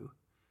Flo.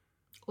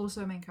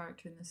 Also a main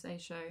character in the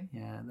stage show.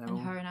 Yeah,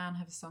 her and Anne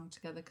have a song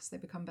together because they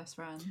become best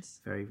friends.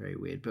 Very, very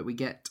weird. But we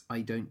get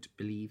 "I don't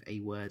believe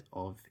a word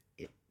of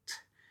it."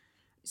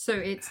 So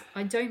it's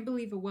 "I don't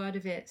believe a word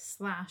of it"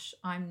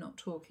 / "I'm not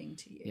talking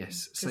to you."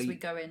 Yes. Because we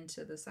go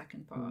into the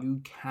second part.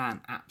 You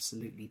can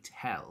absolutely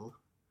tell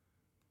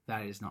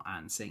that is not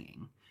Anne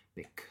singing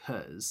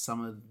because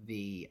some of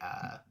the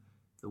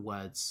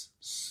words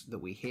that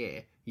we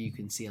hear, you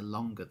can see are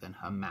longer than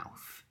her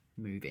mouth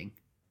moving.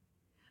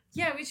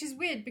 Yeah, which is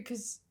weird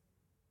because,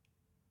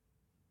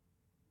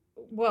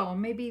 well,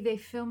 maybe they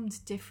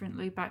filmed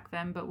differently back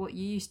then, but what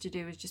you used to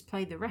do is just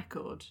play the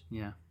record.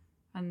 Yeah.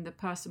 And the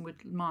person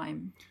would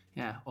mime.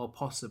 Yeah, or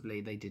possibly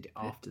they did it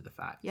after the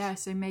fact. Yeah,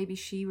 so maybe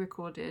she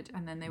recorded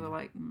and then they were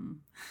like,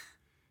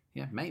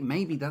 Yeah,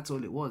 maybe that's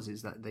all it was,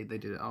 is that they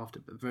did it after,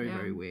 but very,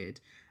 very weird.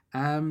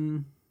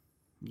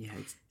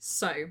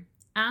 So,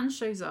 Anne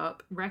shows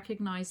up,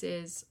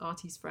 recognises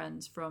Artie's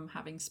friends from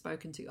having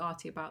spoken to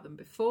Artie about them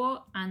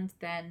before, and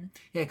then...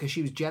 Yeah, because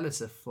she was jealous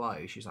of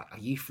Flo. She was like, "Are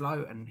you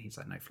Flo?" And he's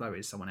like, "No, Flo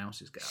is someone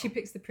else's girl." She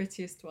picks the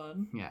prettiest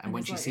one. Yeah, and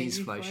when she sees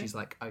Flo, she's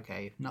like,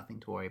 "Okay, nothing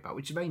to worry about,"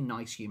 which is a very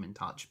nice human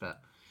touch,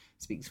 but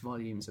speaks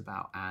volumes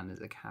about Anne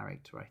as a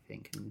character, I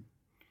think. And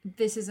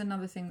this is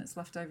another thing that's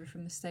left over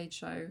from the stage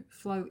show.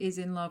 Flo is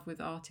in love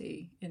with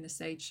Artie in the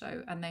stage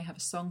show, and they have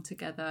a song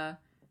together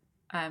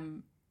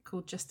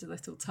called "Just a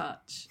Little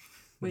Touch,"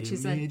 which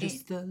is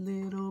just a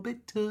little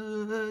bit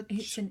touch.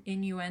 It's an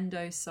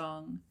innuendo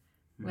song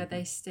where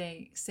they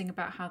sing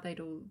about how they'd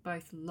all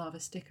both love a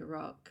stick of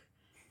rock,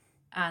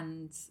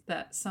 and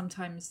that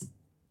sometimes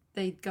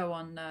they'd go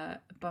on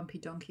bumpy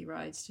donkey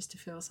rides just to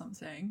feel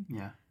something.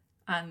 Yeah,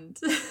 and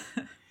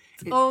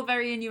it's all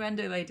very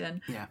innuendo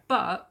laden. Yeah,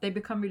 but they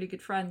become really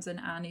good friends, and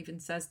Anne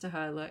even says to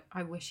her, "Look,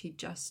 I wish he'd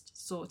just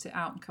sort it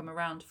out and come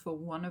around for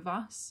one of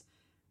us,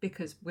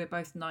 because we're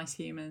both nice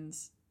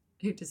humans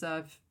who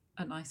deserve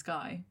a nice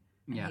guy."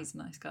 And he's a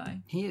nice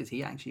guy. He is.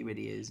 He actually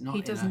really is.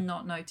 He does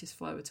not notice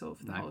Flo at all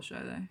for the whole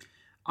show, though.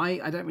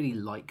 I don't really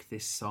like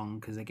this song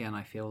because, again,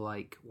 I feel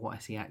like, what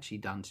has he actually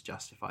done to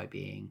justify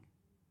being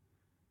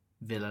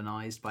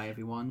villainized by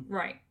everyone?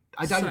 Right.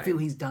 I don't So- feel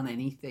he's done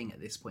anything at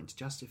this point to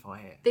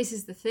justify it. This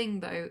is the thing,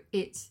 though.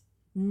 It's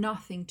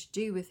nothing to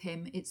do with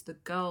him. It's the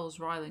girls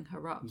riling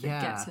her up that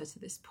Yeah. gets her to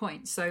this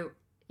point. So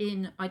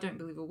in I Don't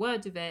Believe a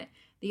Word of It,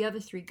 the other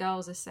three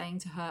girls are saying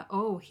to her,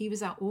 oh, he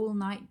was out all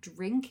night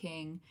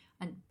drinking.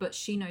 But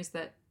she knows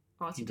that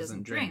Artie He doesn't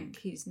doesn't drink. drink.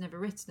 He's never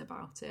written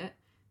about it.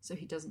 So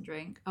he doesn't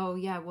drink. Oh,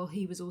 yeah, well,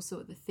 he was also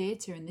at the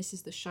theatre and this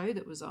is the show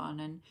that was on.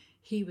 And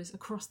he was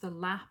across the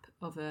lap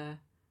of a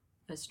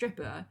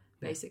stripper,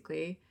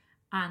 basically.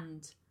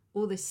 And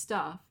all this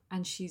stuff.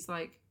 And she's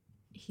like,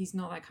 he's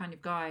not that kind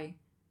of guy.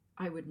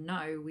 I would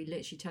know. We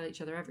literally tell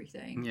each other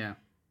everything. Yeah.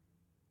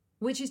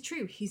 Which is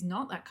true. He's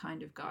not that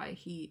kind of guy.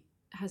 He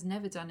has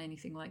never done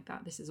anything like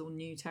that. This is all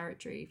new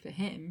territory for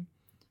him.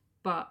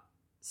 But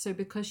so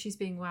because she's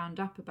being wound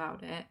up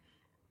about it,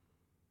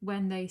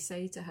 when they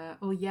say to her,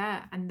 oh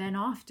yeah, and then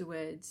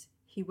afterwards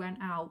he went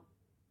out,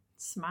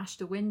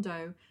 smashed a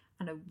window,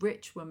 and a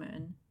rich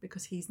woman,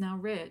 because he's now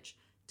rich,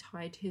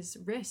 tied his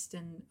wrist,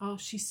 and oh,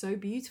 she's so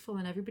beautiful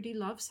and everybody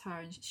loves her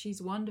and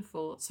she's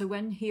wonderful. So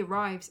when he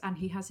arrives and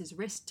he has his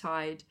wrist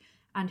tied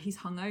and he's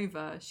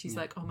hungover, she's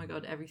like, oh my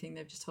God, everything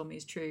they've just told me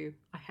is true.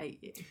 I hate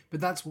you.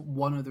 But that's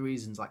one of the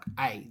reasons, like,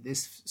 A,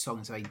 this song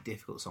is a very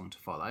difficult song to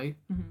follow.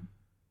 Mm-hmm.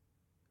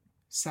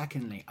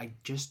 Secondly, I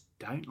just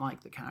don't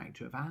like the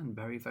character of Anne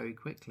very, very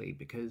quickly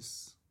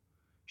because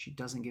she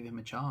doesn't give him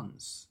a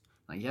chance.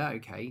 Like, yeah,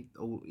 okay,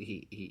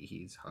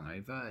 he's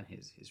hungover and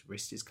his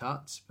wrist is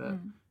cut, but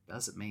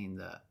doesn't mean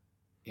that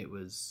it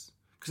was...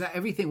 Because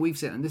everything we've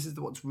seen, and this is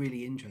what's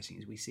really interesting,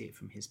 is we see it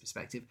from his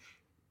perspective,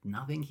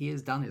 nothing he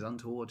has done is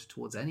untoward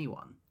towards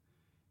anyone.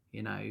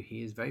 You know,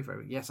 he is very,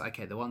 very... Yes,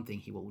 okay, the one thing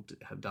he will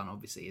have done,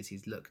 obviously, is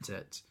he's looked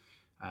at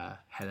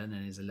Helen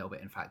and is a little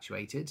bit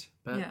infatuated.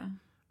 But, Yeah.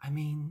 I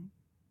mean,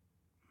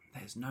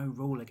 there's no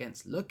rule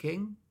against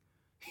looking,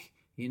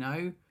 you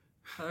know?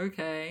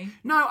 Okay.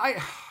 No,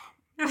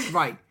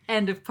 Right.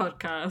 End of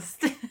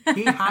podcast.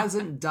 He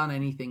hasn't done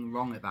anything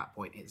wrong at that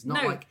point. It's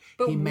not No, like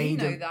but he we made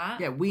know a-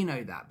 that. Yeah, we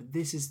know that. But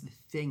this is the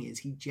thing: is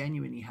he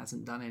genuinely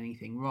hasn't done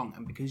anything wrong,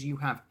 and because you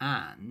have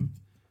Anne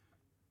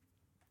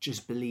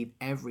just believe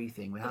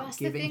everything without that's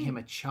the giving thing. him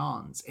a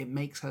chance, it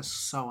makes her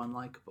so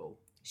unlikable.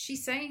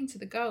 She's saying to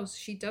the girls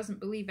she doesn't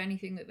believe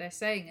anything that they're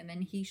saying, and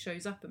then he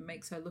shows up and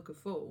makes her look a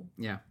fool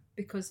Yeah,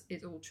 because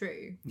it's all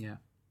true. yeah,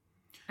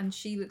 And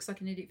she looks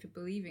like an idiot for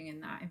believing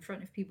in that in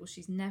front of people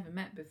she's never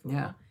met before.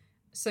 Yeah.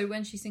 So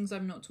when she sings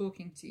I'm Not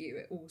Talking to You,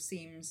 it all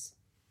seems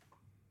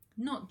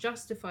not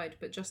justified,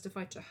 but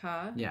justified to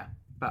her. yeah.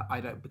 But I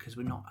don't, because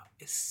we're not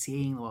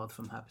seeing the world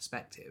from her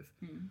perspective.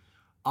 Hmm.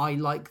 I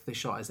like the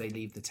shot as they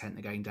leave the tent,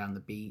 they're going down the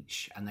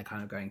beach and they're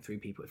kind of going through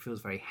people. It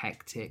feels very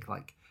hectic,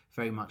 like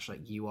very much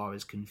like you are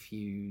as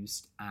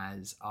confused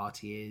as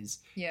Artie is.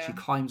 Yeah. She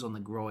climbs on the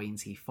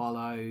groins, he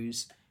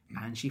follows,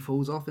 and she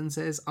falls off and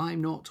says, I'm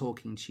not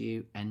talking to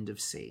you, end of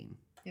scene.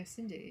 Yes,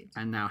 indeed.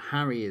 And now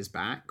Harry is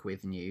back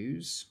with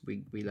news.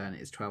 We learn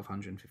it's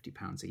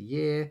 £1,250 a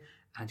year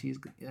and he's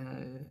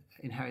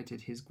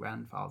inherited his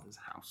grandfather's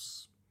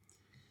house.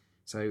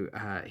 So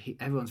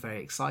everyone's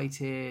very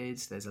excited.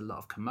 There's a lot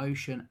of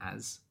commotion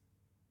as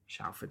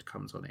Shalford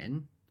comes on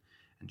in.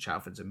 And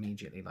Shalford's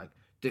immediately like,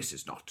 this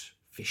is not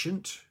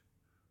efficient.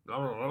 Blah,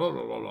 blah, blah,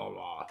 blah, blah,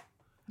 blah.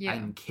 Yeah.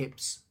 And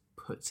Kipps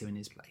puts him in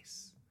his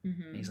place.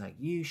 And he's like,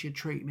 you should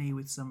treat me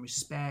with some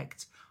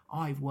respect.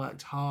 I've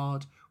worked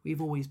hard.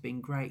 We've always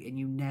been great and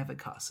you never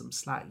cut us some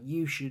slack.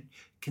 You should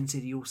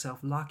consider yourself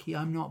lucky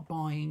I'm not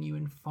buying you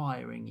and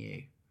firing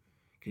you.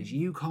 Because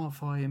you can't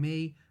fire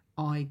me.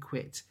 I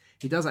quit.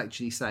 He does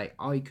actually say,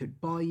 I could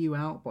buy you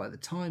out by the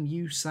time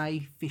you say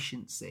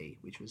efficiency,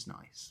 which was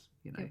nice.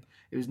 You know, Yep.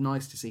 It was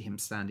nice to see him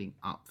standing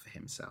up for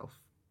himself.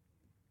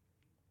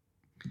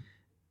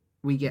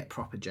 We get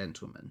proper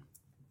gentleman,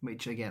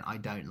 which again, I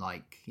don't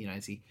like, you know,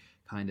 as he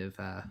kind of,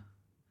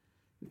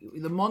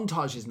 the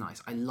montage is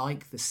nice. I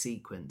like the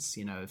sequence,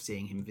 you know, of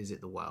seeing him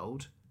visit the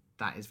world.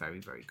 That is very,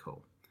 very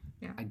cool.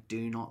 Yeah. I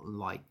do not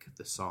like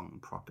the song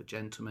Proper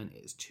Gentleman.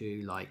 It's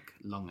too, like,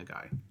 long ago.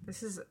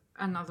 This is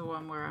another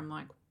one where I'm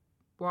like,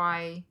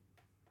 why?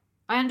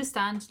 I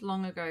understand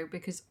long ago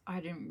because I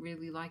didn't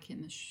really like it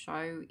in the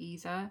show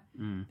either.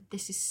 But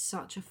this is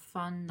such a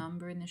fun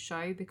number in the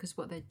show because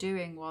what they're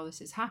doing while this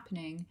is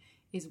happening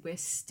is we're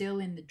still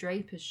in the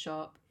draper's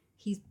shop.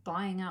 He's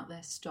buying out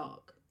their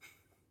stock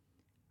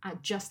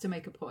just to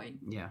make a point.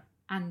 Yeah.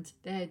 And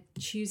they're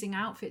choosing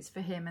outfits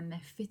for him and they're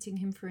fitting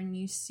him for a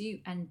new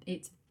suit and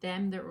it's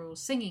them that are all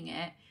singing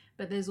it,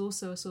 but there's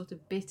also a sort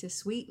of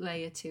bittersweet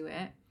layer to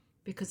it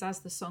because as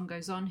the song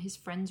goes on his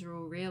friends are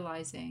all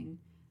realising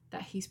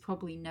that he's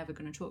probably never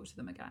going to talk to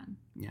them again.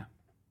 Yeah.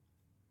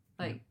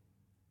 Like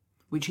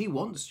Which he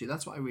wants to.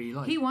 That's what I really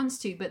like. he wants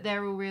to, but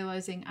they're all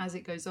realising as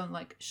it goes on,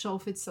 like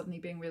Shalford's suddenly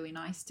being really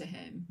nice to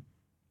him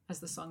as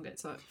the song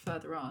gets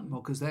further on.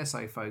 Well, because they're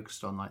so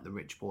focused on like the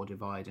rich-poor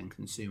divide and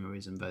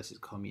consumerism versus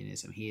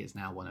communism. He is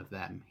now one of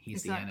them.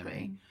 He's Exactly. the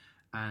enemy.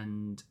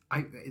 And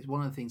it's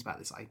one of the things about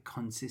this I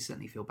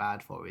consistently feel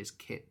bad for is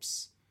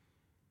Kipps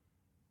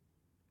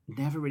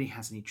never really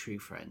has any true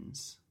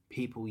friends.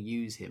 People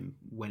use him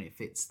when it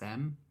fits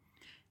them.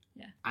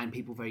 Yeah. And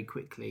people very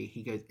quickly,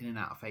 he goes in and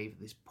out of favour.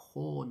 This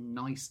poor,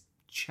 nice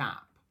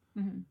chap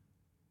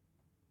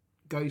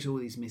goes through all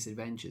these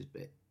misadventures,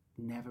 but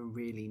never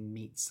really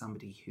meets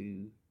somebody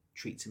who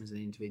treats him as an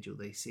individual.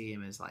 They see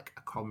him as like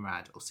a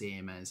comrade, or see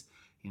him as,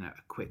 you know,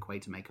 a quick way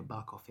to make a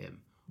buck off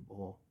him,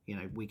 or, you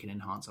know, we can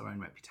enhance our own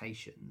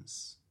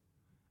reputations.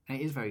 And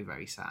it is very,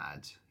 very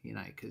sad, you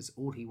know, because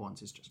all he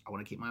wants is just, I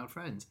want to keep my old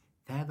friends.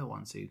 They're the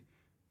ones who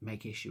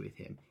make issue with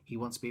him. He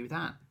wants to be with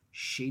Anne.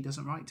 She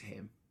doesn't write to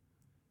him.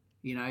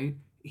 You know,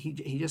 he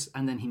just,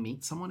 and then he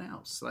meets someone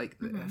else. Like,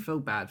 I feel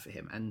bad for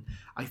him. And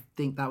I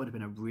think that would have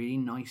been a really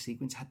nice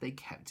sequence had they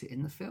kept it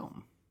in the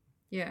film.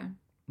 Yeah.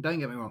 Don't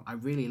get me wrong, I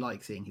really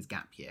like seeing his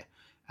gap year,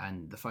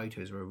 and the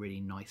photos are a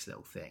really nice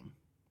little thing.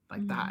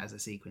 Like, that as a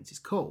sequence is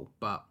cool,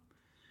 but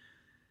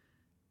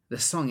the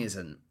song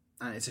isn't,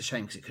 and it's a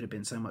shame because it could have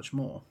been so much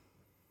more.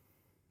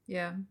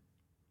 Yeah.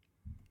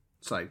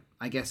 So,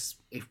 I guess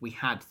if we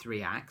had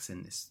 3 acts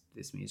in this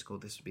musical,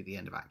 this would be the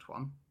end of Act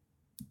 1.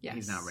 Yes.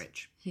 He's now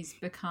rich. He's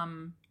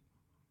become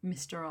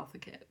Mr. Arthur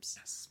Kipps.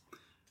 Yes.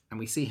 And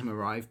we see him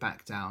arrive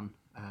back down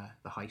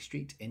the high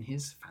street in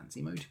his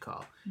fancy motor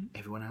car.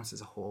 Everyone else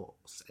has a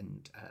horse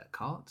and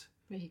cart.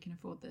 But he can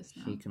afford this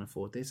now. He can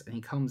afford this. And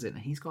he comes in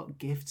and he's got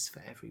gifts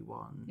for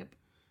everyone. Yep.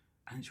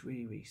 And it's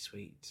really, really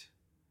sweet.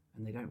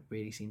 And they don't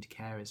really seem to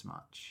care as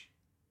much.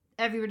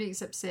 Everybody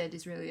except Sid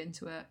is really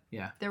into it.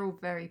 Yeah. They're all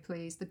very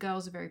pleased. The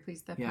girls are very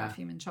pleased with their Yeah.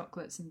 perfume and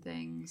chocolates and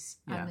things.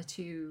 Yeah. And the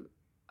 2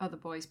 other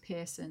boys,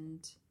 Pierce and...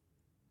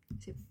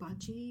 Is it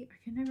Budgie?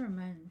 I can never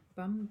remember.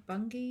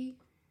 Bungie?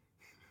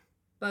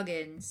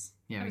 Buggins.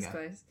 Yeah, That we was go.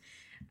 close.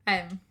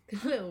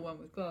 The little one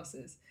with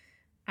glasses.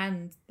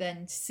 And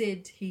then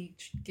Sid, he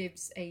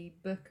gives a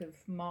book of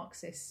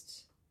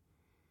Marxist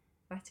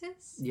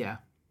letters? Yeah.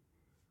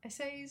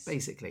 Essays?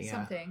 Basically, yeah.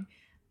 Something.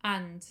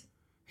 And...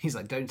 He's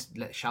like, don't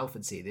let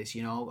Shalford see this,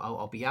 you know,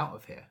 I'll be out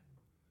of here.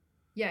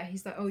 yeah,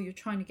 he's like, oh, you're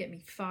trying to get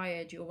me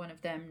fired. You're one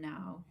of them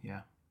now.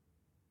 Yeah.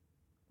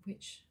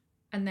 Which...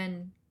 And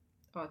then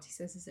Artie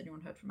says, has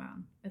anyone heard from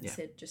Anne? And Yeah.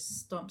 Sid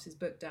just stomps his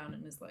book down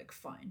and is like,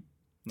 fine,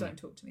 don't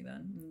talk to me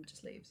then, and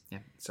just leaves. Yeah.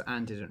 So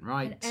Anne didn't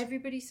write. And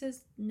everybody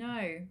says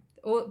no.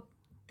 Or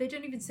they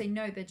don't even say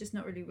no, they're just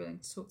not really willing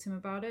to talk to him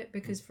about it,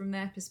 because from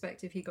their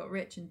perspective, he got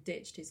rich and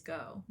ditched his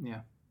girl.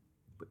 Yeah.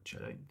 Which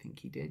I don't think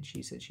he did.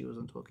 She said she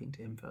wasn't talking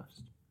to him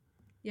first.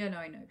 Yeah, no,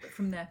 I know, but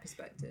from their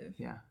perspective.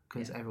 Yeah,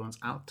 because everyone's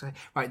out to...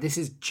 Right, this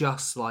is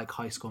just like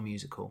High School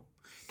Musical.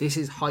 This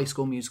is High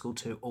School Musical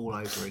 2 all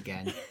over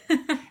again.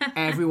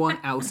 Everyone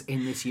else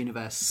in this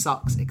universe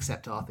sucks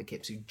except Arthur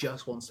Kipps, who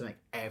just wants to make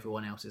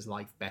everyone else's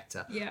life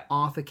better. Yeah.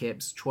 Arthur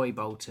Kipps, Troy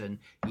Bolton,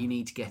 you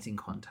need to get in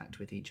contact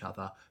with each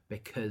other,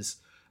 because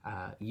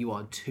you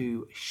are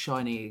 2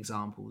 shining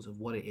examples of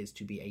what it is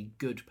to be a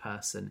good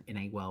person in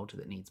a world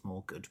that needs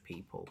more good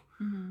people.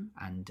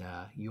 And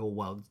your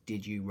world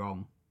did you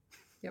wrong.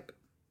 Yep.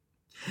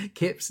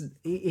 Kipps,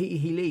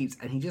 he leaves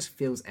and he just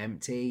feels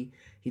empty.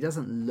 He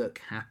doesn't look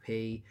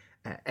happy.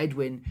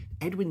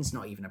 Edwin's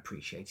not even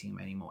appreciating him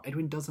anymore.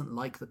 Edwin doesn't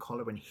like the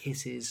collar and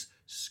hisses,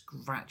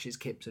 scratches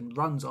Kipps and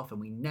runs off, and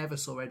we never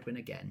saw Edwin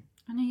again.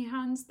 And he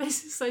hands,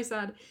 this is so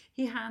sad,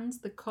 he hands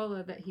the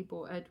collar that he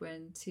bought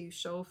Edwin to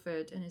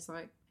Shalford and is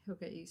like, he'll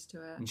get used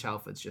to it. And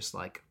Shalford's just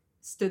like,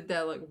 Stood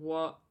there like,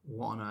 what?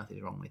 what on earth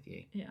is wrong with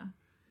you? Yeah.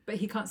 But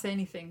he can't say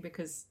anything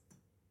because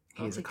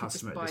He's a Artie could just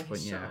customer buy at this point,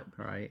 his yeah, shop.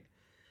 right.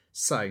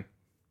 So,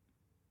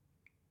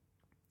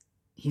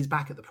 he's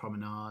back at the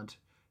promenade.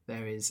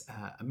 There is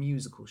a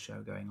musical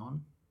show going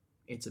on.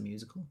 It's a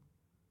musical.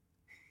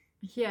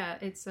 Yeah,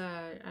 it's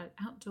an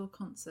outdoor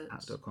concert.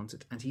 Outdoor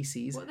concert. And he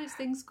sees What are those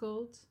things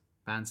called?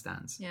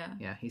 bandstands. Yeah.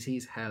 Yeah, he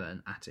sees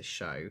Helen at a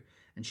show,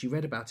 and she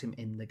read about him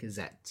in the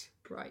Gazette.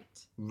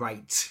 Right.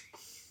 Right.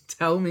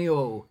 Tell me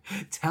all.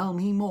 Tell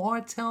me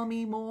more. Tell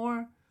me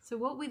more. So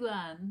what we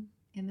learn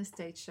in the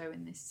stage show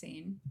in this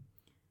scene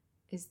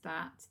is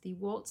that the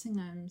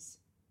Walsinghams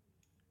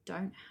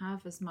don't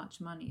have as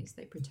much money as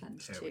they pretend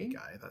There to. we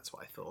go. That's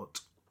what I thought.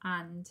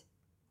 And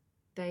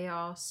they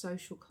are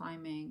social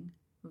climbing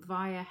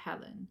via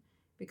Helen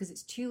because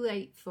it's too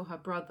late for her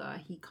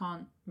brother. He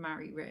can't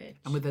marry rich.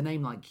 And with a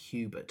name like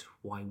Hubert,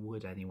 why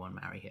would anyone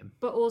marry him?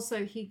 But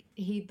also he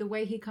the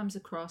way he comes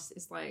across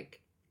is like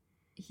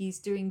he's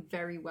doing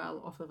very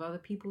well off of other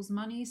people's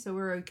money, so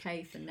we're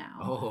okay for now.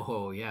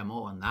 Oh, yeah,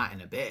 more on that in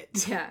a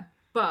bit. Yeah.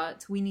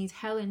 But we need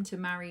Helen to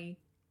marry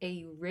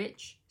a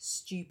rich,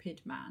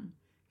 stupid man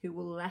who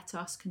will let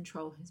us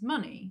control his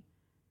money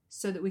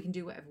so that we can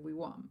do whatever we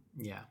want.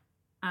 Yeah.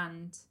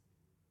 And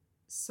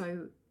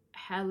so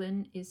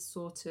Helen is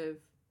sort of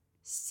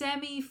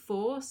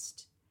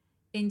semi-forced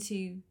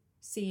into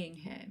seeing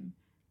him.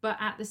 But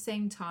at the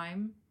same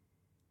time,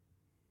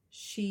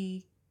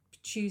 she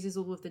chooses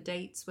all of the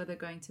dates where they're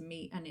going to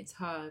meet, and it's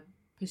her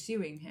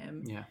pursuing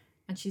him. Yeah.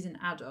 And she's an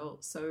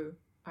adult, so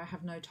I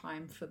have no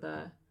time for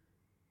the...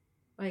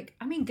 Like,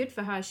 I mean, good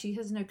for her. She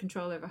has no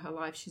control over her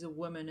life. She's a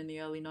woman in the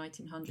early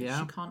 1900s.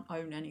 Yeah. She can't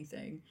own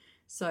anything.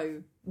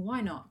 So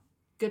why not?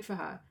 Good for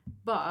her.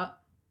 But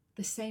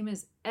the same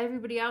as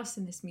everybody else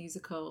in this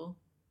musical,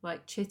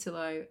 like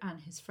Chitterlow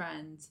and his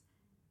friend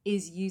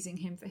is using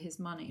him for his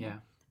money. Yeah.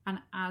 And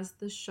as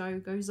the show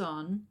goes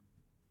on,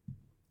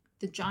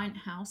 the giant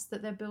house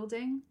that they're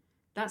building,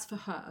 that's for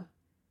her.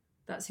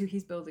 That's who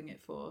he's building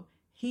it for.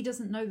 He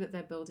doesn't know that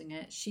they're building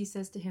it. She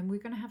says to him,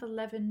 we're going to have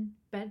 11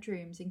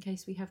 bedrooms in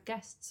case we have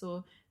guests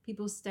or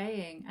people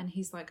staying. And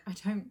he's like, I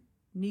don't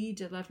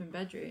need 11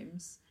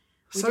 bedrooms.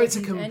 So it's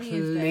a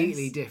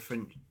completely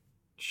different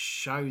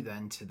show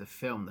then to the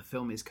film. The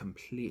film is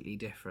completely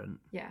different.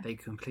 Yeah. They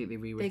completely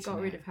rewritten They got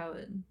rid of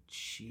Helen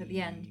at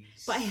the end.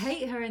 But I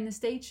hate her in the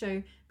stage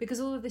show because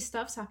all of this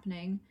stuff's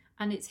happening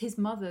and it's his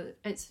mother,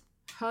 it's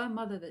her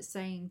mother that's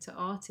saying to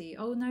Artie,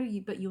 oh no,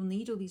 but you'll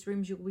need all these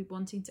rooms, you'll be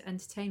wanting to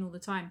entertain all the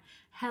time.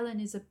 Helen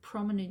is a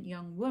prominent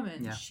young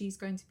woman. Yeah. She's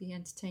going to be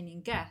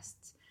entertaining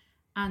guests.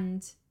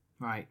 And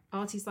Right.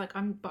 Artie's like,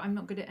 I'm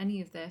not good at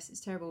any of this. It's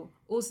terrible.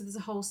 Also, there's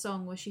a whole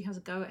song where she has a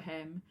go at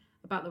him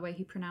about the way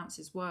he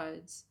pronounces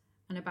words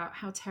and about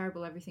how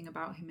terrible everything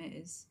about him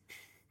is.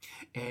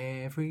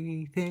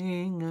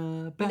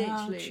 Everything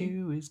about Literally.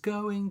 you is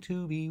going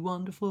to be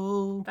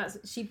wonderful.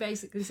 She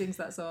basically sings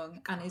that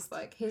song and is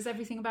like, here's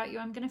everything about you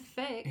I'm going to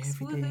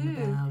fix. Everything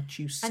Woohoo. about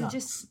you sucks. And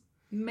just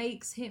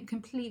makes him,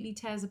 completely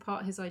tears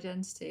apart his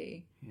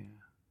identity. Yeah.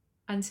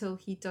 Until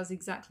he does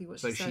exactly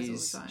what she says all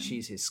the time.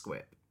 she's his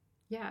squip.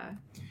 Yeah.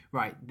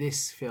 Right.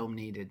 This film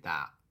needed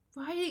that.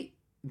 Right.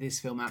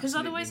 This film absolutely Because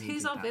otherwise, needed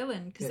who's our that.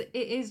 villain? Because it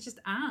is just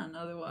Anne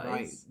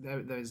otherwise.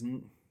 Right. There's...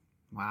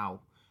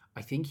 Wow.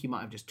 I think you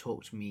might have just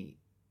talked me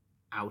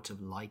out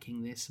of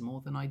liking this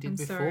more than I did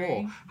before.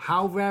 Sorry.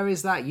 How rare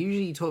is that?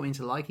 Usually you talk me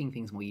into liking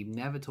things more. You've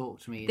never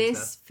talked me into...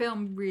 This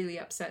film really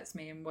upsets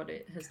me and what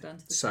it has done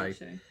to the stage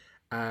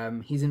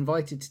show. He's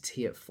invited to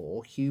tea at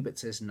 4. Hubert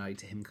says no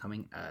to him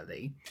coming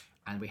early.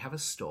 And we have a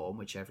storm,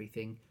 which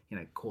everything,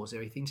 caused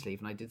everything to leave.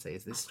 And I did say,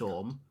 is this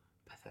storm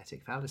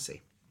pathetic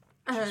fallacy?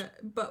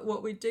 But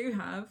what we do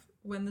have,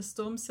 when the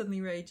storm suddenly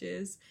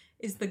rages,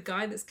 is the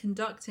guy that's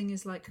conducting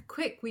is like,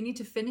 quick, we need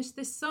to finish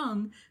this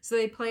song. So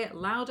they play it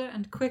louder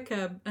and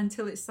quicker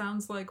until it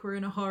sounds like we're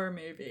in a horror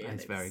movie. And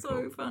it's very so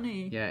cool.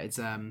 funny. Yeah, it's...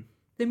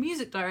 The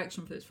music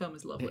direction for this film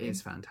is lovely. It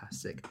is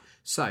fantastic.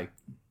 So,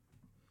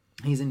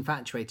 he's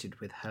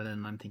infatuated with Helen,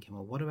 and I'm thinking,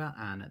 well, what about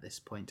Anne at this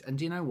point? And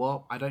do you know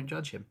what? I don't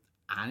judge him.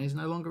 Anne is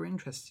no longer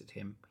interested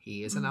in him.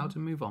 He is allowed to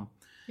move on.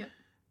 Yep.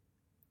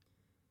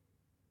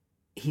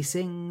 He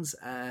sings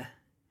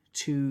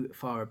Too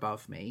Far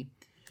Above Me.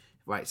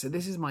 Right, so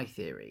this is my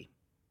theory.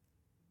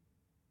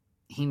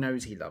 He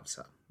knows he loves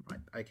her.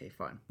 Right, okay,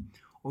 fine.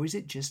 Or is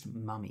it just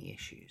mummy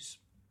issues?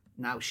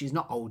 Now, she's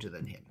not older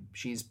than him.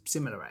 She's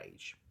similar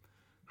age.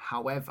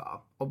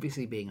 However,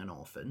 obviously being an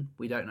orphan,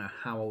 we don't know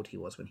how old he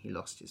was when he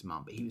lost his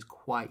mum, but he was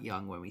quite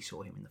young when we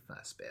saw him in the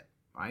first bit,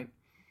 right?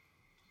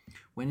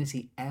 When has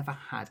he ever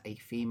had a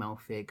female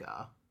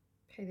figure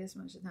Pay this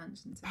much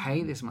attention to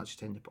pay this much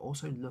attention, but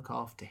also look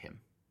after him?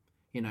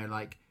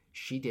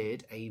 She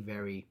did a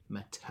very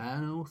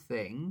maternal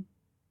thing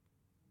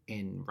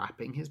in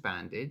wrapping his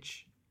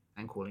bandage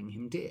and calling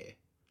him dear.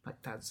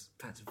 That's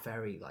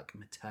very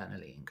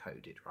maternally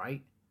encoded,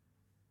 right?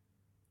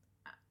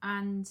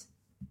 And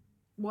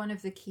one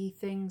of the key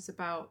things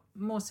about,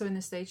 more so in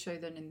the stage show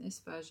than in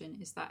this version,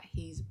 is that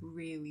he's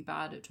really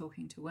bad at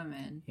talking to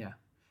women. Yeah.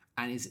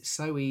 And is it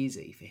so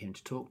easy for him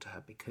to talk to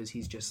her because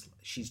she's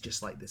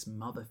just like this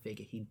mother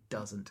figure he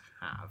doesn't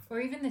have. Or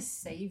even this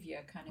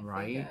saviour kind of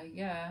Right. figure,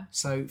 yeah.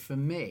 So for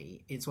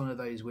me, it's one of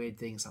those weird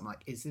things. I'm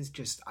like, is this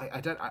just... I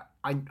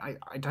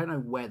don't know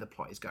where the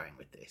plot is going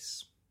with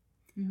this.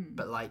 Mm-hmm.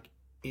 But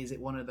is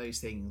it one of those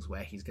things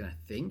where he's going to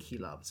think he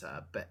loves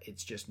her, but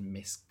it's just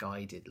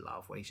misguided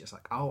love, where he's just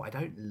like, oh, I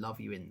don't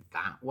love you in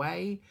that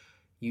way.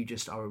 You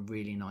just are a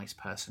really nice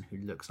person who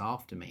looks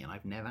after me, and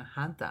I've never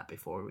had that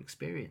before or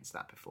experienced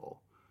that before.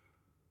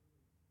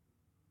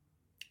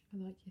 I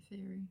like your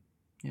theory.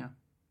 Yeah.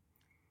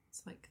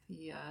 It's like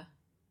the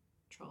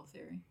troll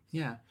theory.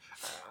 Yeah.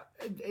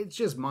 It's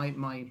just my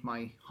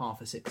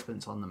half a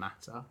sixpence on the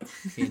matter,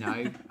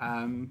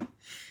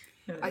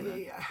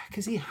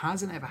 because he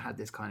hasn't ever had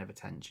this kind of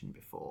attention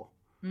before.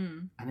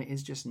 And it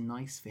is just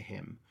nice for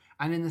him.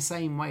 And in the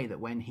same way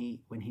that when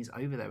he's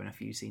over there in a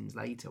few scenes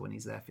later, when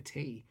he's there for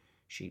tea,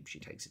 she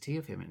takes a tea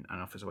of him and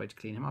offers a way to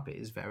clean him up. It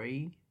is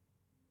very...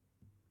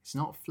 It's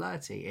not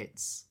flirty.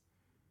 It's,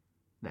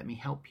 let me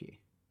help you.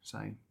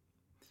 So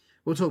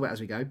we'll talk about it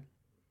as we go.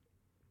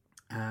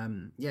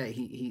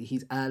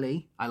 He's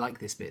early. I like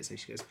this bit. So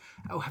she goes,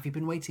 oh, have you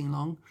been waiting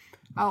long?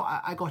 Oh,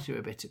 I got here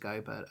a bit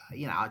ago, but, I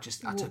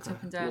walked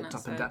up and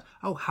down.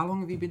 Oh, how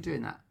long have you been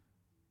doing that?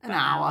 An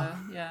hour.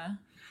 Yeah.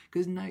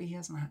 Because he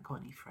hasn't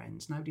got any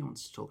friends. Nobody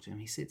wants to talk to him.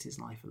 He sits his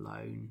life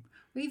alone.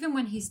 Well, even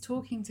when he's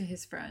talking to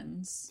his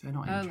friends They're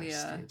not earlier,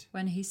 interested.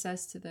 when he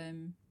says to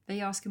them, they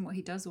ask him what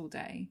he does all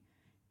day.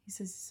 He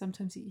says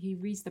sometimes he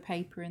reads the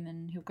paper and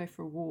then he'll go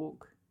for a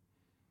walk.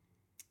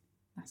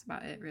 That's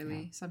about it, really.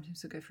 Yeah.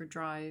 Sometimes he'll go for a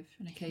drive,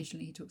 and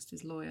occasionally he talks to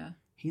his lawyer.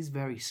 He's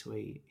very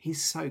sweet.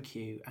 He's so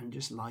cute and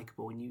just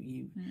likeable, and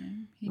you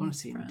want to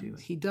see him do it.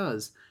 He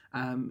does,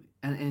 and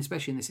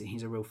especially in this scene,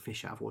 he's a real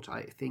fish out of water.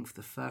 I think for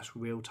the first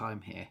real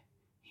time here,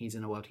 He's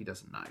in a world he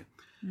doesn't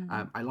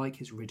know. I like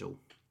his riddle.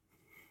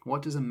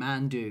 What does a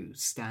man do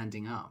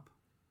standing up?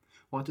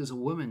 What does a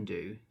woman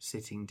do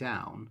sitting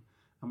down?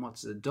 And what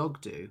does a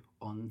dog do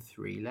on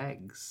 3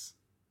 legs?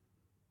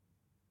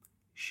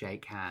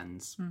 Shake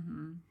hands.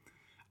 Mm-hmm.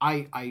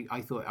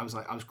 I thought, I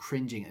was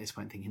cringing at this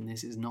point, thinking,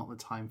 this is not the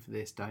time for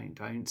this.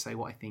 Don't say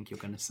what I think you're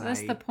going to say.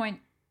 That's the point.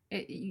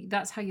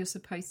 That's how you're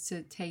supposed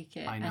to take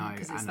it. I know.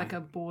 Because it's like a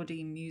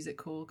bawdy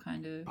musical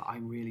kind of. But I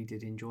really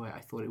did enjoy it. I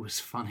thought it was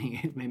funny.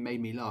 It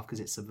made me laugh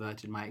because it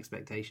subverted my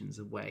expectations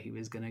of where he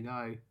was going to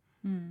go.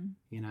 Mm.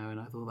 You know, and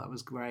I thought that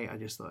was great. I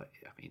just thought,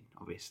 I mean,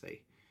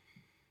 obviously,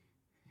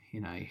 you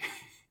know.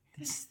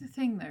 This is the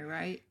thing though,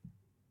 right?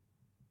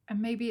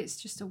 And maybe it's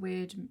just a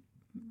weird...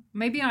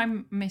 Maybe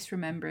I'm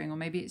misremembering, or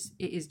maybe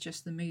it is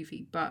just the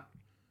movie, but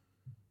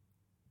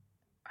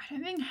I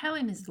don't think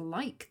Helen is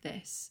like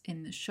this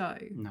in the show.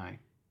 No.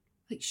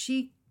 Like,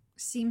 she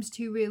seems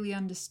to really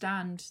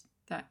understand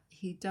that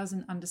he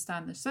doesn't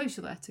understand the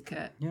social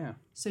etiquette. Yeah.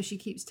 So she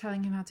keeps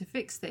telling him how to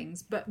fix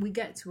things. But we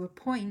get to a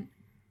point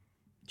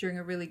during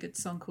a really good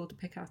song called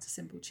Pick Out a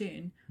Simple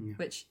Tune,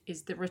 which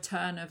is the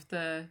return of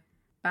the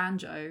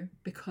banjo,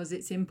 because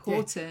it's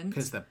important.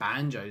 Because the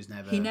banjo's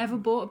never... He never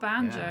bought a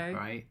banjo. Yeah,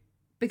 right.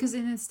 Because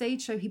in a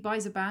stage show, he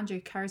buys a banjo,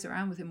 carries it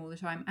around with him all the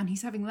time, and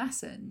he's having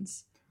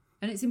lessons.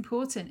 And it's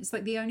important. It's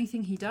like the only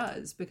thing he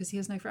does because he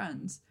has no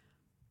friends.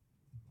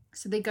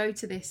 So they go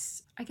to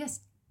this, I guess,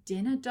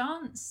 dinner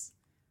dance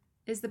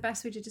is the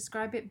best way to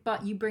describe it.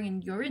 But you bring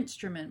in your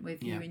instrument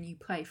with you and you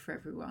play for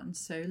everyone.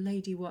 So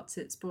Lady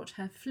Watsit's brought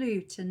her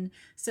flute and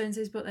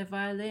so-and-so's brought their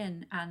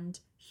violin, and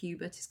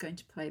Hubert is going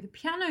to play the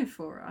piano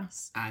for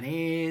us. And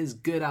here's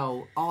good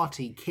old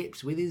Artie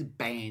Kipps with his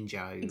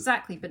banjo.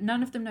 Exactly, but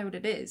none of them know what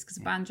it is because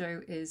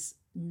banjo is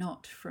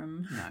not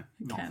from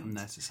not Kent. from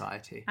their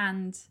society.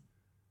 And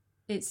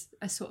it's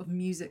a sort of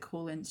music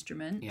hall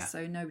instrument,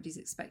 so nobody's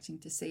expecting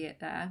to see it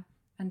there.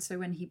 And so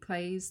when he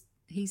plays,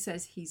 he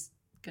says he's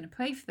going to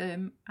play for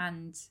them,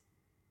 and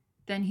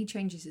then he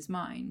changes his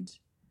mind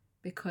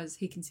because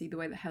he can see the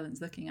way that Helen's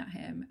looking at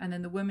him. And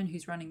then the woman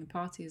who's running the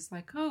party is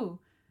like, oh,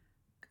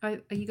 are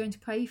you going to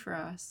play for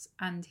us?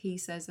 And he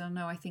says, oh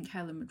no, I think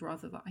Helen would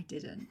rather that I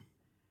didn't.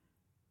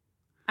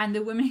 And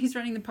the woman who's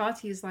running the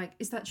party is like,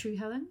 is that true,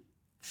 Helen?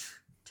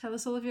 Tell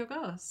us all of your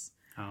goss.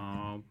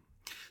 Oh.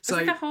 So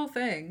it's like a whole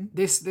thing.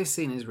 This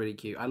scene is really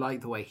cute. I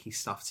like the way he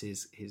stuffs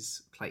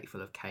his plate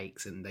full of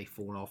cakes and they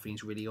fall off and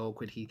he's really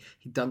awkward. He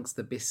dunks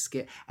the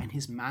biscuit, and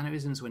his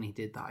mannerisms when he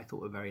did that I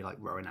thought were very like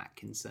Rowan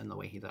Atkinson, the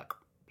way he like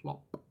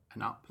plop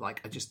and up.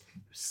 Like,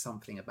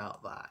 something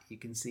about that. You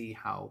can see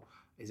how...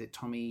 Is it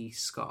Tommy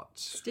Scott?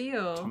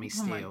 Steele. Tommy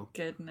Steele. Oh my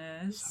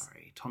goodness.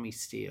 Sorry, Tommy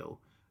Steele.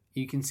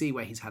 You can see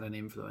where he's had an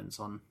influence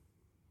on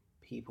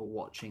people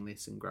watching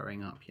this and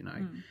growing up, you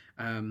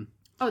know.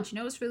 Do you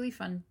know what's really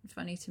funny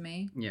to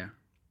me? Yeah.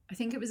 I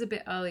think it was a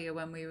bit earlier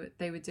when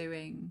they were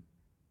doing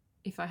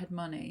If I Had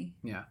Money.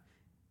 Yeah.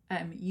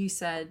 You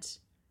said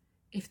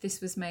if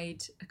this was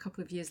made a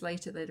couple of years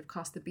later, they'd have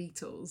cast the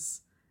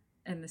Beatles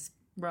in this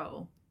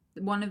role.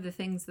 One of the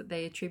things that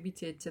they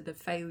attributed to the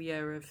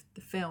failure of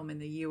the film in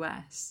the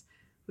US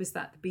was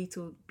that the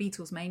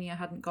Beatles mania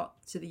hadn't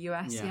got to the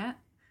US yet.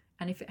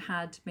 And if it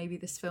had, maybe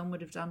this film would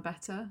have done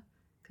better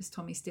because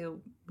Tommy Steele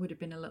would have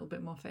been a little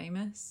bit more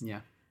famous. Yeah.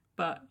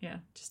 But yeah,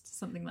 just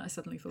something that I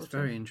suddenly thought of.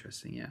 Very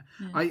interesting, yeah.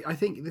 I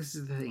think this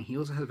is the thing. He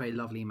also has very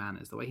lovely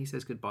manners. The way he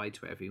says goodbye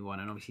to everyone,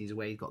 and obviously the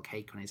way he's got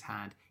cake on his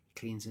hand. He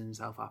cleans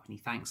himself up and he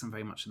thanks them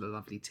very much for the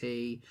lovely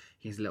tea.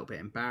 He's a little bit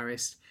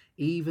embarrassed,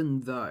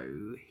 even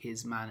though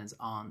his manners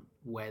aren't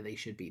where they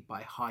should be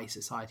by high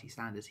society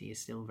standards. He is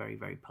still very,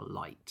 very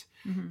polite.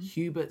 Mm-hmm.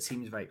 Hubert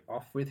seems very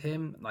off with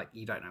him. Like,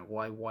 you don't know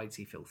why. Why does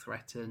he feel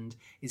threatened?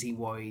 Is he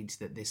worried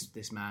that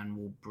this man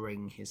will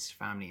bring his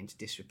family into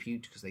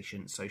disrepute because they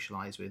shouldn't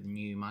socialise with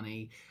new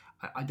money?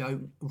 I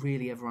don't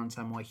really ever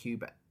understand why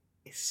Hubert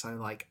is so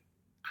like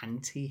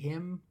anti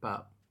him,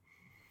 but.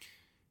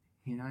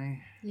 You know?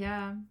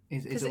 Yeah.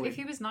 Because if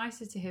he was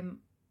nicer to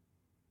him,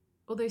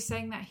 although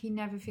saying that he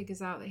never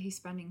figures out that he's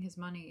spending his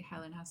money,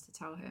 Helen has to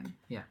tell him.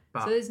 Yeah.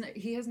 But, so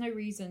he has no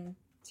reason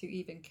to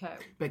even care.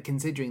 But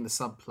considering the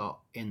subplot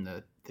in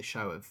the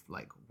show of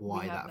like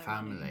why that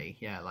family,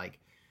 like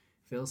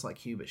feels like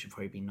Hubert should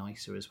probably be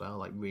nicer as well,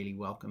 like really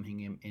welcoming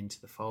him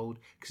into the fold.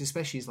 Because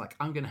especially he's like,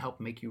 I'm going to help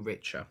make you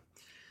richer.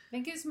 I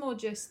think it's more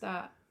just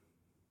that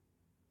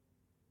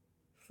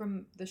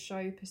from the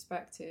show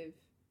perspective,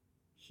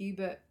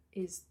 Hubert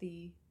is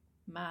the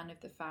man of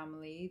the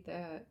family.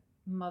 The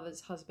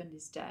mother's husband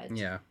is dead.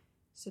 Yeah.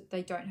 So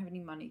they don't have any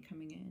money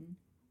coming in.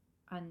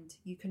 And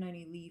you can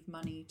only leave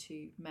money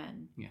to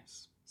men.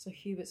 Yes. So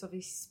Hubert's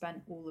obviously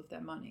spent all of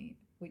their money,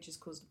 which has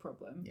caused a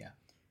problem. Yeah.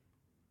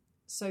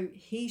 So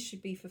he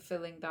should be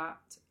fulfilling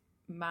that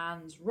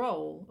man's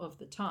role of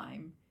the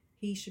time.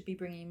 He should be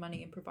bringing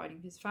money and providing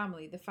for his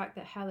family. The fact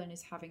that Helen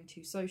is having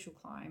to social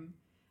climb,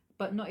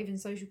 but not even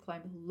social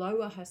climb,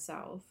 lower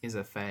herself, is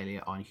a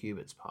failure on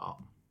Hubert's part.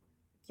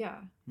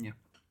 Yeah. Yeah.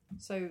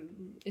 So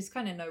it's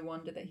kind of no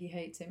wonder that he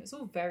hates him. It's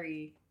all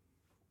very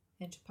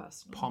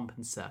Interpersonal. Pomp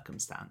and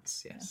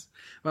circumstance, yes.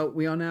 Well,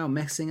 we are now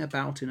messing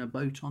about in a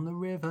boat on the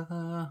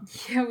river.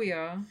 Yeah, we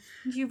are.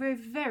 You rode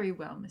very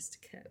well, Mr.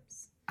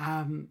 Kipps.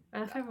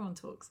 If everyone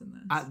talks in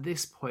this. At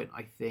this point,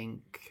 I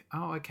think,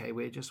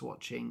 we're just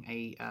watching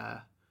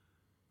a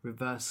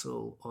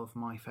reversal of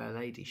My Fair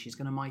Lady. She's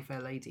going to My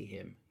Fair Lady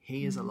him.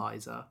 He is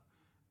Eliza,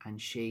 and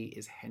she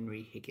is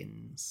Henry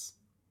Higgins.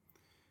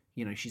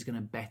 You know, she's going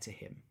to better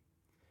him.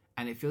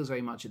 And it feels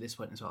very much at this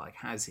point as well, like,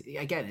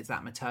 again, it's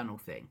that maternal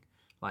thing.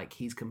 Like,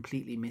 he's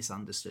completely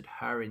misunderstood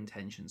her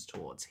intentions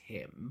towards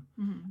him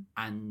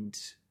and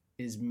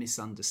is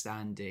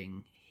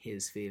misunderstanding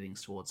his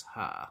feelings towards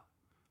her.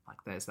 Like,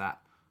 there's that,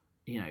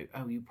 you know,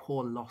 oh, you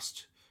poor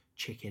lost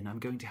chicken, I'm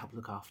going to help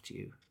look after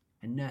you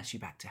and nurse you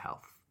back to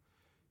health.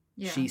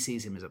 Yeah. She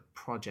sees him as a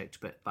project,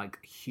 but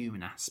like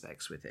human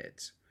aspects with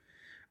it.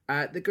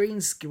 The green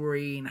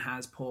screen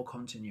has poor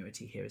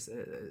continuity here as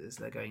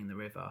they're going in the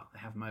river. They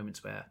have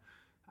moments where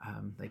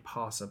they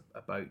pass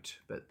a boat,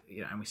 but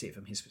you know, and we see it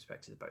from his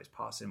perspective. The boat's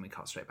passing, we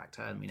cut straight back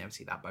to her, and we never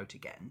see that boat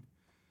again.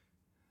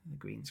 The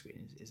green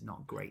screen is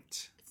not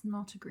great. It's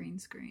not a green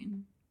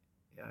screen.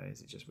 Yeah,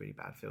 is it just really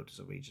bad filters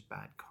or really just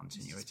bad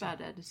continuity? It's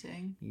bad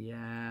editing.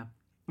 Yeah,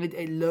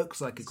 it looks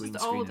like a green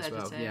screen as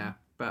well. Editing. Yeah,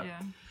 but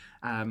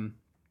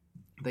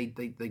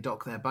They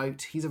dock their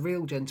boat. He's a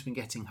real gentleman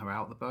getting her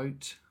out the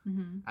boat.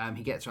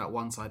 He gets her out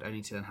one side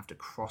only to then have to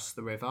cross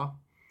the river.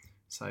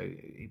 So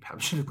he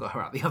perhaps should have got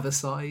her out the other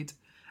side.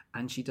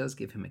 And she does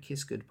give him a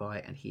kiss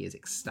goodbye, and he is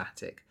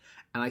ecstatic.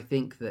 And I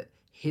think that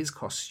his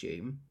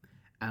costume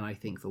and I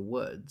think the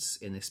woods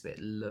in this bit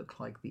look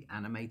like the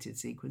animated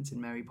sequence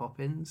in Mary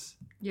Poppins.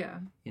 Yeah.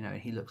 You know,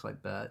 he looks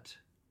like Bert.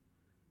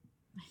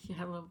 Yeah,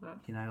 I love that.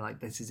 You know,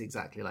 like this is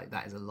exactly like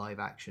that is a live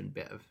action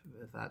bit of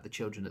that. The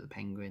children of the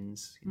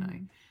penguins, you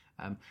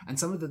know, and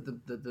some of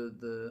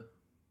the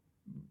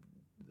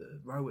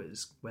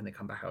rowers when they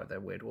come back out of their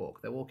weird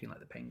walk, they're walking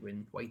like the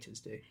penguin waiters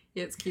do.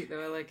 Yeah, it's cute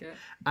though. I like it.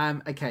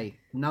 Okay,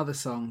 another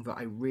song that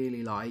I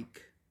really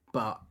like,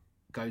 but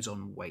goes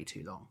on way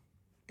too long.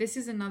 This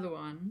is another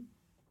one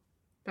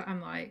that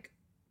I'm like,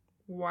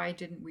 why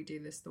didn't we do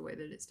this the way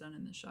that it's done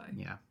in the show?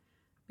 Yeah,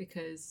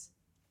 because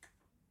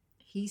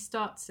he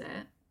starts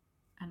it,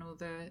 and all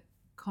the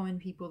common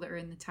people that are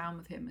in the town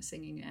with him are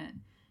singing it.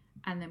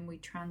 And then we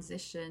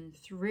transition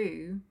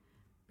through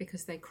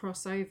because they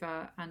cross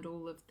over, and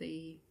all of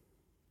the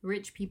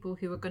rich people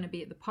who are going to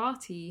be at the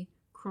party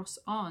cross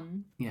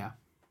on. Yeah.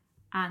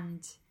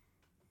 And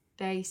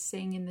they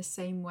sing in the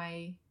same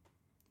way.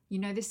 You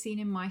know the scene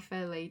in My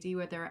Fair Lady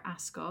where they're at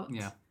Ascot?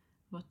 Yeah.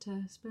 What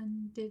a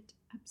splendid,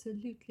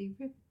 absolutely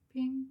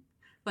ripping.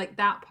 Like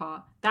that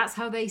part. That's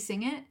how they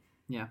sing it.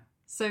 Yeah.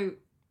 So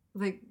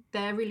like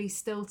they're really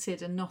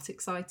stilted and not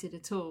excited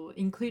at all,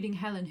 including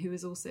Helen, who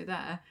is also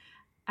there,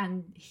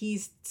 and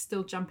he's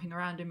still jumping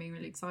around and being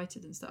really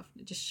excited and stuff.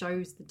 It just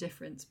shows the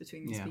difference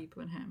between these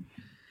people and him.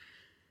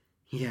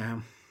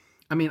 Yeah.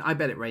 I mean, I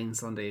bet it rains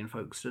Sunday in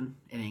Folkestone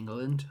in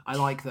England. I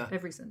like the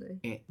every Sunday.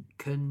 It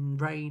can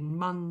rain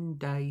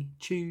Monday,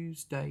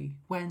 Tuesday,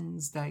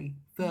 Wednesday,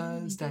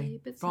 Thursday,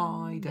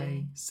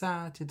 Friday,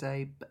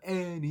 Saturday, but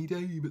any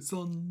day but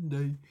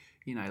Sunday.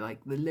 You know, like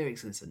the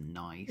lyrics in this are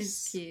nice.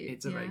 It's cute.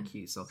 It's a very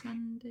cute song.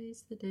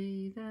 Sunday's the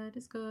day that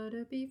it's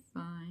gotta be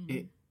fine.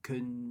 It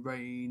can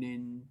rain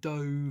in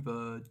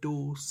Dover,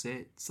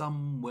 Dorset,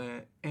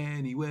 somewhere,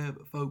 anywhere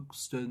but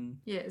Folkestone.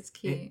 Yeah, it's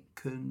cute. It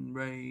can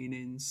rain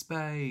in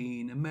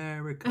Spain,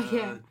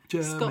 America,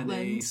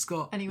 Germany,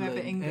 Scotland. Anywhere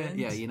but England.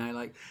 Yeah, you know,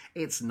 like,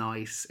 it's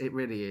nice. It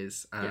really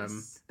is.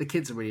 Yes. The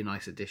kids are really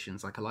nice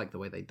additions. Like, I like the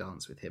way they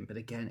dance with him. But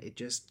again, it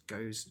just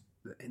goes...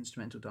 The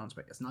instrumental dance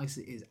break, as nice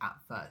as it is at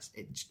first,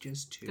 it's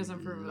just too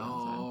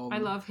long. I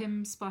love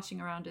him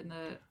splashing around in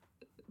the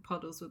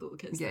puddles with all the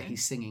kids. Yeah,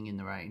 he's singing in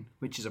the rain,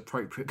 which is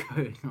appropriate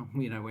going on,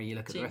 you know, when you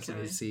look at the rest of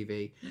his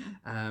CV.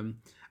 Yeah.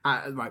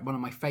 Right, one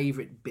of my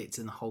favourite bits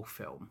in the whole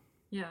film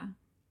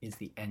is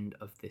the end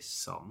of this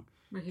song.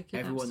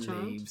 Everyone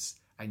leaves,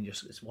 and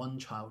just it's one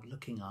child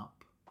looking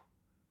up,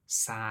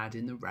 sad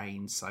in the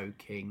rain,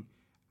 soaking,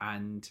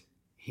 and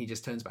he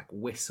just turns back,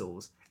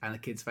 whistles, and the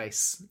kid's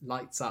face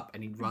lights up,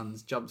 and he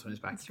runs, jumps on his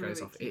back, and goes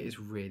really off. Cute. It is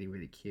really,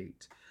 really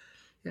cute.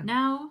 Yeah.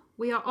 Now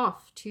we are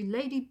off to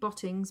Lady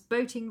Botting's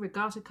Boating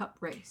Regatta Cup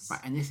race. Right,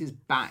 and this is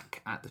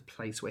back at the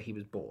place where he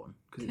was born,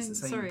 because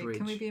it's the same bridge.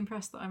 Can we be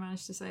impressed that I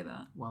managed to say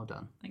that? Well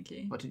done. Thank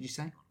you. What did you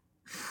say?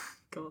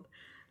 God.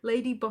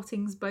 Lady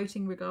Botting's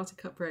Boating Regatta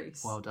Cup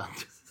race. Well done.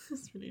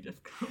 It's really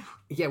difficult.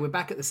 Yeah, we're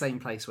back at the same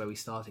place where we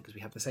started, because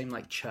we have the same,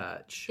 like,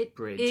 church,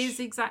 bridge. It is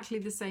exactly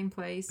the same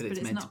place, but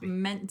it's not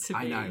meant to be.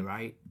 I know,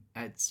 right?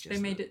 It's just...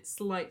 They made it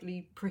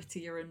slightly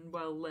prettier and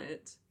well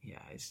lit. Yeah,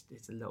 it's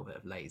a little bit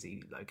of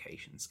lazy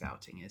location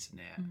scouting, isn't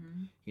it?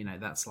 Mm-hmm. You know,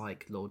 that's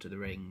like Lord of the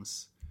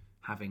Rings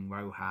having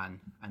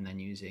Rohan and then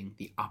using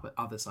the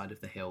other side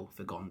of the hill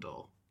for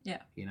Gondor.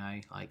 Yeah. You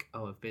know, like,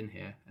 oh, I've been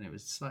here and it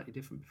was slightly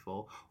different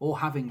before. Or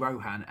having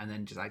Rohan and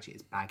then just actually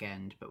it's Bag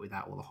End, but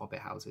without all the hobbit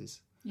houses.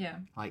 Yeah.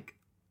 Like,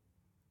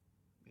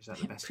 Is that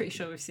the best? Pretty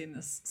sure we've seen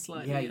this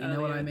slightly. Yeah, you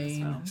know what earlier I in this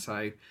mean. film.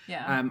 So,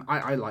 Yeah.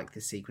 I like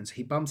this sequence.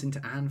 He bumps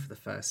into Anne for the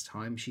first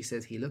time. She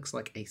says he looks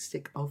like a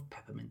stick of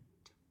peppermint.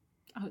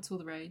 Oh, it's all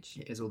the rage.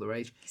 It is all the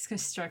rage. He's got a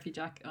stripy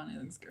jacket on.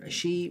 It looks great.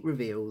 She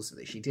reveals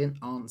that she didn't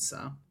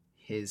answer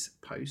his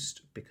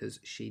post because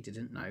she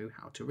didn't know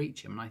how to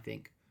reach him. And I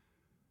think,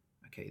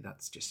 okay,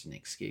 that's just an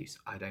excuse.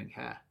 I don't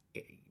care.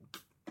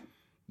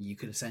 You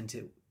could have sent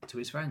it to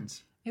his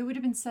friends. It would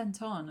have been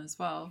sent on as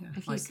well. Yeah,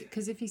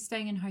 Because if he's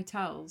staying in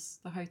hotels,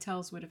 the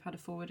hotels would have had a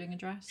forwarding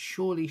address.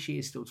 Surely she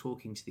is still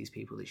talking to these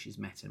people that she's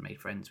met and made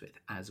friends with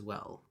as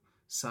well.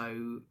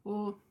 So...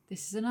 Or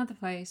this is another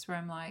place where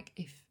I'm like,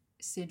 if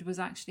Sid was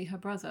actually her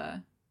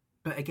brother...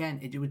 But again,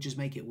 it would just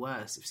make it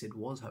worse if Sid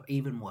was her...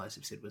 Even worse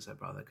if Sid was her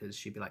brother, because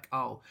she'd be like,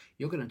 oh,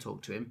 you're going to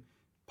talk to him,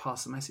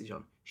 pass the message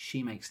on.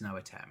 She makes no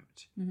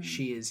attempt.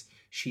 She's...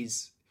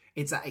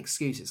 It's that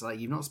excuse. It's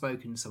like you've not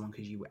spoken to someone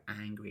because you were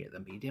angry at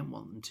them, but you didn't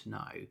want them to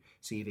know.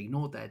 So you've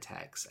ignored their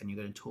texts and you're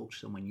going to talk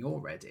to them when you're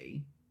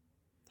ready.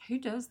 Who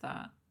does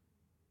that?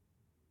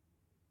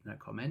 No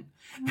comment.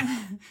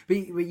 but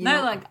you No,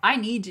 know, like, I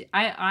need you.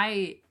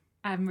 I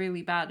am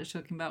really bad at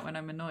talking about when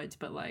I'm annoyed,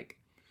 but like,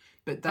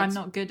 but I'm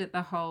not good at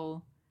the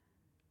whole...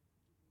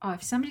 Oh,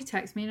 if somebody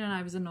texted me and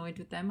I was annoyed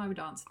with them, I would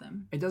answer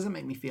them. It doesn't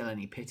make me feel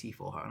any pity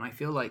for her. And I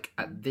feel like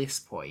at this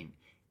point,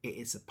 it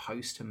is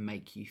supposed to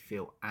make you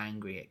feel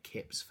angry at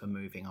Kipps for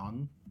moving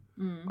on.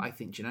 But I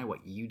think, do you know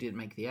what? You didn't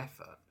make the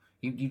effort.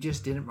 You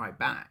just didn't write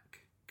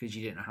back because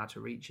you didn't know how to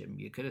reach him.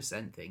 You could have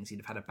sent things.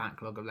 You'd have had a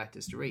backlog of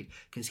letters to read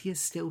because he has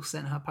still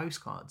sent her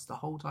postcards the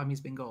whole time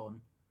he's been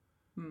gone.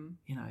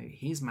 You know,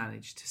 he's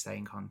managed to stay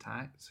in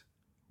contact.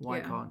 Why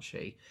can't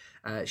she?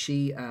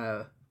 She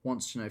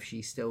wants to know if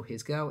she's still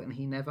his girl, and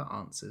he never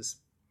answers.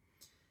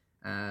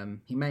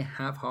 He may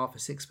have half a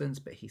sixpence,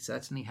 but he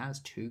certainly has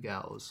two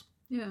girls.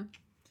 Yeah.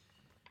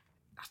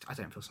 I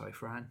don't feel sorry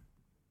for Anne.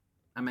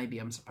 And maybe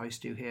I'm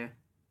supposed to here.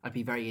 I'd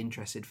be very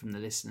interested from the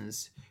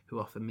listeners who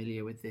are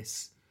familiar with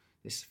this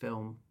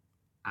film.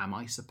 Am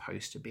I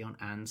supposed to be on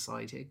Anne's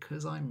side here?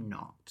 Because I'm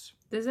not.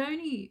 There's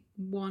only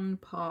one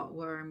part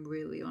where I'm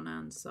really on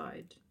Anne's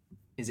side.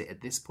 Is it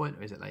at this point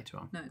or is it later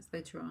on? No, it's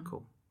later on.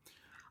 Cool.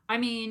 I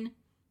mean,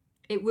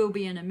 it will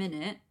be in a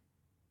minute.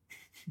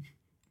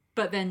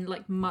 But then,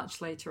 like,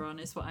 much later on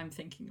is what I'm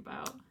thinking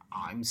about.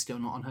 I'm still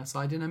not on her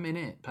side in a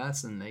minute,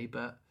 personally,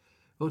 but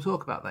we'll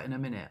talk about that in a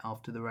minute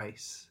after the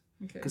race.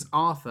 Because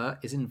Arthur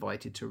is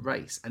invited to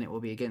race, and it will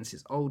be against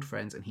his old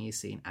friends, and he is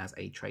seen as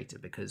a traitor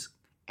because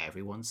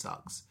everyone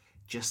sucks.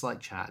 Just like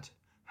Chad.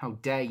 How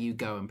dare you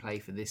go and play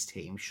for this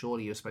team?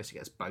 Surely you're supposed to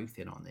get us both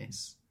in on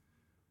this.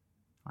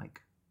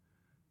 Like,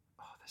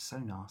 oh, they're so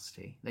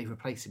nasty. They've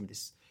replaced him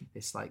with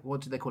this like,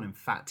 what do they call him?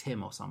 Fat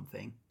Tim or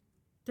something?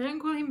 They don't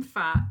call him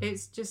fat.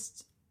 It's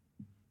just...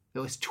 It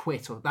was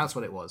Twit, or that's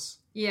what it was.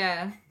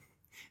 Yeah.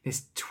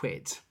 This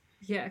Twit.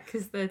 Yeah,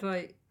 because they're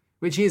like...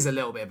 Which is a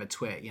little bit of a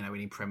twit, you know,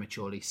 when he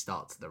prematurely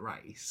starts the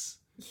race.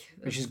 Yeah,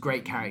 which is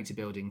great character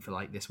building for,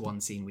 like, this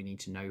one scene we need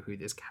to know who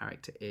this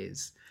character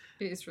is.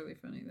 It is really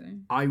funny, though.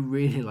 I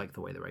really like the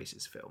way the race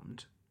is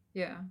filmed.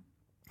 Yeah.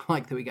 I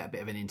like that we get a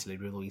bit of an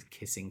interlude with all these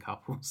kissing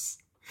couples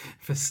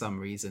for some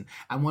reason.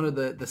 And one of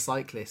the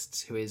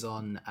cyclists who is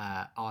on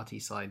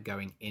Artie's side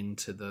going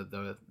into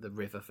the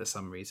river for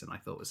some reason I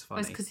thought was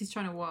funny. That's because he's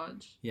trying to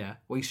watch. Yeah.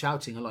 Well, he's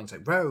shouting along. He's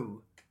like,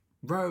 row,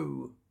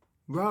 row,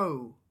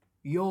 row,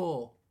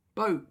 your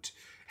boat.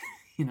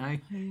 You know?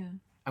 Oh, yeah.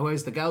 And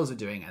whereas the girls are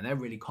doing it, and they're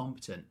really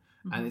competent.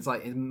 And it's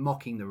like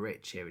mocking the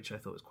rich here, which I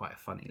thought was quite a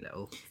funny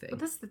little thing. But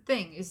that's the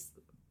thing, is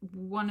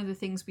one of the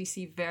things we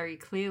see very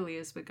clearly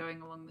as we're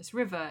going along this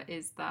river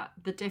is that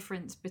the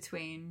difference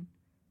between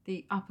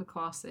the upper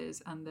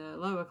classes and the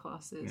lower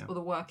classes, or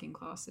the working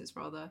classes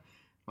rather.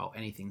 Well,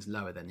 anything's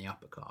lower than the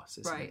upper class,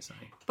 isn't it? So.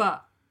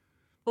 But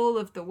all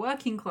of the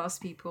working class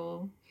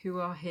people who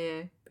are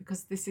here,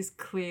 because this is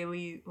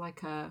clearly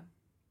like a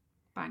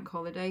bank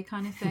holiday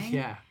kind of thing.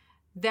 Yeah.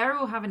 They're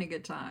all having a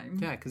good time.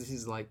 Yeah, because this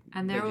is like...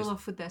 And they're all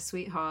off with their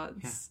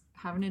sweethearts,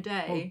 having a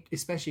day. Well,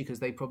 especially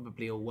because they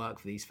probably all work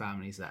for these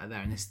families that are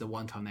there, and this is the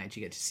one time they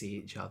actually get to see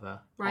each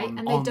other. Right, and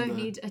they don't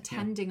need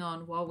attending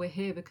on while we're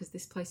here because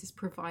this place is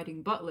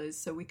providing butlers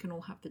so we can all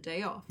have the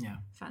day off. Yeah.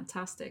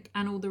 Fantastic.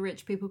 And all the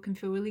rich people can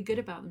feel really good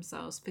about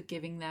themselves for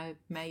giving their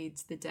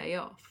maids the day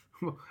off.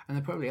 And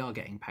they probably are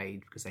getting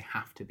paid because they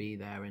have to be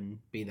there and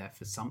be there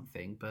for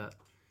something, but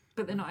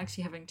they're not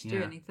actually having to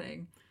do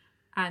anything.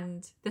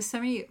 And there's so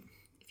many...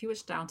 If you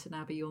watch Downton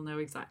Abbey, you'll know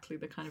exactly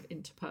the kind of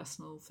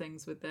interpersonal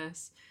things with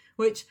this.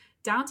 Which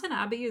Downton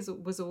Abbey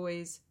was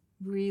always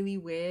really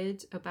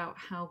weird about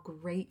how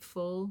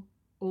grateful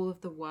all of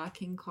the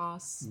working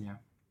class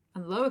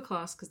and lower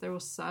class, because they're all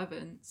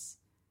servants,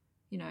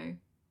 you know,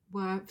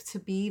 were to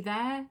be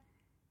there,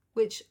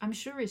 which I'm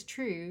sure is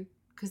true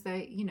because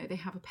they, you know, they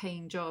have a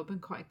paying job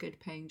and quite a good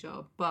paying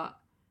job. But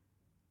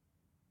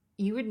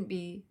you wouldn't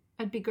be.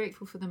 I'd be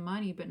grateful for the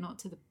money, but not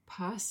to the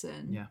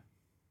person. Yeah.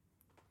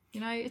 You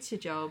know, it's your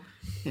job.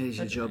 It is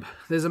your job.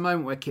 There's a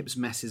moment where Kipps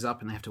messes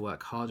up and they have to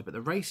work harder, but the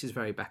race is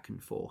very back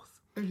and forth.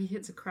 Oh, he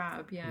hits a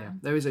crab, yeah.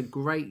 There is a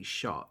great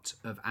shot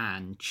of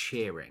Anne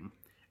cheering,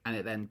 and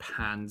it then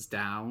pans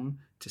down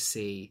to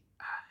see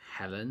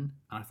Helen.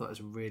 And I thought it was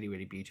a really,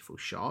 really beautiful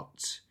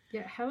shot.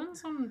 Yeah,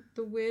 Helen's on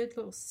the weird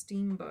little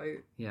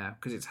steamboat. Yeah,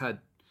 because it's her...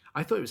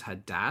 I thought it was her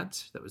dad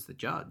that was the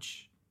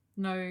judge.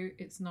 No,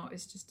 it's not.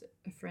 It's just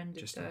a friend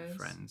of Just theirs. her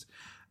friends.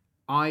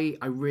 I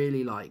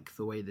really like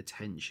the way the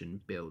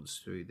tension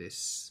builds through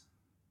this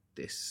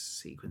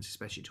sequence,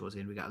 especially towards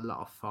the end. We get a lot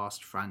of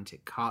fast,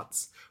 frantic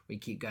cuts. We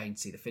keep going to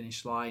see the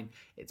finish line.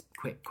 It's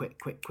quick.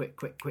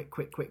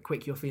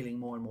 You're feeling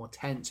more and more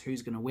tense.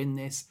 Who's going to win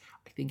this?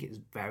 I think it's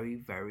very,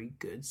 very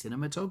good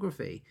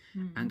cinematography.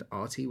 And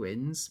Artie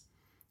wins.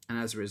 And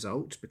as a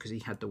result, because he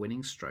had the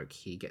winning stroke,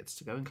 he gets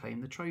to go and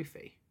claim the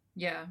trophy.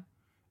 Yeah.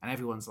 And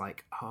everyone's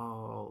like,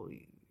 oh,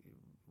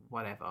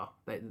 whatever.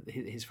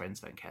 His friends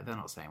don't care. They're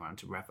not staying around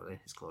to revel in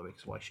his glory,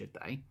 because why should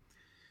they?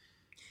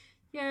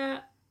 Yeah.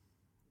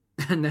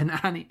 And then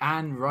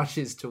Anne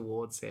rushes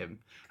towards him,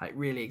 like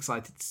really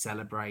excited to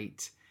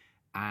celebrate.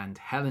 And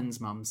Helen's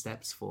mum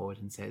steps forward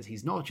and says,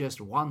 he's not just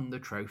won the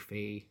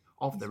trophy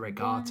of the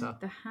regatta. Won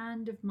the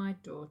hand of my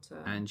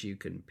daughter. And you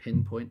can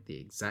pinpoint the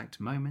exact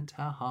moment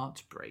her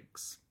heart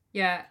breaks.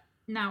 Yeah.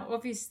 Now,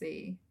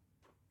 obviously,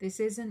 this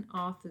isn't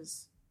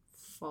Arthur's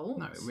fault.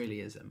 No, it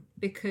really isn't.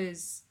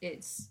 Because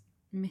it's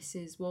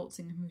Mrs.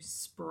 Walsingham who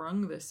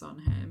sprung this on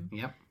him.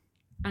 Yep.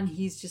 And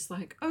he's just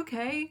like,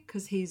 okay,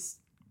 because he's,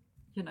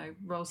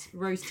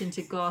 rose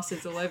tinted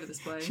glasses all over this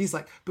place. She's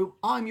like, but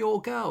I'm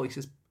your girl. He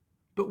says,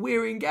 but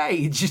we're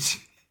engaged.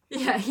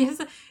 Yeah,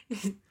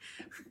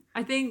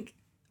 I think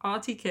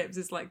Artie Kipps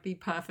is like the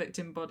perfect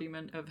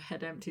embodiment of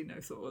head empty, no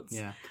thoughts.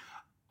 Yeah.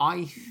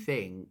 I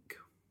think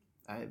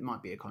it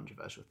might be a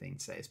controversial thing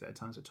to say, but at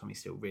times Tommy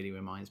still really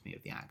reminds me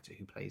of the actor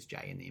who plays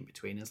Jay in The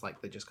In-Betweeners,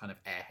 like the just kind of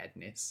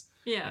airheadness.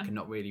 Yeah. Like, and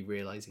not really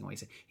realising what he's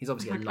saying. He's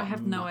obviously I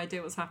have no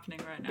idea what's happening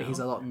right now. But he's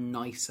a lot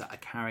nicer a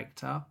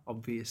character,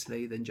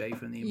 obviously, than Jay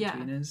from The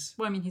In-Betweeners.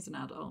 Well, I mean, he's an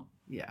adult.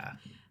 Yeah.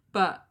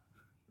 But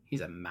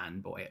he's a man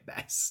boy at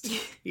best.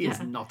 He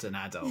is not an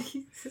adult.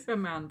 He's a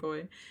man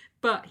boy.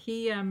 But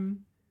he,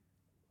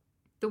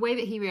 the way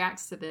that he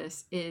reacts to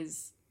this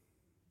is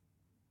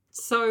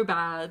so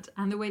bad,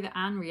 and the way that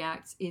Anne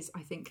reacts is,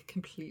 I think,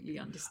 completely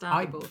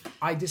understandable.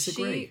 I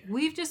disagree.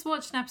 We've just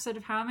watched an episode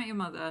of How I Met Your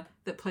Mother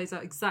that plays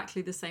out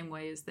exactly the same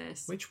way as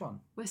this. Which one?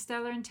 Where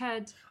Stella and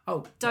Ted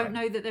don't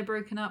know that they're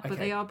broken up, but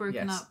they are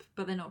broken up,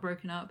 but they're not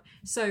broken up.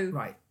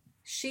 So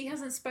she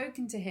hasn't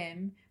spoken to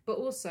him, but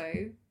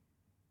also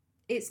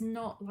it's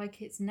not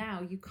like it's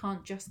now. You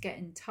can't just get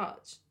in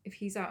touch if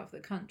he's out of the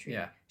country.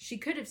 Yeah. She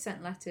could have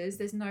sent letters.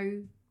 There's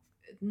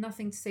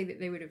nothing to say that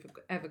they would have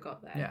ever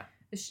got there. Yeah.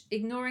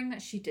 Ignoring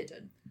that she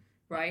didn't,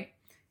 right?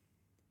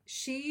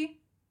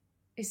 She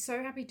is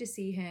so happy to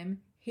see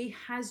him. He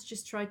has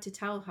just tried to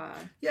tell her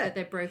that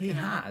they're broken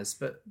up. He has,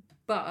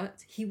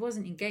 but he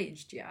wasn't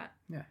engaged yet.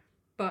 Yeah.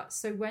 But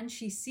so when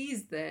she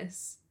sees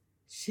this,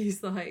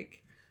 she's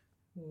like,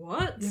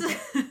 what? Yeah,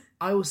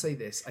 I will say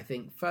this. I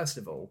think, first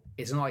of all,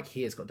 it's not like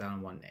he has got down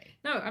on one knee.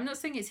 No, I'm not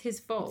saying it's his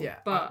fault. Yeah,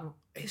 but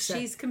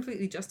she's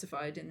completely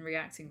justified in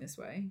reacting this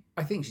way.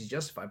 I think she's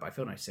justified, but I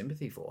feel no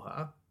sympathy for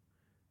her.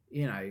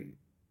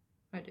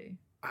 I do.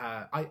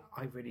 I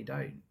really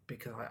don't,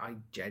 because I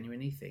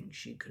genuinely think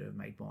she could have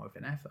made more of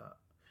an effort.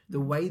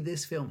 The way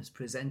this film has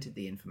presented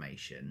the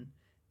information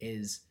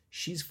is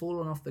she's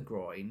fallen off the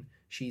groin,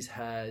 she's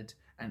heard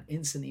and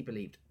instantly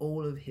believed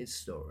all of his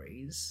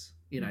stories,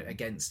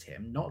 against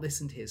him, not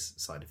listened to his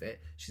side of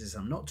it. She says,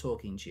 I'm not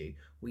talking to you.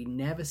 We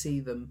never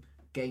see them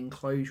gain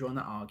closure on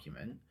that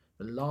argument.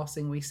 The last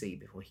thing we see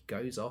before he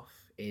goes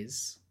off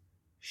is,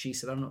 she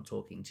said, I'm not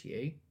talking to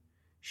you.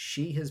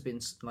 She has been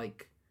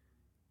like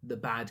the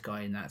bad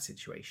guy in that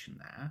situation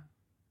there.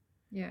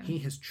 Yeah. He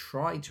has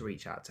tried to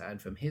reach out to her,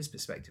 and from his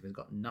perspective has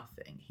got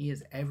nothing. He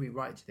has every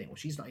right to think, well,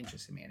 she's not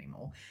interested in me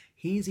anymore.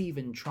 He's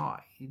even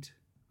tried,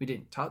 we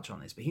didn't touch on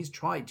this, but he's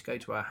tried to go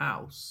to her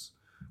house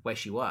where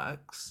she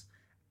works,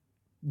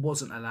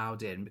 wasn't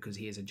allowed in because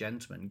he is a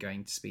gentleman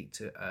going to speak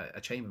to a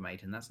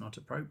chambermaid, and that's not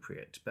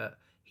appropriate. But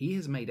he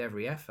has made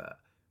every effort.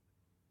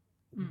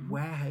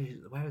 Where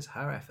has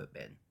her effort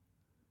been?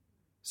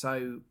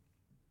 So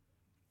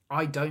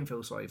I don't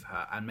feel sorry for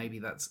her, and maybe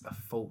that's a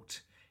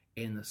fault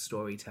in the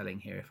storytelling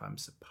here if I'm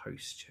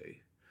supposed to.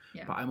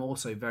 Yeah. But I'm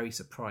also very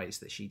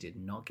surprised that she did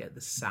not get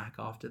the sack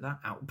after that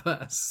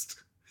outburst.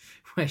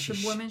 Where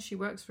the woman she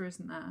works for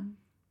isn't there.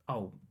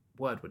 Oh,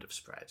 word would have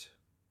spread.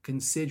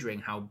 Considering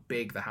how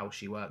big the house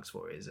she works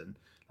for is, and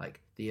like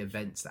the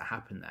events that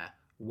happen there,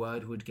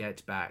 word would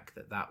get back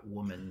that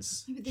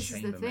woman's but this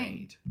chambermaid. Is the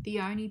thing. The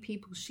only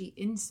people she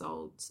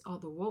insults are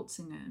the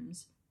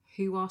Walsinghams,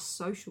 who are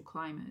social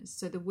climbers.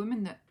 So the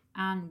woman that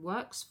Anne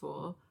works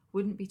for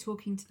wouldn't be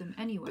talking to them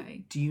anyway.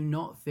 But do you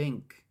not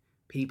think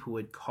people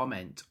would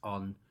comment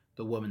on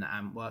the woman that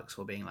Anne works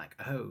for being like,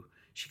 oh,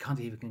 she can't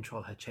even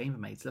control her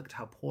chambermaids. Look at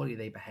how poorly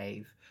they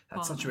behave.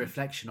 That's such a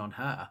reflection on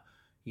her,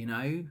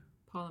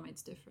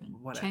 Parlourmaid's different.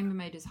 Whatever.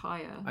 Chambermaid is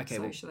higher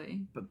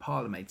socially. But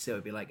parlourmaid still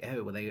would be like,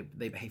 oh, well,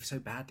 they behave so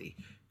badly.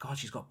 God,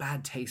 she's got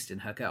bad taste in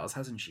her girls,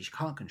 hasn't she? She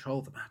can't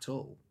control them at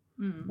all.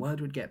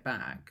 Word would get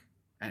back,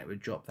 and it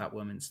would drop that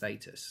woman's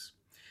status.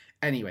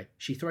 Anyway,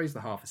 she throws the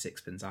half a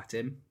sixpence at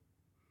him.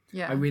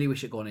 Yeah. I really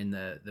wish it had gone in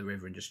the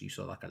river and just you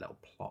saw like a little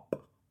plop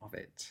of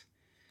it.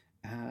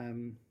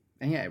 And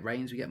yeah, it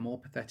rains. We get more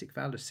pathetic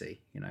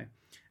fallacy, you know.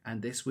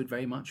 And this would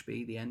very much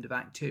be the end of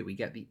Act 2. We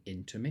get the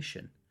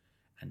intermission.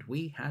 And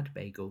we had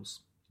bagels.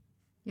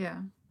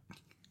 Yeah.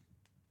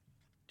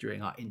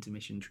 During our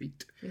intermission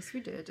treat. Yes, we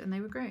did. And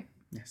they were great.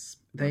 Yes.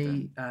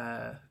 Good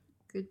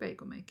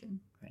bagel making.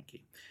 Thank you.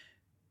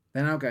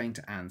 They're now going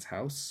to Anne's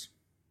house,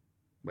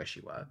 where she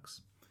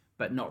works.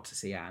 But not to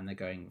see Anne. They're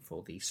going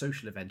for the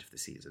social event of the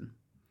season.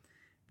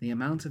 The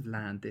amount of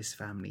land this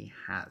family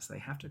has, they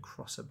have to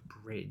cross a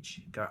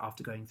bridge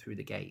after going through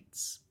the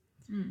gates.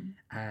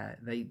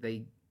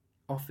 They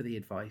offer the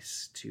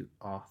advice to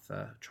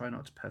Arthur, try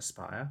not to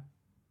perspire.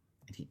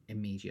 And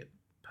immediate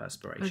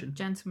perspiration.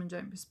 Gentlemen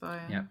don't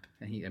perspire. Yep.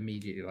 And he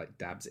immediately like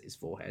dabs at his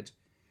forehead.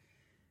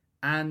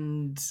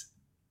 And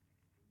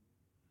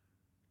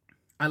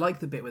I like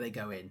the bit where they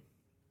go in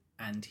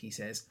and he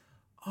says,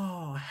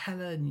 oh,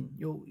 Helen,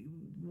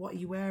 what are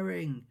you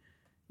wearing?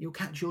 You'll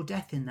catch your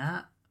death in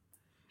that.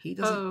 He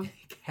doesn't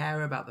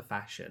care about the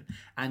fashion.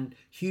 And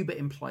Hubert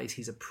implies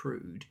he's a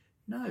prude.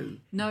 No.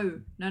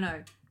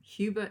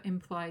 Hubert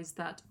implies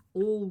that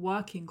all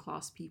working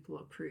class people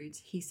are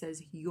prudes. He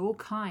says your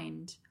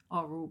kind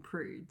are all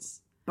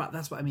prudes. But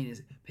that's what I mean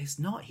is it's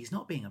not. He's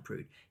not being a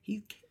prude.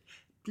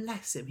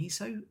 Bless him. He's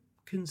so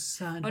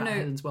concerned about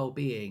Helen's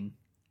well-being.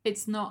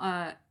 It's not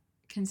a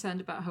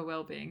concerned about her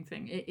well-being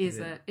thing.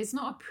 It's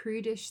not a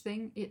prudish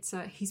thing. It's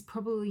he's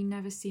probably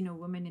never seen a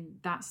woman in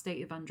that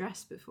state of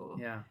undress before.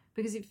 Yeah.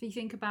 Because if you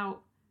think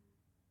about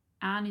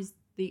Anne is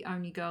the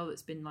only girl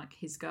that's been like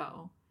his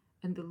girl,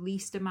 and the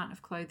least amount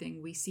of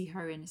clothing we see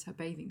her in is her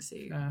bathing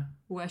suit,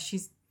 where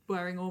she's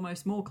wearing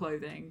almost more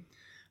clothing.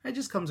 It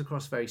just comes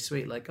across very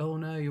sweet, like, oh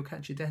no, you'll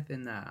catch your death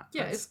in that.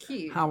 Yeah, it's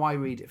cute. How I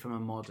read it from a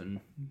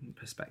modern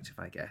perspective,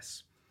 I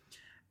guess.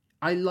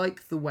 I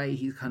like the way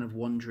he's kind of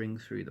wandering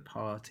through the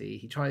party.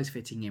 He tries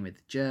fitting in with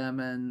the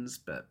Germans,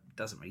 but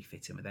doesn't really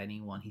fit in with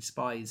anyone. He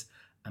spies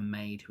a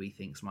maid who he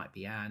thinks might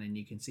be Anne, and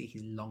you can see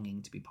he's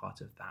longing to be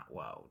part of that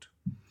world.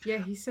 Yeah,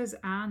 he says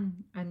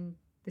Anne, and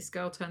this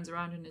girl turns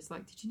around and is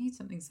like, did you need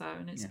something, sir?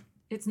 And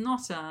it's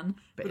not Anne,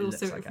 but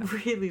also like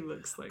it really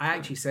looks like I her.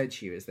 actually said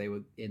to you as they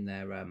were in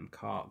their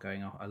cart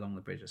going along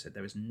the bridge, I said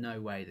there is no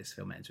way this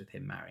film ends with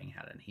him marrying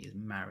Helen. He is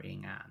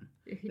marrying Anne.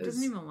 He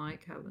doesn't even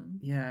like Helen.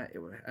 Yeah,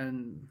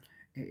 and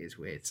it is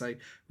weird. So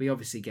we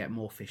obviously get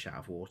more fish out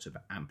of water,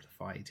 but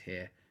amplified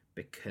here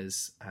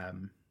because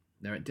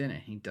they're at dinner.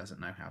 He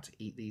doesn't know how to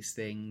eat these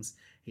things.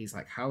 He's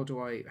like, how do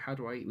I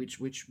eat?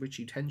 Which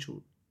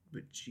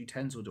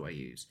utensil do I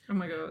use? Oh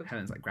my god.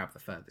 Helen's like, grab the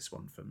furthest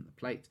one from the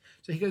plate.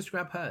 So he goes to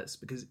grab hers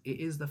because it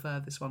is the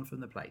furthest one from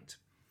the plate.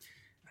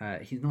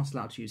 He's not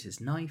allowed to use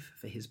his knife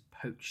for his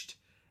poached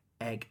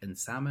egg and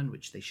salmon,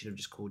 which they should have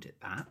just called it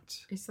that.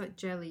 It's like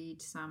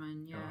jellied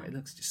salmon, yeah. Oh, it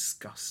looks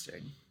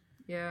disgusting.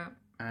 Yeah.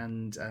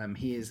 And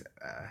he is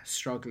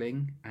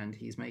struggling and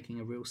he's making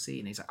a real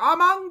scene. He's like, I'm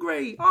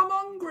hungry!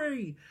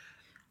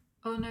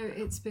 Oh no,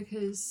 it's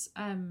because...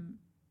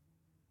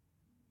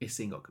 His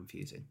scene got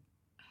confusing.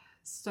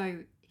 So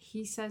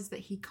he says that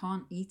he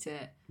can't eat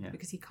it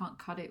because he can't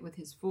cut it with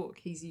his fork.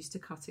 He's used to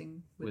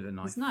cutting with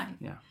a his knife.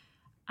 Yeah.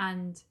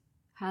 And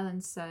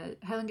Helen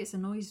gets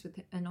annoyed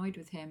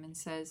with him and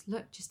says,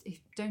 look,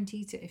 don't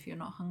eat it if you're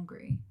not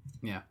hungry.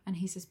 Yeah. And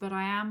he says, but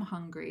I am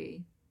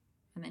hungry.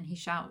 And then he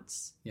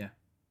shouts,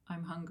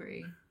 I'm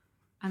hungry.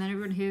 And then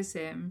everyone hears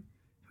him.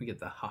 We get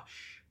the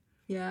hush.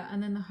 Yeah,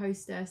 and then the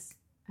hostess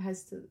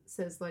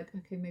says like,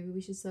 okay, maybe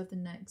we should serve the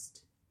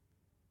next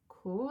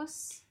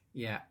course.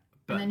 Yeah.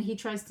 And then he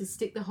tries to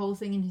stick the whole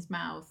thing in his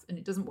mouth and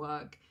it doesn't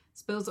work.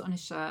 Spills it on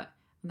his shirt.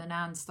 And then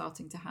Anne's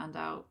starting to hand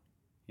out.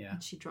 Yeah.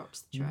 And she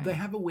drops the tray. They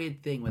have a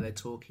weird thing where they're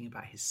talking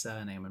about his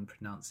surname and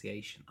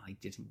pronunciation. I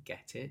didn't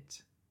get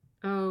it.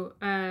 Oh,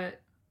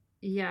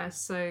 yeah.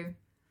 So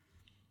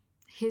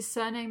his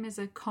surname is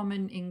a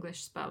common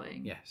English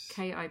spelling. Yes.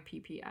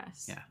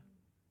 Kipps. Yeah.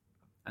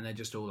 And they're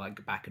just all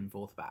like back and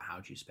forth about how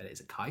do you spell it.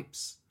 Is it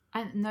Kipes?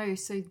 And no,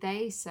 so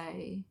they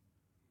say...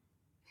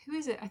 Who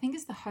is it? I think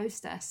it's the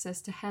hostess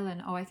says to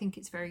Helen, I think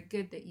it's very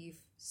good that you've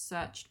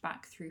searched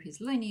back through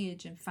his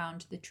lineage and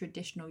found the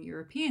traditional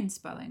European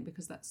spelling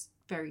because that's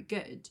very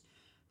good.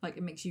 Like,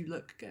 it makes you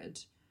look good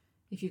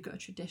if you've got a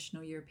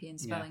traditional European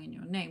spelling in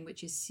your name,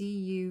 which is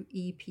Cueps.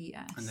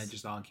 And they're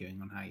just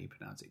arguing on how you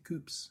pronounce it.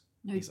 Coops.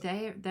 No,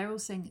 they're all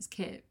saying it's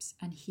Kipps,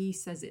 and he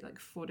says it like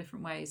 4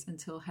 different ways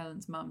until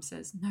Helen's mum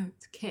says, no,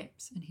 it's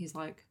Kipps. And he's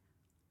like,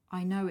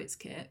 I know it's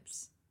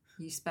Kipps.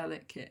 You spell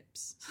it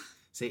Kipps.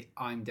 See,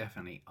 I'm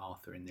definitely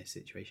Arthur in this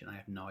situation. I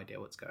have no idea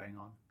what's going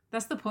on.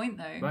 That's the point,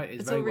 though. Right,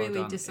 it's very all really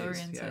well done.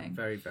 disorienting. Yeah,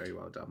 very, very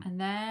well done.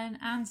 And then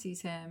Anne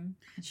sees him,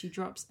 and she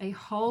drops a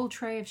whole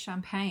tray of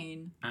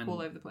champagne And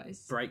all over the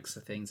place. Breaks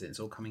the things, and it's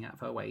all coming out of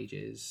her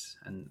wages,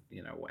 and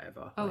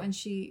whatever. Oh, and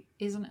she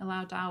isn't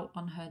allowed out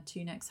on her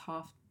three next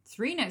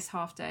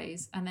half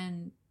days, and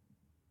then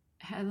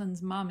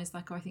Helen's mum is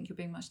like, "Oh, I think you're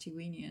being much too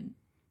lenient."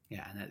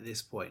 Yeah, and at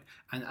this point,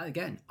 and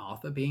again,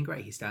 Arthur being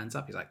great, he stands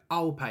up. He's like,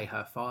 "I'll pay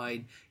her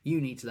fine.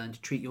 You need to learn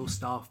to treat your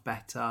staff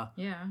better."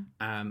 Yeah.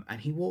 And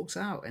he walks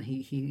out, and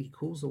he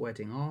calls the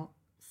wedding off,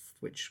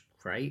 which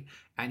great.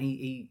 And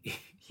he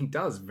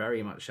does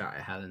very much shout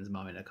at Helen's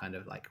mum in a kind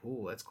of like,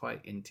 "Oh, that's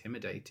quite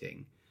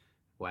intimidating"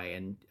 way.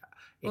 And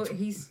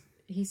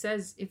he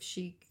says if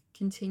she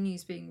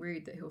continues being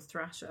rude, that he'll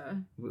thrash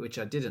her, which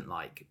I didn't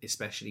like,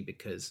 especially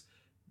because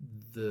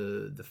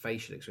the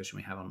facial expression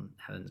we have on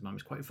Helen's mum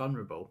is quite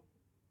vulnerable.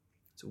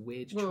 It's a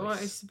weird choice. Well, I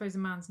suppose a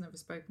man's never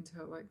spoken to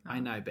her like that. I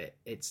know, but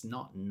it's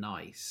not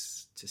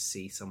nice to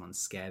see someone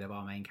scared of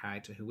our main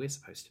character who we're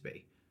supposed to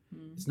be.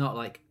 It's not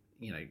like,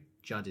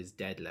 Judd is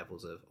dead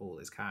levels of all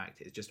his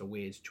character. It's just a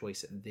weird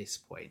choice at this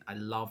point. I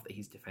love that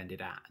he's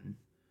defended Anne,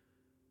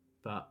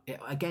 but it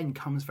again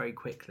comes very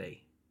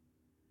quickly.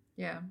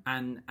 Yeah.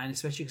 And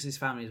especially because his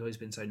family has always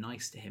been so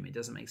nice to him, it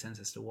doesn't make sense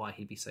as to why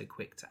he'd be so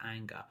quick to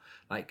anger.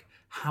 Like,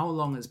 how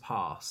long has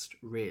passed,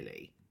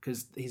 really?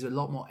 Because he's a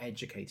lot more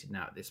educated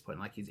now at this point.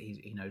 Like,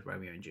 he knows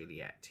Romeo and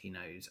Juliet. He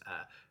knows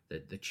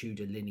the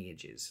Tudor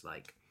lineages,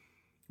 like,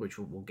 which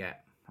we'll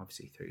get,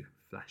 obviously, through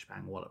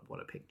Flashbang. What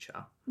a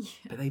picture. Yeah.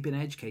 But they've been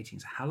educating.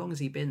 So how long has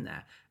he been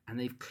there? And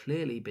they've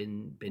clearly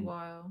been...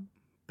 Wow.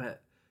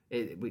 But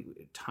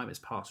time has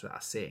passed without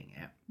us seeing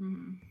it.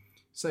 Mm-hmm.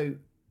 So...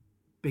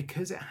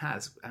 because it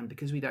has, and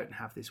because we don't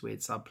have this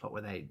weird subplot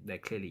where they're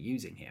clearly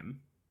using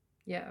him,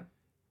 yeah,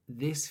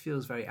 this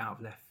feels very out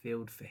of left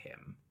field for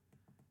him,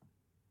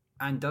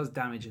 and does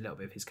damage a little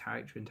bit of his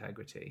character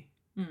integrity.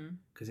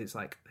 Because it's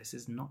like, this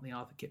is not the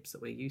Arthur Kipps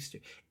that we're used to.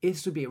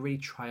 This would be a really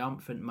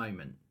triumphant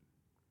moment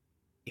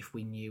if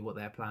we knew what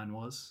their plan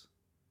was.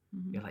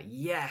 Mm-hmm. You're like,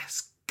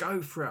 yes,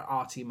 go for it,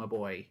 Artie, my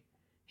boy.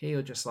 Here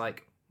you're just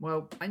like,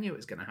 well, I knew it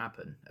was going to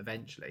happen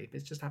eventually.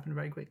 It's just happened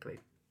very quickly.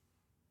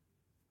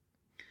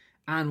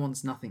 Anne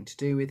wants nothing to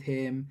do with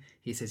him.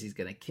 He says he's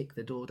going to kick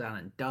the door down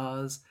and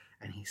does.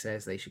 And he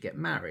says they should get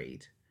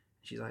married.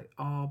 She's like,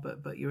 oh,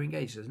 but you're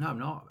engaged. She says, no, I'm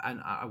not. And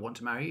I want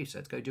to marry you, so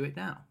let's go do it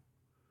now.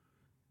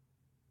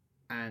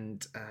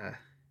 And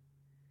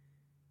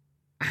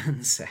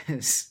Anne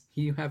says,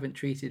 you haven't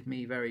treated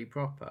me very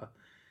proper.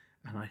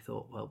 And I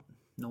thought, well,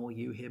 nor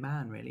you him,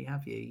 Anne, really,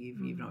 have you?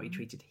 You've not really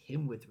treated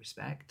him with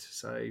respect.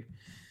 So...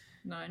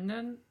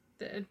 No,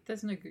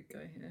 there's no good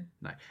guy here.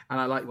 No. And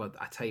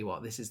I tell you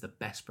what, this is the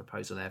best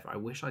proposal ever. I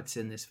wish I'd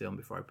seen this film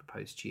before I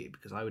proposed to you,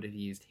 because I would have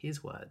used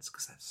his words,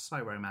 because they're so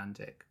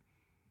romantic.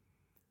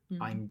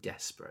 I'm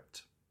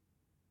desperate.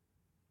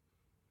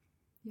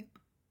 Yep.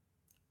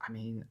 I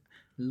mean,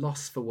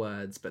 lost for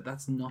words, but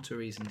that's not a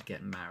reason to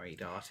get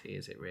married, Artie,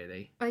 is it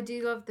really? I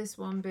do love this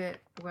one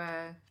bit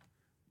where...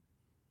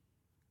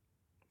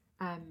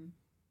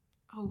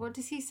 what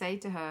does he say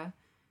to her?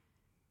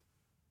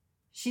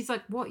 She's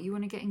like, what, you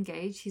want to get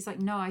engaged? He's like,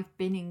 no, I've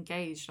been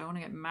engaged. I want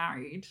to get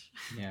married.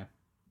 Yeah.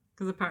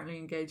 Because apparently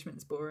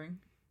engagement's boring.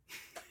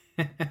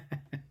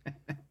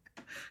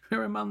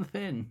 We're a month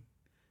in.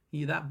 Are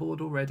you that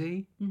bored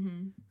already?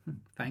 Mm-hmm.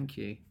 Thank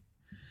you.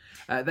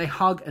 They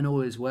hug and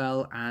all is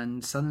well,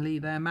 and suddenly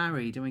they're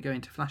married, and we go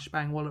into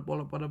flashbang.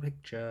 What a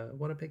picture.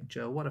 What a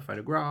picture. What a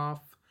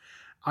photograph.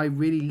 I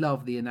really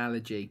love the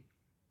analogy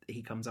that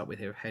he comes up with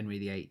here of Henry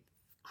VIII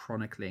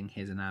chronicling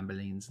his and Anne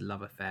Boleyn's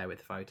love affair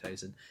with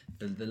photos, and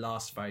the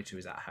last photo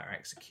is at her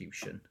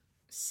execution.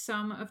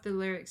 Some of the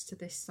lyrics to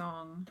this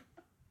song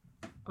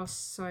are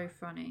so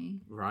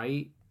funny.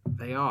 Right?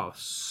 They are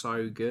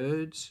so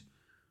good.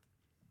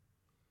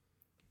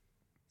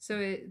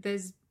 So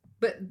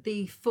but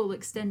the full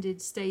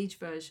extended stage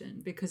version,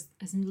 because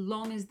as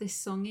long as this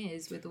song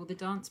is, with all the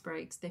dance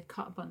breaks, they've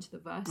cut a bunch of the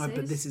verses.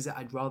 But this is,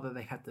 I'd rather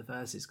they had the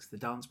verses, because the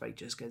dance break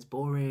just gets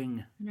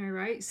boring. I know,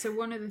 right? So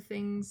one of the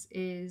things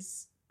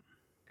is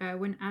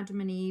when Adam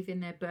and Eve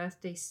in their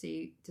birthday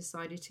suit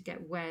decided to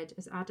get wed,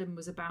 as Adam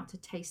was about to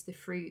taste the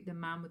fruit, the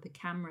man with the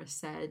camera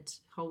said,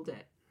 hold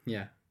it.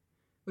 Yeah.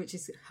 Which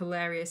is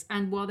hilarious.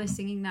 And while they're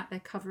singing that, they're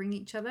covering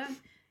each other.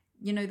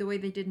 You know, the way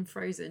they did in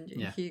Frozen,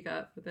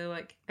 Hugo, but they're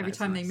like, every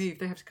time they move,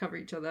 they have to cover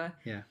each other.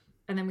 Yeah.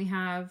 And then we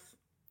have...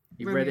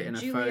 You've read it in a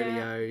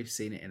folio,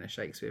 seen it in a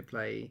Shakespeare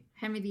play.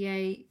 Henry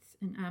VIII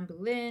and Anne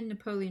Boleyn,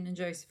 Napoleon and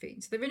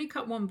Josephine. So they've only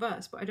cut one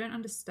verse, but I don't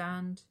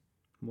understand...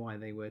 Why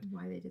they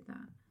did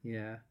that.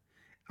 Yeah.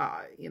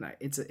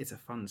 It's a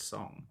fun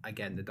song.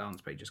 Again, the dance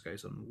break just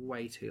goes on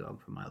way too long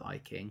for my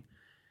liking.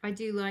 I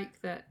do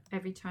like that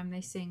every time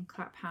they sing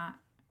Clap Hat,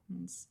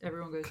 and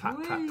everyone goes, clap,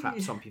 whee! clap, clap,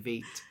 stomp your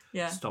feet.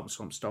 Yeah. Stomp,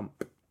 stomp,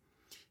 stomp.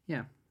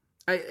 Yeah.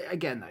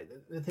 Again, though,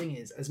 the thing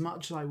is, as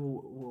much as I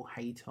will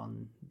hate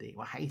on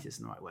hate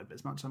isn't the right word, but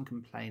as much as I'm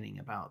complaining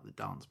about the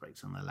dance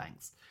breaks and the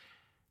lengths,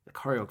 the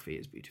choreography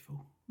is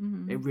beautiful.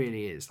 Mm-hmm. It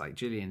really is. Like,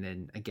 Gillian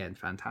Lynne, again,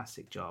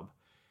 fantastic job.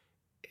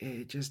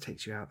 it just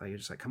takes you out there. You're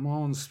just like, come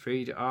on,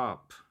 speed it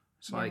up.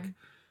 It's like,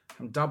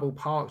 I'm double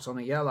parked on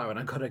a yellow and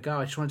I gotta go.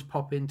 I just wanted to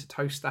pop in to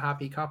toast the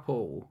happy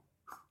couple.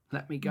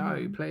 Let me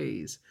go,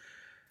 please.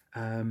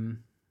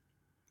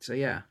 So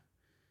yeah.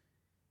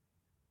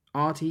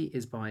 Artie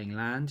is buying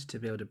land to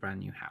build a brand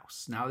new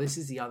house. Now, this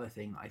is the other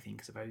thing that I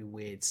think is a very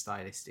weird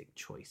stylistic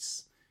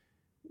choice.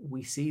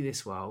 We see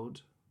this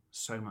world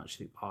so much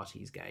through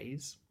Artie's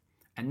gaze,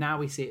 and now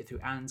we see it through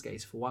Anne's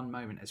gaze for one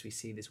moment as we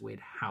see this weird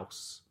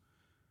house.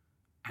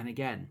 And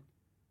again,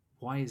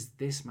 why is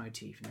this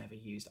motif never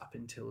used up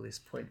until this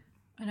point?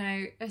 I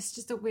know, it's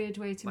just a weird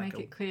way to Like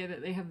make it clear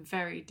that they have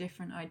very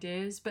different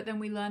ideas, but then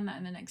we learn that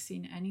in the next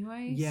scene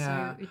anyway,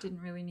 Yeah. so it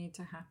didn't really need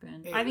to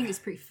happen. I think it's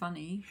pretty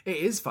funny. It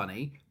is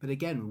funny, but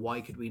again,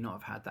 why could we not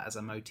have had that as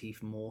a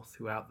motif more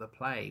throughout the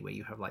play, where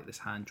you have like this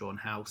hand-drawn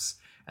house,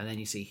 and then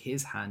you see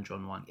his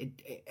hand-drawn one?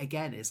 It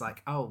again, it's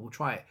like, oh, we'll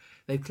try it.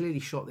 They've clearly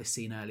shot this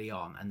scene early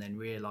on, and then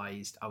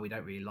realised, oh, we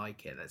don't really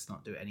like it, let's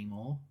not do it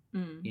anymore.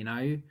 You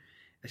know?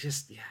 I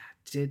just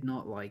did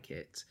not like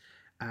it.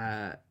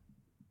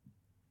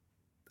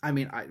 I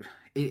mean,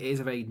 it is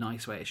a very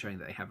nice way of showing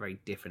that they have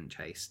very different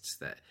tastes,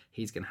 that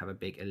he's going to have a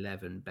big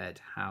 11-bed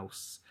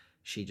house.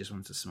 She just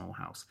wants a small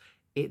house.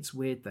 It's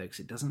weird, though, because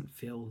it doesn't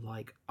feel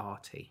like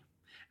Artie.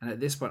 And at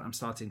this point, I'm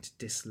starting to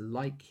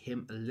dislike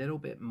him a little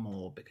bit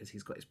more because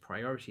he's got his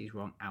priorities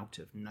wrong out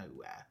of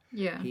nowhere.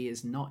 Yeah. He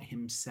is not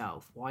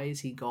himself. Why is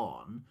he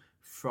gone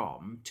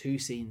from 2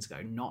 scenes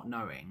ago not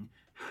knowing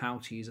how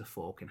to use a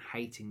fork and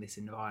hating this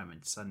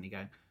environment to suddenly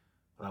going,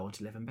 well, I want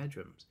to live in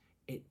bedrooms?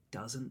 It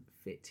doesn't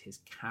fit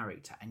his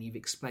character, and you've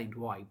explained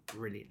why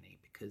brilliantly,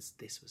 because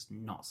this was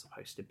not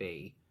supposed to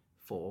be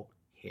for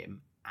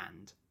him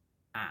and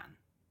Anne.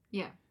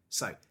 Yeah.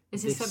 So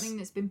Is this something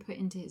that's been put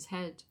into his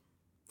head,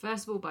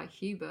 first of all by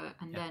Hubert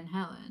and then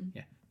Helen?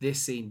 Yeah, this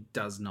scene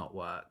does not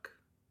work.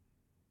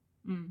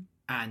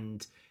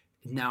 And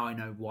now I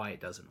know why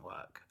it doesn't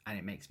work, and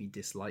it makes me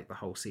dislike the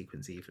whole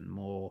sequence even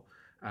more,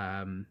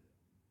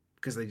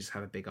 because they just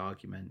have a big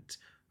argument.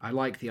 I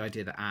like the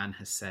idea that Anne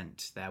has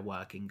sent their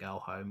working girl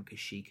home because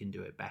she can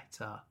do it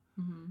better.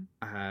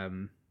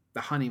 The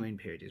honeymoon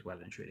period is well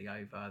and truly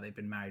over. They've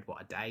been married,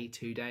 a day,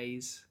 2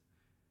 days?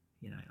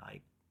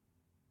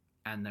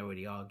 And they're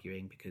already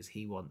arguing because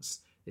he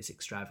wants this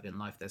extravagant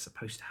life. They're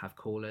supposed to have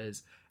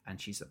callers,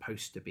 and she's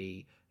supposed to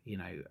be,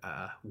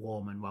 a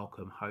warm and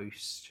welcome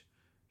host.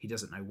 He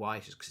doesn't know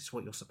why, just because it's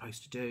what you're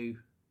supposed to do.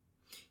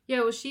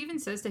 Yeah, well, she even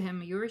says to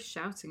him, "You're always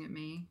shouting at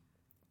me."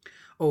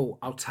 Oh,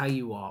 I'll tell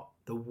you what.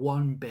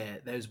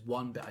 There's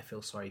one bit I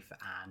feel sorry for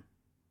Anne.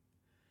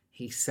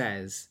 He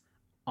says,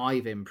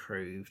 I've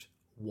improved,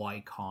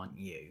 why can't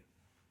you?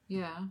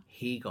 Yeah.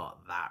 He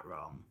got that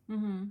wrong.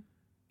 And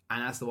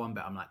that's the one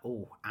bit I'm like,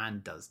 oh,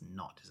 Anne does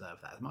not deserve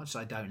that. As much as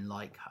I don't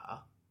like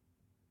her,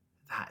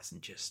 that's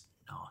just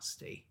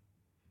nasty.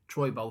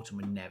 Troy Bolton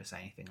would never say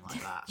anything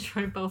like that.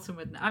 Troy Bolton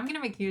would. I'm going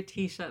to make you a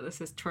T-shirt that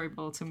says Troy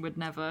Bolton would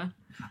never.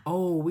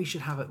 Oh, we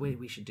should have it.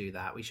 We should do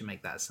that. We should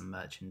make that some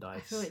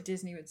merchandise. I feel like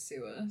Disney would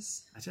sue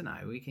us. I don't know.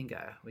 We can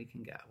get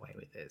away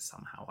with it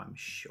somehow, I'm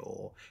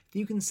sure.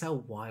 You can sell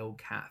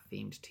Wildcat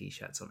themed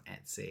T-shirts on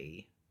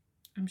Etsy.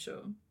 I'm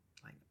sure.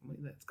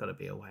 There's got to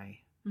be a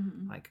way.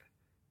 I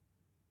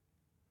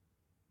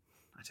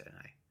don't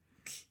know.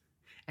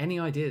 Any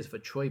ideas for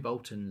Troy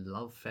Bolton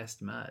Love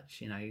Fest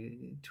merch?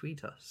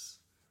 Tweet us.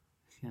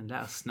 And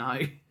let us know.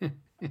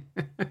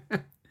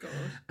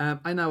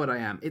 I know what I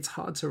am. It's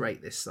hard to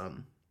rate this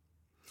song.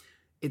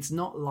 It's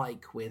not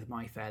like with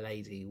My Fair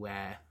Lady,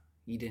 where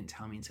you didn't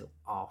tell me until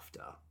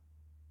after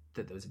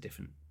that there was a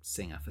different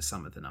singer for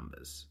some of the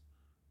numbers.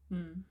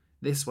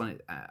 This one,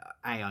 A,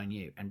 I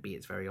knew, and B,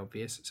 it's very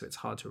obvious, so it's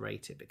hard to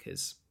rate it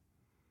because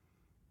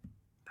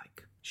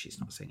she's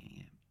not singing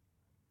it.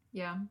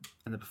 Yeah.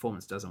 And the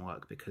performance doesn't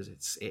work because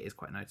it is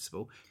quite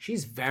noticeable.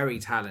 She's very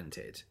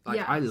talented.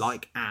 Yes. I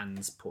like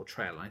Anne's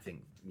portrayal. I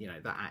think,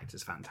 that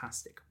actor's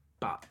fantastic.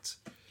 But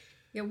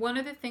yeah, one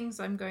of the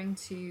things I'm going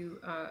to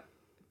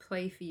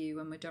play for you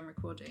when we're done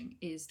recording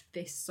is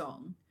this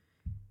song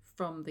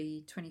from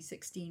the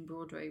 2016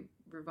 Broadway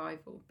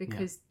revival,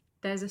 because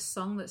there's a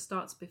song that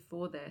starts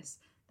before this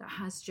that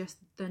has just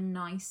the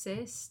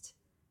nicest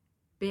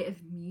bit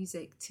of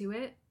music to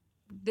it.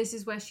 This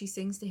is where she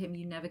sings to him,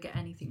 "You never get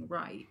anything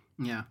right."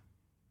 Yeah.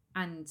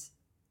 And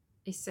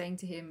is saying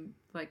to him,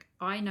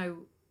 I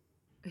know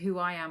who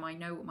I am, I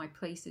know what my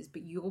place is,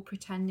 but you're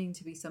pretending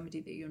to be somebody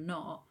that you're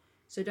not.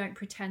 So don't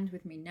pretend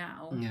with me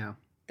now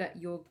that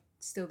you're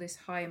still this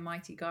high and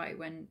mighty guy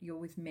when you're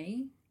with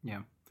me.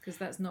 Yeah. Because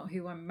that's not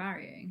who I'm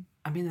marrying.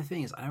 I mean, the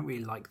thing is, I don't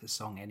really like the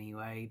song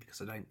anyway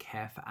because I don't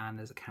care for Anne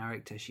as a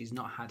character. She's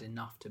not had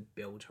enough to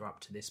build her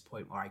up to this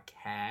point where I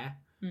care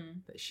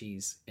that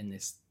she's in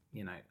this,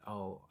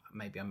 oh,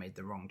 maybe I made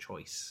the wrong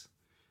choice.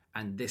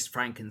 And this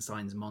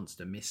Frankenstein's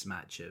monster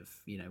mismatch of,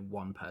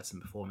 one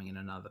person performing and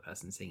another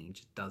person singing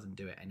just doesn't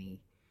do it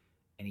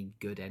any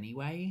good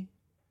anyway.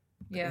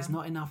 But there's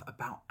not enough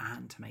about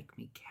Anne to make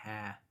me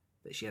care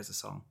that she has a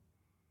song.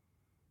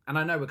 And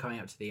I know we're coming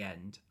up to the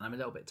end, and I'm a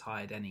little bit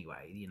tired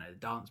anyway. The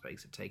dance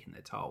breaks have taken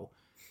their toll.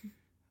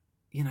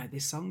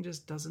 this song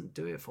just doesn't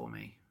do it for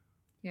me.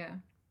 Yeah.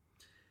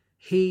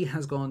 He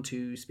has gone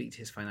to speak to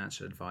his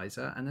financial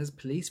advisor, and there's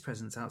police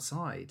presence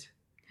outside.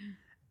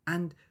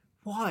 And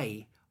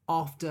why,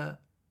 after...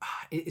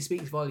 It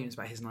speaks volumes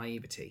about his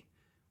naivety.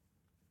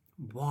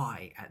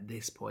 Why, at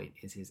this point,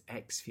 is his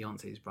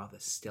ex-fiance's brother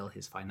still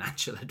his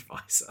financial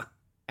advisor?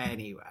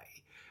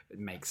 Anyway, it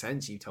makes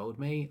sense, you told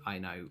me. I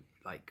know,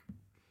 like...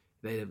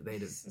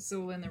 It's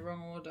all in the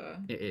wrong order.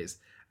 It is.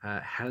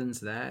 Helen's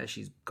there.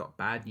 She's got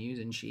bad news,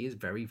 and she is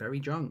very, very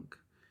drunk.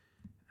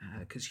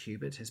 Because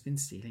Hubert has been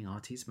stealing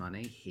Artie's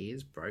money. He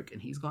is broke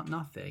and he's got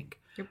nothing.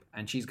 Yep.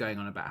 And she's going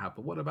on about how,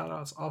 but what about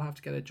us? I'll have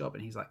to get a job.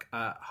 And he's like,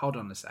 hold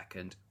on a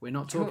second. We're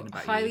not talking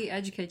about highly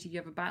educated, you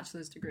have a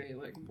bachelor's degree.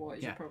 Like, what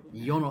is your problem?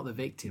 You're not the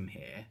victim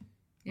here.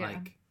 Yeah.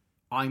 Like,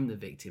 I'm the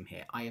victim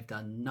here. I have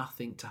done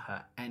nothing to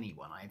hurt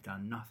anyone. I have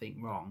done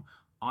nothing wrong.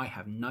 I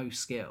have no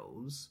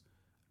skills.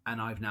 And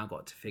I've now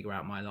got to figure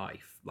out my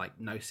life. Like,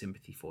 no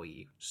sympathy for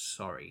you.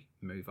 Sorry.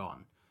 Move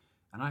on.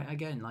 And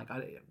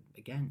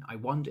I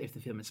wonder if the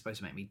film is supposed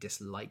to make me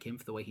dislike him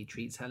for the way he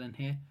treats Helen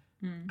here.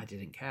 I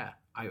didn't care.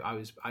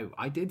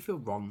 I did feel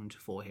wronged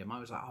for him. I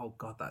was like, oh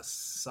God, that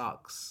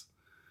sucks.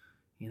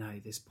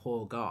 This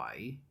poor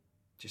guy.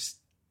 Just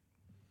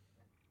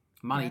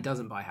money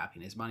doesn't buy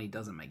happiness. Money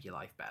doesn't make your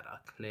life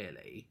better.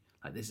 Clearly,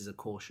 like, this is a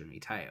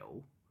cautionary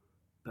tale,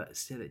 but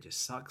still, it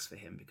just sucks for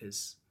him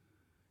because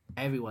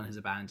everyone has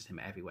abandoned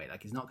him every way.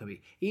 Like, he's not going to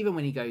be... Even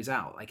when he goes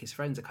out, like, his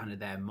friends are kind of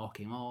there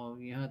mocking, oh,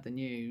 you heard the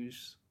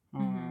news.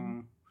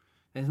 Oh.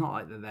 It's not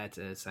like they're there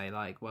to say,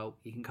 like, well,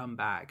 you can come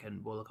back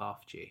and we'll look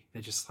after you.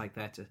 They're just, like,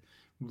 there to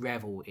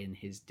revel in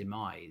his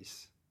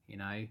demise,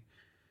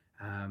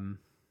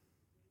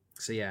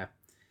 So, yeah.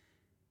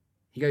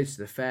 He goes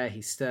to the fair.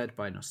 He's stirred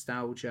by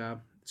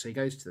nostalgia. So he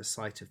goes to the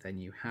site of their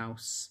new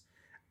house.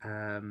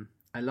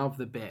 I love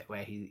the bit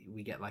where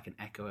we get, like, an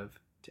echo of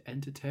to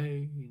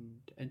entertain.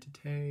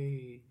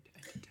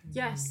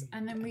 Yes,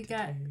 and then we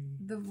get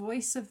the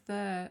voice of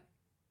the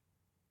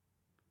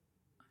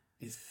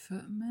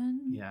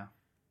footman. Yeah.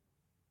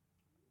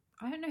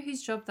 I don't know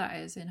whose job that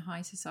is in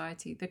high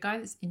society. The guy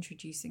that's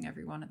introducing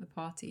everyone at the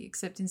party,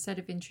 except instead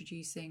of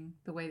introducing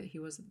the way that he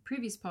was at the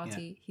previous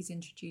party, he's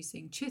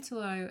introducing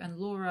Chitterlow and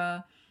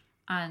Laura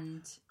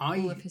and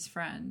all of his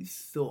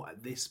friends. I thought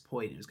at this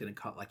point it was going to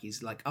cut, like,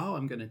 he's like, oh,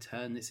 I'm going to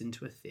turn this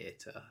into a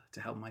theatre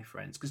to help my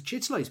friends. Because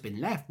Chitterlow's been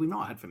left. We've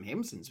not heard from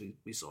him since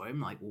we saw him.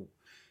 Like, well,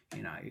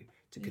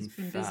 to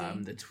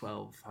confirm the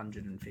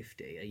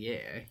 1,250 a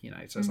year,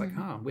 So it's like,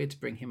 weird to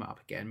bring him up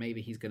again.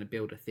 Maybe he's going to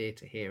build a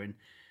theatre here and,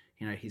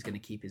 he's going to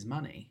keep his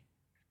money.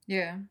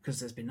 Yeah. Because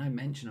there's been no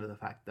mention of the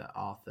fact that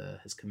Arthur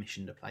has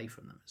commissioned a play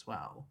from them as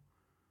well.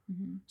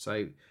 Mm-hmm.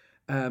 So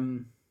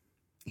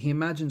he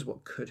imagines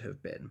what could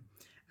have been.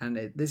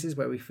 And this is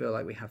where we feel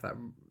like we have that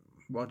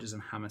Rodgers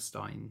and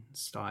Hammerstein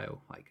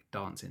style, like,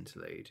 dance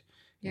interlude,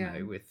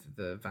 with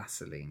the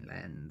Vaseline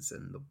lens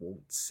and the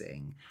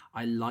waltzing.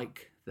 I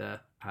like the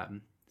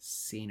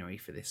scenery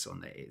for this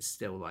one. It's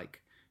still,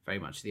 like, very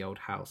much the old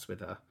house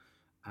with a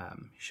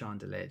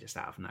chandelier just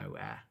out of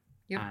nowhere.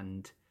 Yep.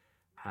 And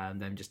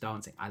them just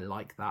dancing. I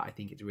like that. I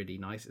think it's really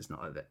nice. It's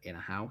not like they're in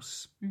a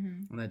house.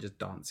 Mm-hmm. And they're just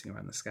dancing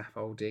around the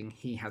scaffolding.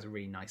 He has a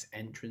really nice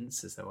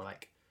entrance as they were,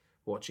 like,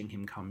 watching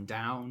him come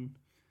down.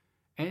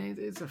 And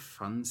it's a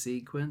fun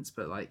sequence,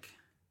 but, like,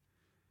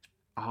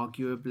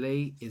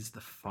 arguably is the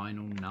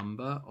final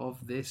number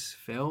of this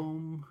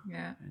film.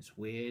 Yeah. It's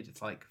weird.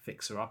 It's like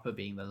Fixer Upper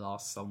being the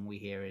last song we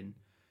hear in,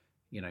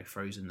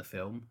 Frozen the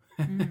film.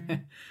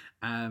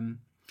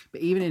 But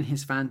even in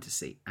his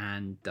fantasy,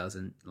 Anne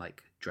doesn't,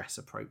 like, dress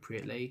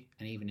appropriately.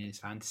 And even in his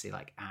fantasy,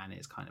 like, Anne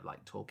is kind of,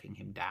 like, talking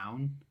him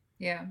down.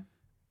 Yeah.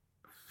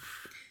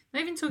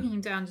 Not even talking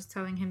him down, just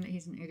telling him that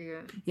he's an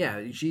idiot. Yeah,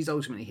 she's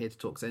ultimately here to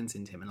talk sense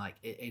into him. And, like,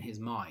 in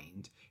his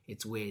mind,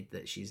 it's weird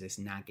that she's this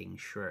nagging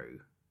shrew.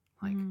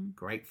 Like,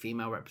 great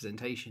female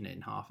representation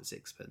in Half a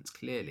Sixpence,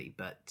 clearly.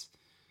 But,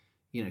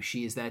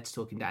 she is there to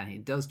talk him down. He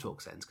does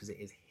talk sense because it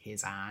is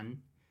his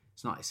Anne.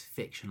 It's not his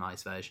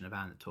fictionalised version of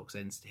Anne that talks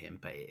sense to him.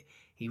 But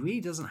he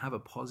really doesn't have a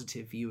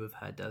positive view of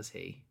her, does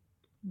he?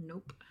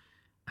 Nope.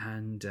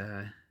 And...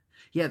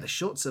 the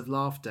shots of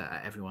laughter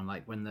at everyone,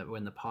 like when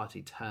the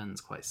party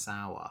turns quite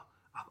sour,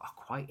 are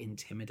quite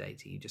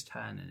intimidating. You just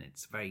turn and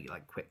it's very,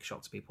 like, quick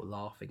shots of people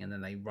laughing, and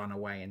then they run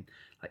away and,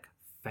 like,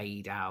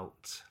 fade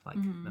out.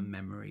 Like, the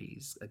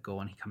memories are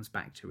gone. He comes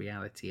back to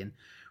reality, and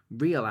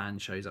real Anne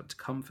shows up to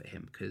comfort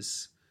him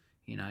because,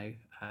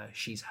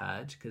 she's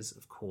heard. Because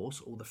of course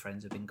all the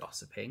friends have been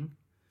gossiping,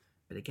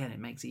 but again it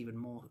makes it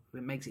even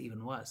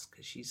worse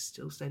because she's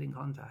still stayed in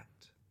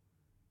contact.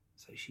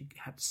 So she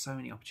had so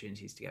many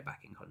opportunities to get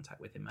back in contact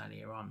with him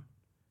earlier on.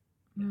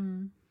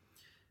 Yeah.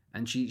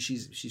 And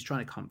she's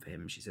trying to comfort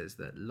him. She says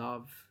that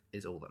love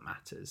is all that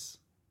matters.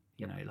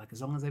 Like,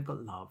 as long as they've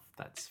got love,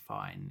 that's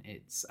fine.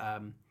 It's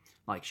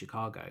like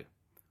Chicago.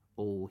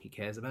 All he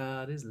cares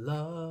about is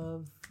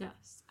love.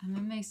 Yes. And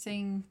then they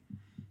sing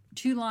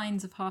 2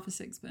 lines of Half a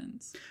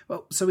Sixpence.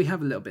 Well, so we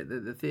have a little bit.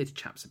 The theatre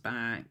chaps are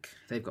back.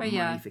 They've got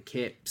money for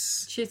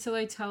Kipps.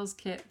 Chitterlow tells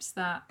Kipps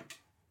that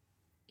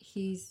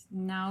he's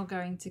now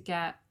going to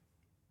get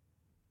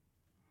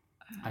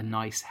a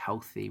nice,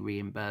 healthy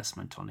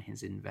reimbursement on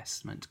his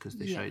investment because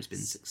the show's been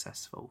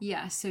successful.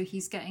 Yeah, so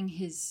he's getting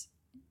his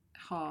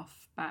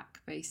half back,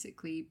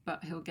 basically,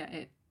 but he'll get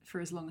it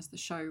for as long as the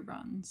show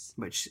runs.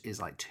 Which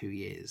is like 2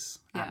 years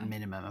at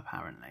minimum,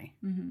 apparently.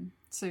 Mm-hmm.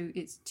 So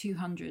it's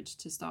 200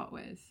 to start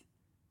with,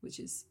 which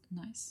is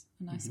a nice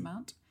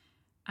amount.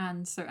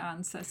 And so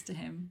Anne says to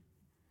him...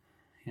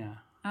 Yeah.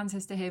 Anne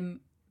says to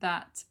him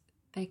that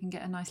they can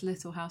get a nice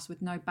little house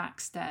with no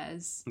back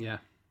stairs. Yeah.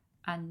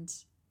 And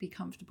be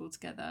comfortable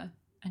together.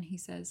 And he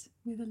says,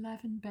 with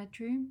 11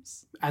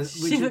 bedrooms?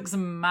 She looks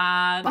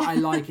mad. But I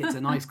like it. It's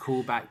a nice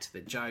callback to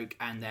the joke.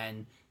 And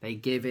then they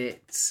give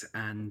it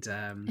and...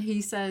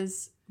 he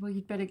says, well,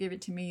 you'd better give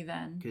it to me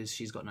then. Because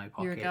she's got no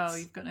pockets. You're a girl,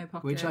 you've got no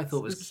pockets. Which I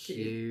thought was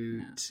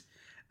cute.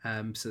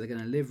 Yeah. So they're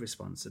going to live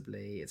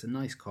responsibly. It's a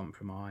nice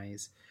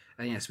compromise.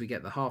 And yes, we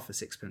get the half a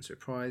sixpence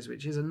reprise,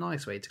 which is a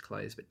nice way to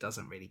close, but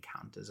doesn't really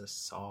count as a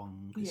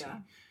song. Yeah.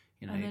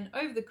 You know. And then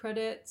over the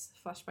credits,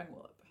 Flashbang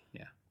Wallop.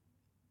 Yeah.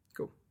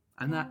 Cool.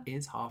 And that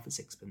is half a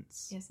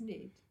sixpence. Yes,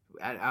 indeed.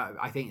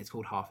 I think it's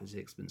called half a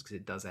sixpence because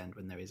it does end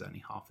when there is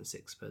only half a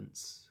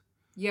sixpence.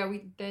 Yeah,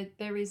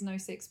 there is no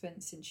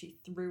sixpence since she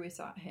threw it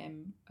at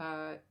him,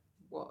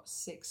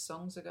 6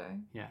 songs ago?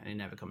 Yeah, and it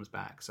never comes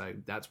back. So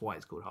that's why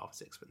it's called half a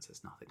sixpence.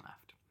 There's nothing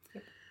left.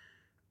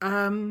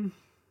 Yep.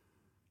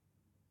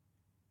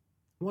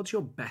 What's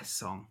your best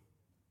song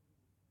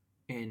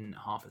in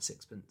half a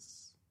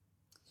sixpence?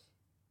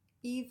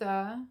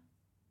 Either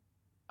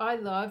I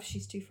love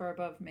She's Too Far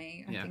Above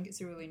Me. I think it's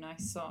a really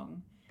nice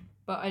song,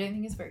 but I don't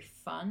think it's very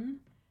fun.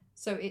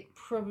 So it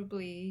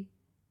probably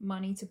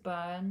Money to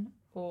Burn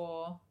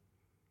or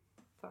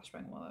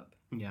Flashbang Wallop.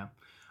 Yeah.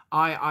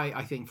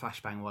 I think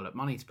Flashbang Wallop.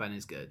 Money to Burn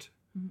is good,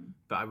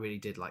 but I really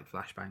did like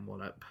Flashbang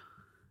Wallop.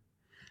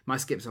 My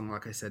skip song,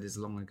 like I said, is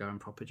Long Ago and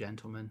Proper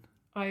Gentleman.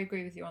 I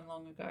agree with you on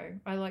Long Ago.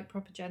 I like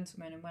Proper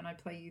Gentleman, and when I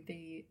play you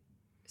the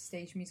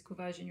stage musical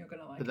version, you're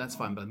going to like it. But that's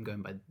fine, but I'm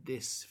going by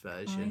this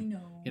version. I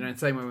know. You know, the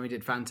same way when we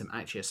did Phantom,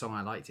 actually a song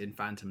I liked in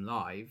Phantom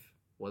Live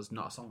was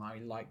not a song I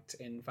liked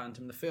in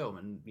Phantom the film,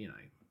 and, you know...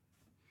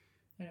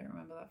 I don't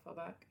remember that far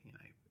back. You know,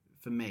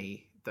 for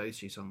me, those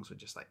two songs were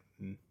just like...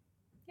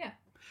 Yeah.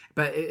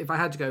 But if I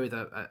had to go with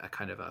a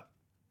kind of a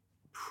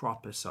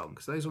proper song,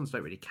 because those ones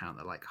don't really count,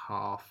 they're like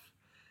half...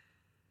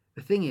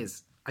 The thing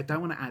is, I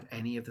don't want to add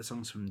any of the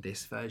songs from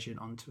this version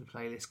onto a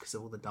playlist because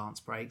of all the dance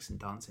breaks and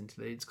dance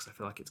interludes, because I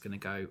feel like it's going to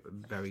go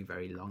very,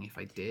 very long if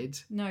I did.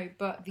 No,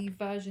 but the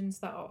versions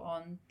that are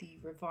on the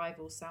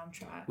Revival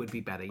soundtrack would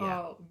be better,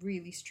 are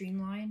really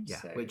streamlined.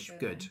 Yeah, so which,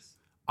 good. Nice.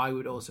 I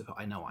would also put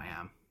I Know I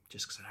Am,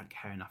 just because I don't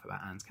care enough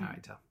about Anne's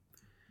character.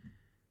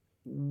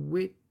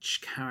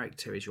 Which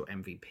character is your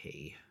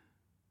MVP?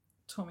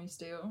 Tommy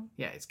Steele.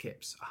 Yeah, it's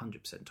Kip's,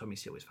 100%. Tommy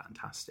Steele is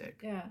fantastic.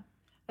 Yeah.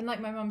 And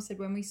like my mum said,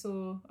 when we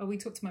saw... we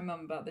talked to my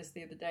mum about this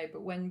the other day,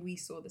 but when we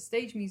saw the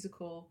stage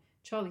musical,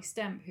 Charlie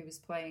Stemp, who was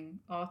playing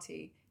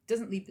Artie,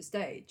 doesn't leave the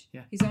stage.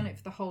 Yeah. He's on it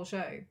for the whole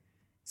show,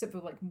 except for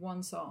like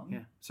one song.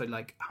 Yeah. So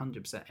like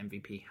 100%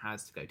 MVP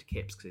has to go to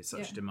Kip's because it's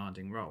such a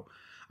demanding role.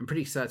 I'm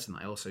pretty certain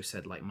I also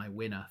said like my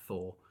winner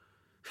for...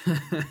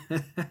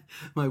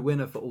 my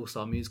winner for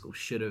All-Star Musical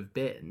should have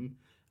been...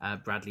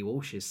 Bradley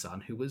Walsh's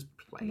son, who was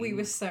playing. We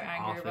were so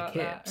angry Arthur about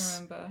Kipps.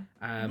 that, I remember.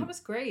 And that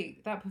was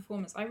great, that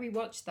performance. I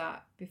rewatched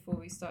that before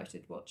we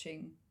started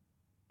watching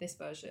this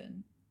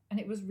version, and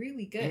it was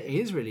really good. It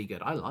is really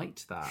good. I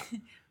liked that.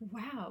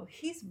 Wow,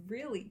 he's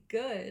really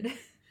good.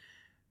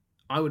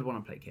 I would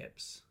want to play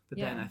Kipps, but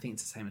then I think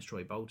it's the same as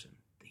Troy Bolton.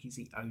 He's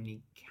the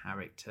only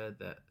character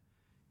that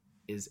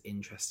is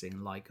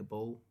interesting,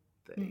 likeable,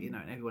 that, you know,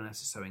 and everyone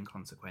else is so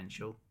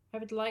inconsequential. I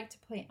would like to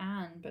play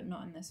Anne, but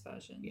not in this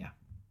version. Yeah.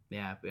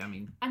 Yeah, I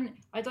mean... And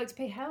I'd like to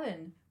play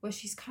Helen, where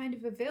she's kind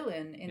of a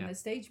villain in the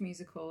stage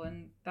musical,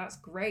 and that's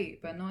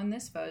great, but not in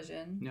this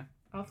version. Yeah.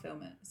 I'll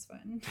film it, it's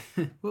fine.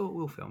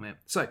 we'll film it.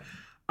 So,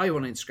 are you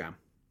on Instagram?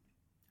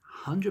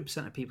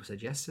 100% of people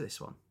said yes to this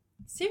one.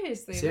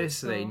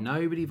 Seriously,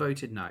 nobody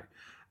voted no.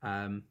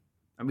 And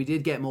we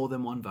did get more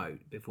than one vote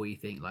before you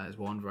think like there's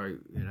one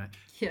vote, you know.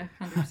 Yeah,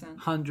 100%.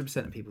 100%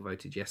 of people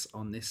voted yes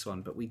on this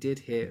one, but we did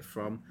hear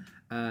from...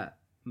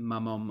 My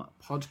Mom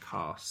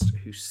podcast,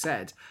 who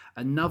said,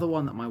 another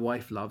one that my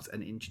wife loves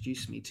and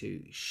introduced me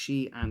to.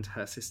 She and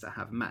her sister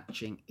have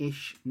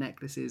matching-ish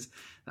necklaces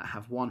that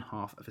have one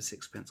half of a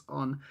sixpence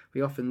on. We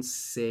often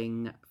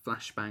sing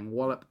Flashbang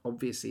Wallop,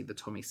 obviously the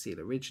Tommy Steele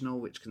original,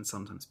 which can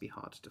sometimes be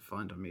hard to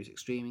find on music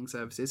streaming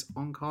services,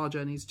 on car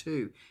journeys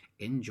too.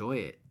 Enjoy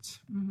it.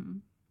 Mm-hmm.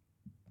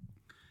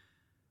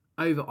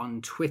 Over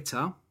on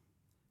Twitter,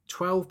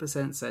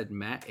 12% said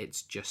Met,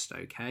 it's just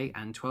okay,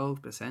 and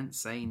 12%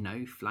 say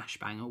no,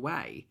 flashbang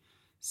away.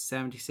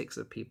 76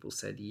 of people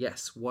said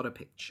yes, what a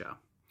picture.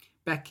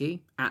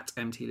 Becky, at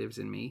MT Lives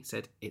In Me,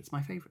 said it's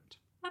my favourite.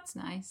 That's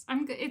nice.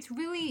 It's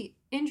really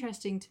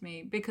interesting to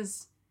me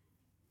because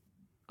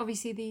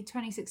obviously the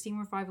 2016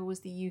 revival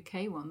was the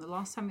UK one. The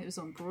last time it was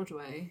on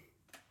Broadway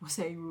was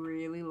a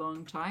really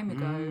long time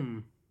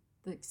ago.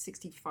 Like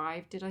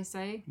 65, did I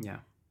say? Yeah.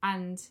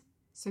 And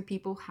So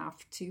people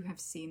have to have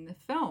seen the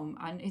film.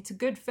 And it's a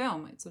good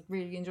film. It's a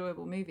really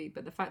enjoyable movie.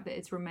 But the fact that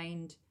it's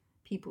remained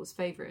people's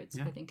favourites,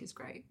 I think is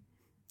great.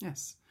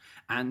 Yes.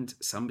 And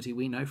somebody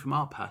we know from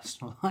our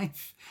personal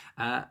life,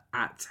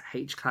 at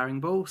H.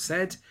 Claringball,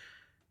 said,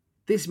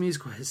 "This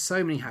musical has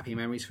so many happy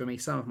memories for me.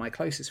 Some of my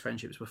closest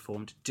friendships were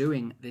formed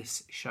doing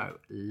this show.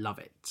 Love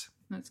it."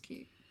 That's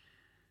cute.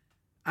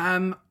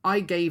 I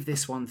gave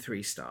this one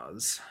 3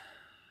 stars.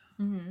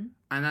 Mm-hmm.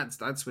 And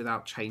that's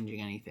without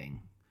changing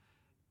anything.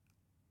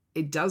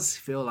 It does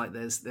feel like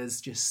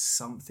there's just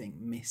something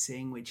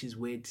missing, which is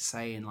weird to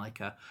say in like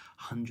a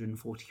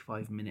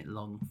 145-minute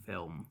long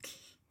film.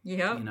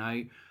 Yeah. You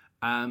know?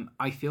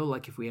 I feel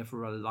like if we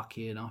ever are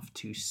lucky enough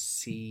to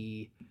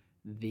see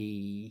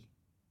the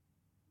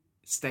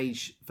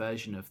stage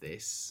version of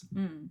this,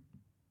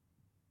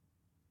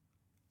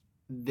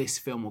 this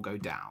film will go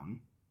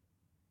down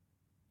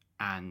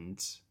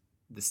and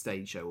the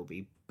stage show will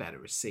be better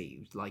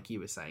received. Like you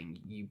were saying,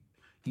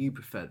 you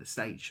prefer the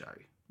stage show.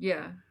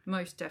 Yeah,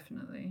 most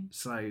definitely.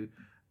 So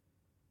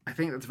I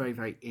think that's very,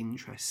 very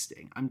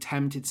interesting. I'm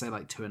tempted to say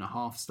like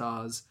 2.5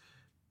 stars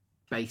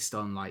based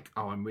on like,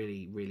 oh, I'm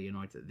really, really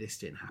annoyed that this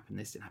didn't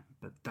happen,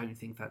 but don't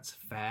think that's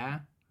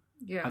fair.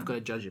 Yeah. I've got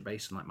to judge it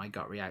based on like my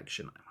gut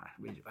reaction.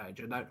 I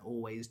don't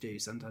always do.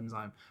 Sometimes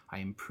I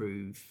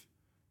improve.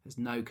 There's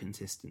no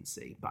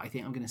consistency, but I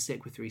think I'm going to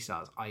stick with 3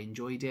 stars. I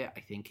enjoyed it. I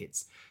think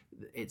it's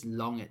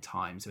long at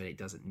times, but it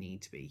doesn't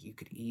need to be. You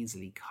could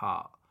easily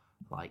cut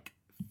like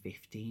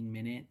 15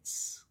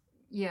 minutes.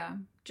 Yeah,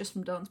 just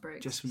from dance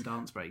breaks. You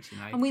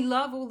know. And we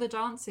love all the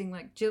dancing.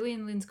 Like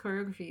Gillian Lynn's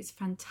choreography is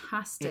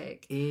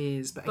fantastic. It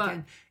is, but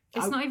again,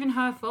 it's not even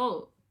her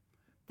fault.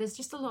 There's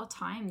just a lot of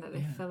time that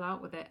they fill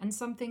out with it, and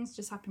some things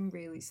just happen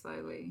really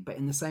slowly. But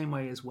in the same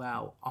way as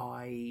well,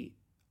 I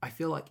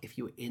feel like if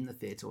you were in the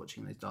theatre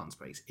watching those dance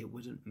breaks, it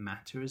wouldn't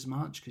matter as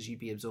much because you'd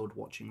be absorbed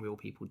watching real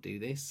people do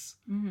this.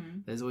 Mm-hmm.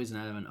 There's always an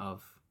element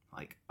of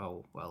like,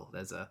 oh, well,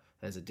 there's a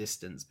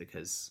distance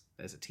because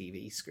there's a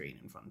TV screen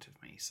in front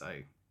of me. So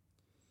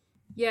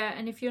yeah,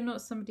 and if you're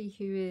not somebody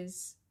who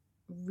is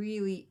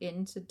really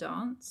into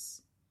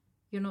dance,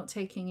 you're not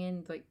taking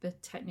in like the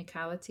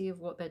technicality of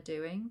what they're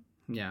doing.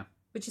 Yeah,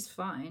 which is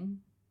fine.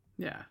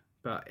 Yeah,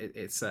 but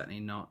it's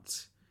certainly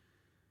not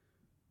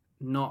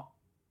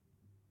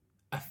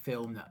a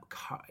film that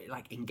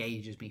like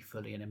engages me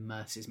fully and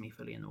immerses me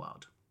fully in the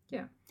world.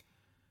 Yeah.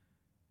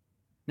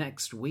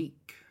 Next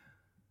week,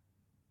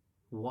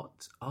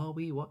 what are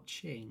we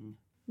watching?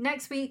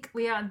 Next week,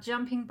 we are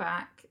jumping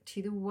back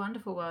to the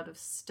wonderful world of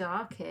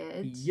Star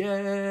Kid.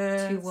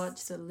 Yes! To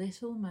watch The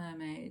Little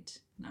Mermaid.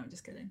 No, I'm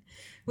just kidding.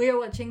 We are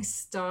watching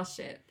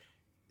Starship.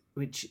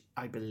 Which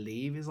I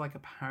believe is like a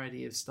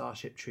parody of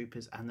Starship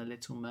Troopers and The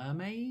Little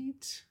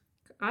Mermaid.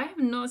 I have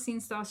not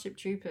seen Starship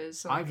Troopers,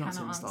 so I've not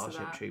seen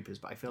Starship Troopers,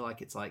 but I feel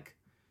like it's like,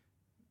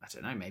 I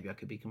don't know, maybe I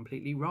could be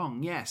completely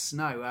wrong. Yes,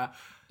 no.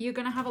 You're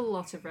going to have a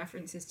lot of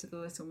references to The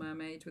Little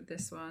Mermaid with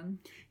this one.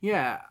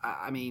 Yeah,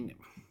 I mean,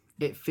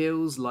 it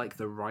feels like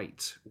the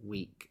right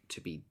week to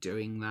be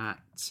doing that.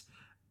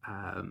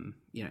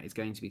 It's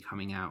going to be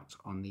coming out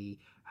on the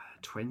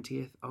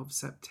 20th of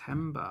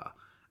September.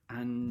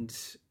 And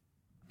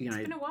it's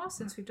been a while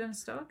since we've done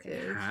Star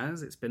Kid. It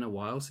has. It's been a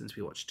while since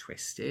we watched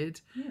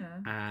Twisted. Yeah.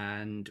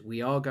 And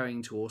we are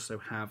going to also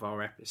have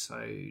our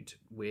episode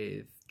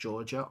with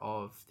Georgia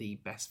of the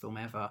Best Film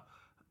Ever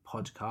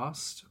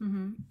podcast.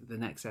 Mm-hmm. The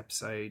next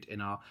episode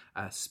in our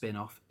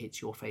spin-off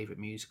It's Your Favourite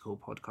Musical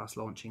podcast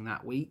launching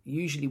that week.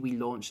 Usually we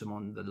launch them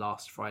on the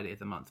last Friday of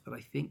the month, but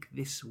I think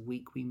this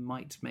week we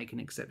might make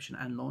an exception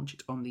and launch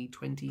it on the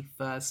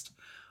 21st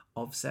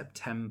of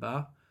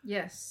September.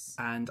 Yes.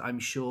 And I'm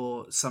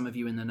sure some of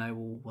you in the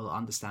know will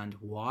understand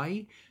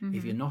why. Mm-hmm.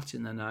 If you're not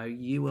in the know,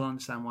 you will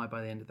understand why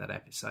by the end of that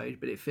episode.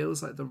 But it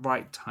feels like the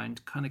right time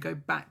to kind of go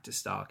back to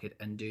Star Kid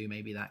and do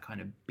maybe that kind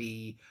of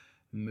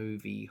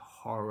B-movie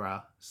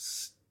horror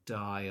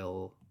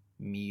style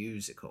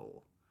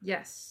musical.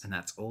 Yes. And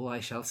that's all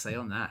I shall say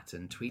on that.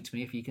 And tweet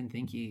me if you can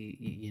think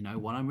you know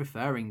what I'm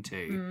referring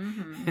to.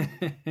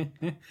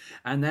 Mm-hmm.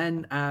 And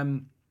then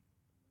I'm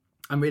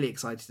really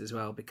excited as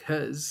well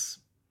because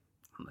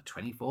on the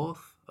 24th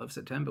of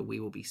September, we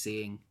will be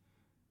seeing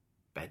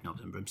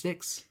Bedknobs and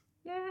Broomsticks.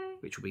 Yay!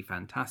 Which will be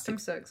fantastic. I'm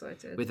so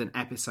excited. With an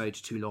episode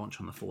to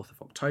launch on the 4th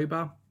of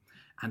October.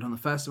 And on the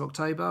 1st of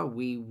October,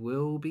 we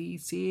will be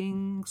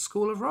seeing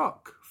School of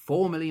Rock,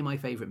 formerly my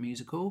favourite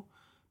musical.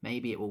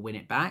 Maybe it will win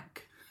it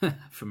back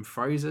from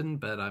Frozen,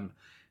 but I'm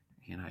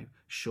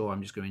sure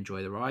I'm just going to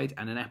enjoy the ride.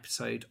 And an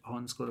episode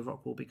on School of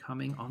Rock will be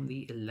coming on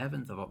the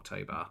 11th of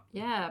October.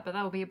 Yeah, but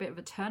that will be a bit of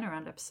a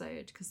turnaround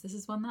episode because this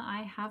is one that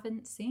I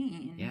haven't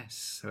seen.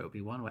 Yes, so it'll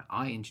be one where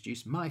I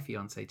introduce my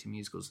fiancée to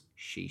musicals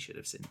she should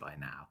have seen by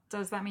now.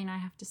 Does that mean I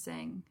have to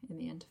sing in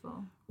the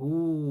interval?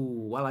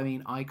 Ooh, well, I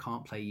mean, I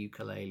can't play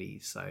ukulele,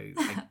 so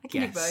I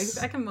can do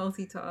both. I can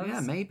multitask. Yeah,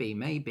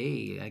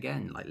 maybe.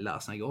 Again, like, let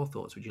us know your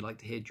thoughts. Would you like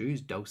to hear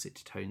Drew's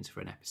dulcet tones for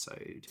an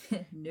episode?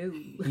 No.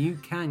 You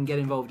can get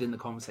involved in the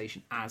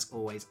conversation, as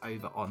always,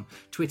 over on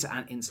Twitter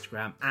and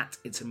Instagram at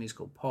It's a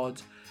Musical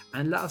Pod,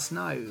 and let us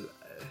know.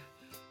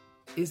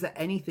 Is there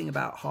anything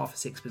about Half a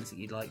Sixpence that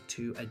you'd like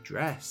to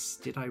address?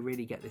 Did I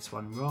really get this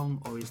one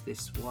wrong, or is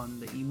this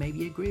one that you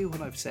maybe agree with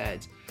what I've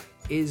said?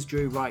 Is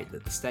Drew right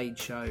that the stage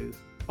show,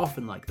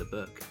 often like the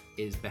book,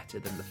 is better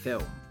than the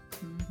film?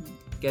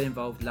 Get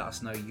involved, let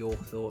us know your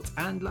thoughts,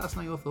 and let us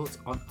know your thoughts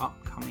on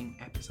upcoming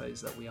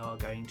episodes that we are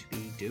going to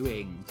be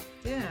doing.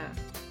 Yeah.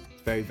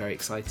 Very, very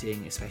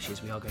exciting, especially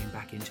as we are going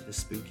back into the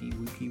spooky,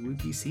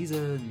 wookie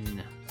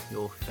season.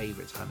 Your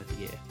favourite time of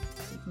the year.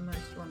 It's the most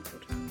wonderful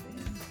time of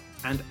the year.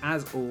 And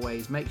as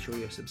always, make sure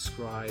you're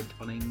subscribed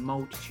on a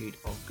multitude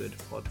of good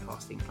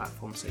podcasting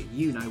platforms so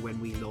you know when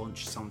we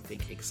launch something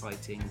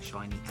exciting,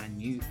 shiny and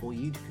new for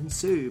you to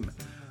consume.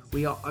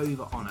 We are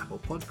over on Apple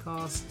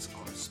Podcasts,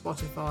 on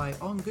Spotify,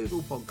 on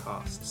Google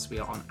Podcasts. We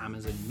are on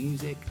Amazon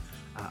Music,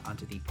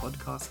 under the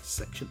podcast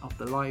section of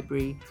the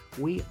library.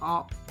 We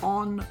are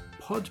on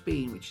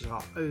Podbean, which is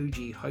our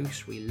OG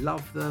host. We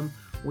love them.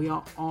 We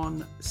are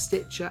on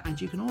Stitcher, and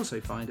you can also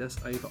find us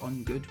over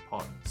on Good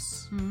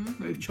Pods.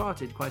 We've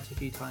charted quite a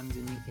few times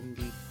in the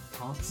indie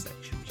arts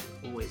section, which is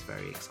always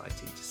very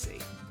exciting to see.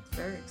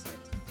 Very exciting.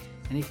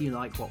 And if you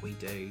like what we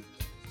do,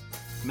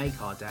 make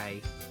our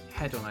day.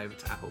 Head on over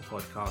to Apple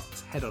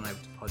Podcasts, head on over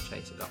to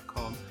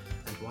podchaser.com,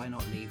 and why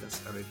not leave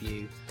us a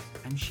review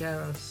and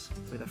share us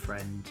with a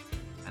friend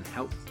and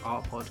help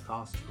our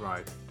podcast grow.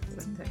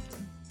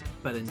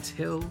 But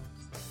until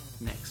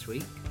next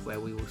week,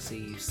 where we will see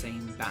you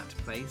same bat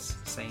place,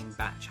 same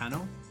bat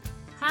channel.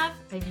 Have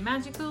a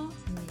magical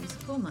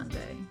musical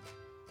Monday.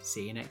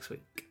 See you next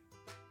week.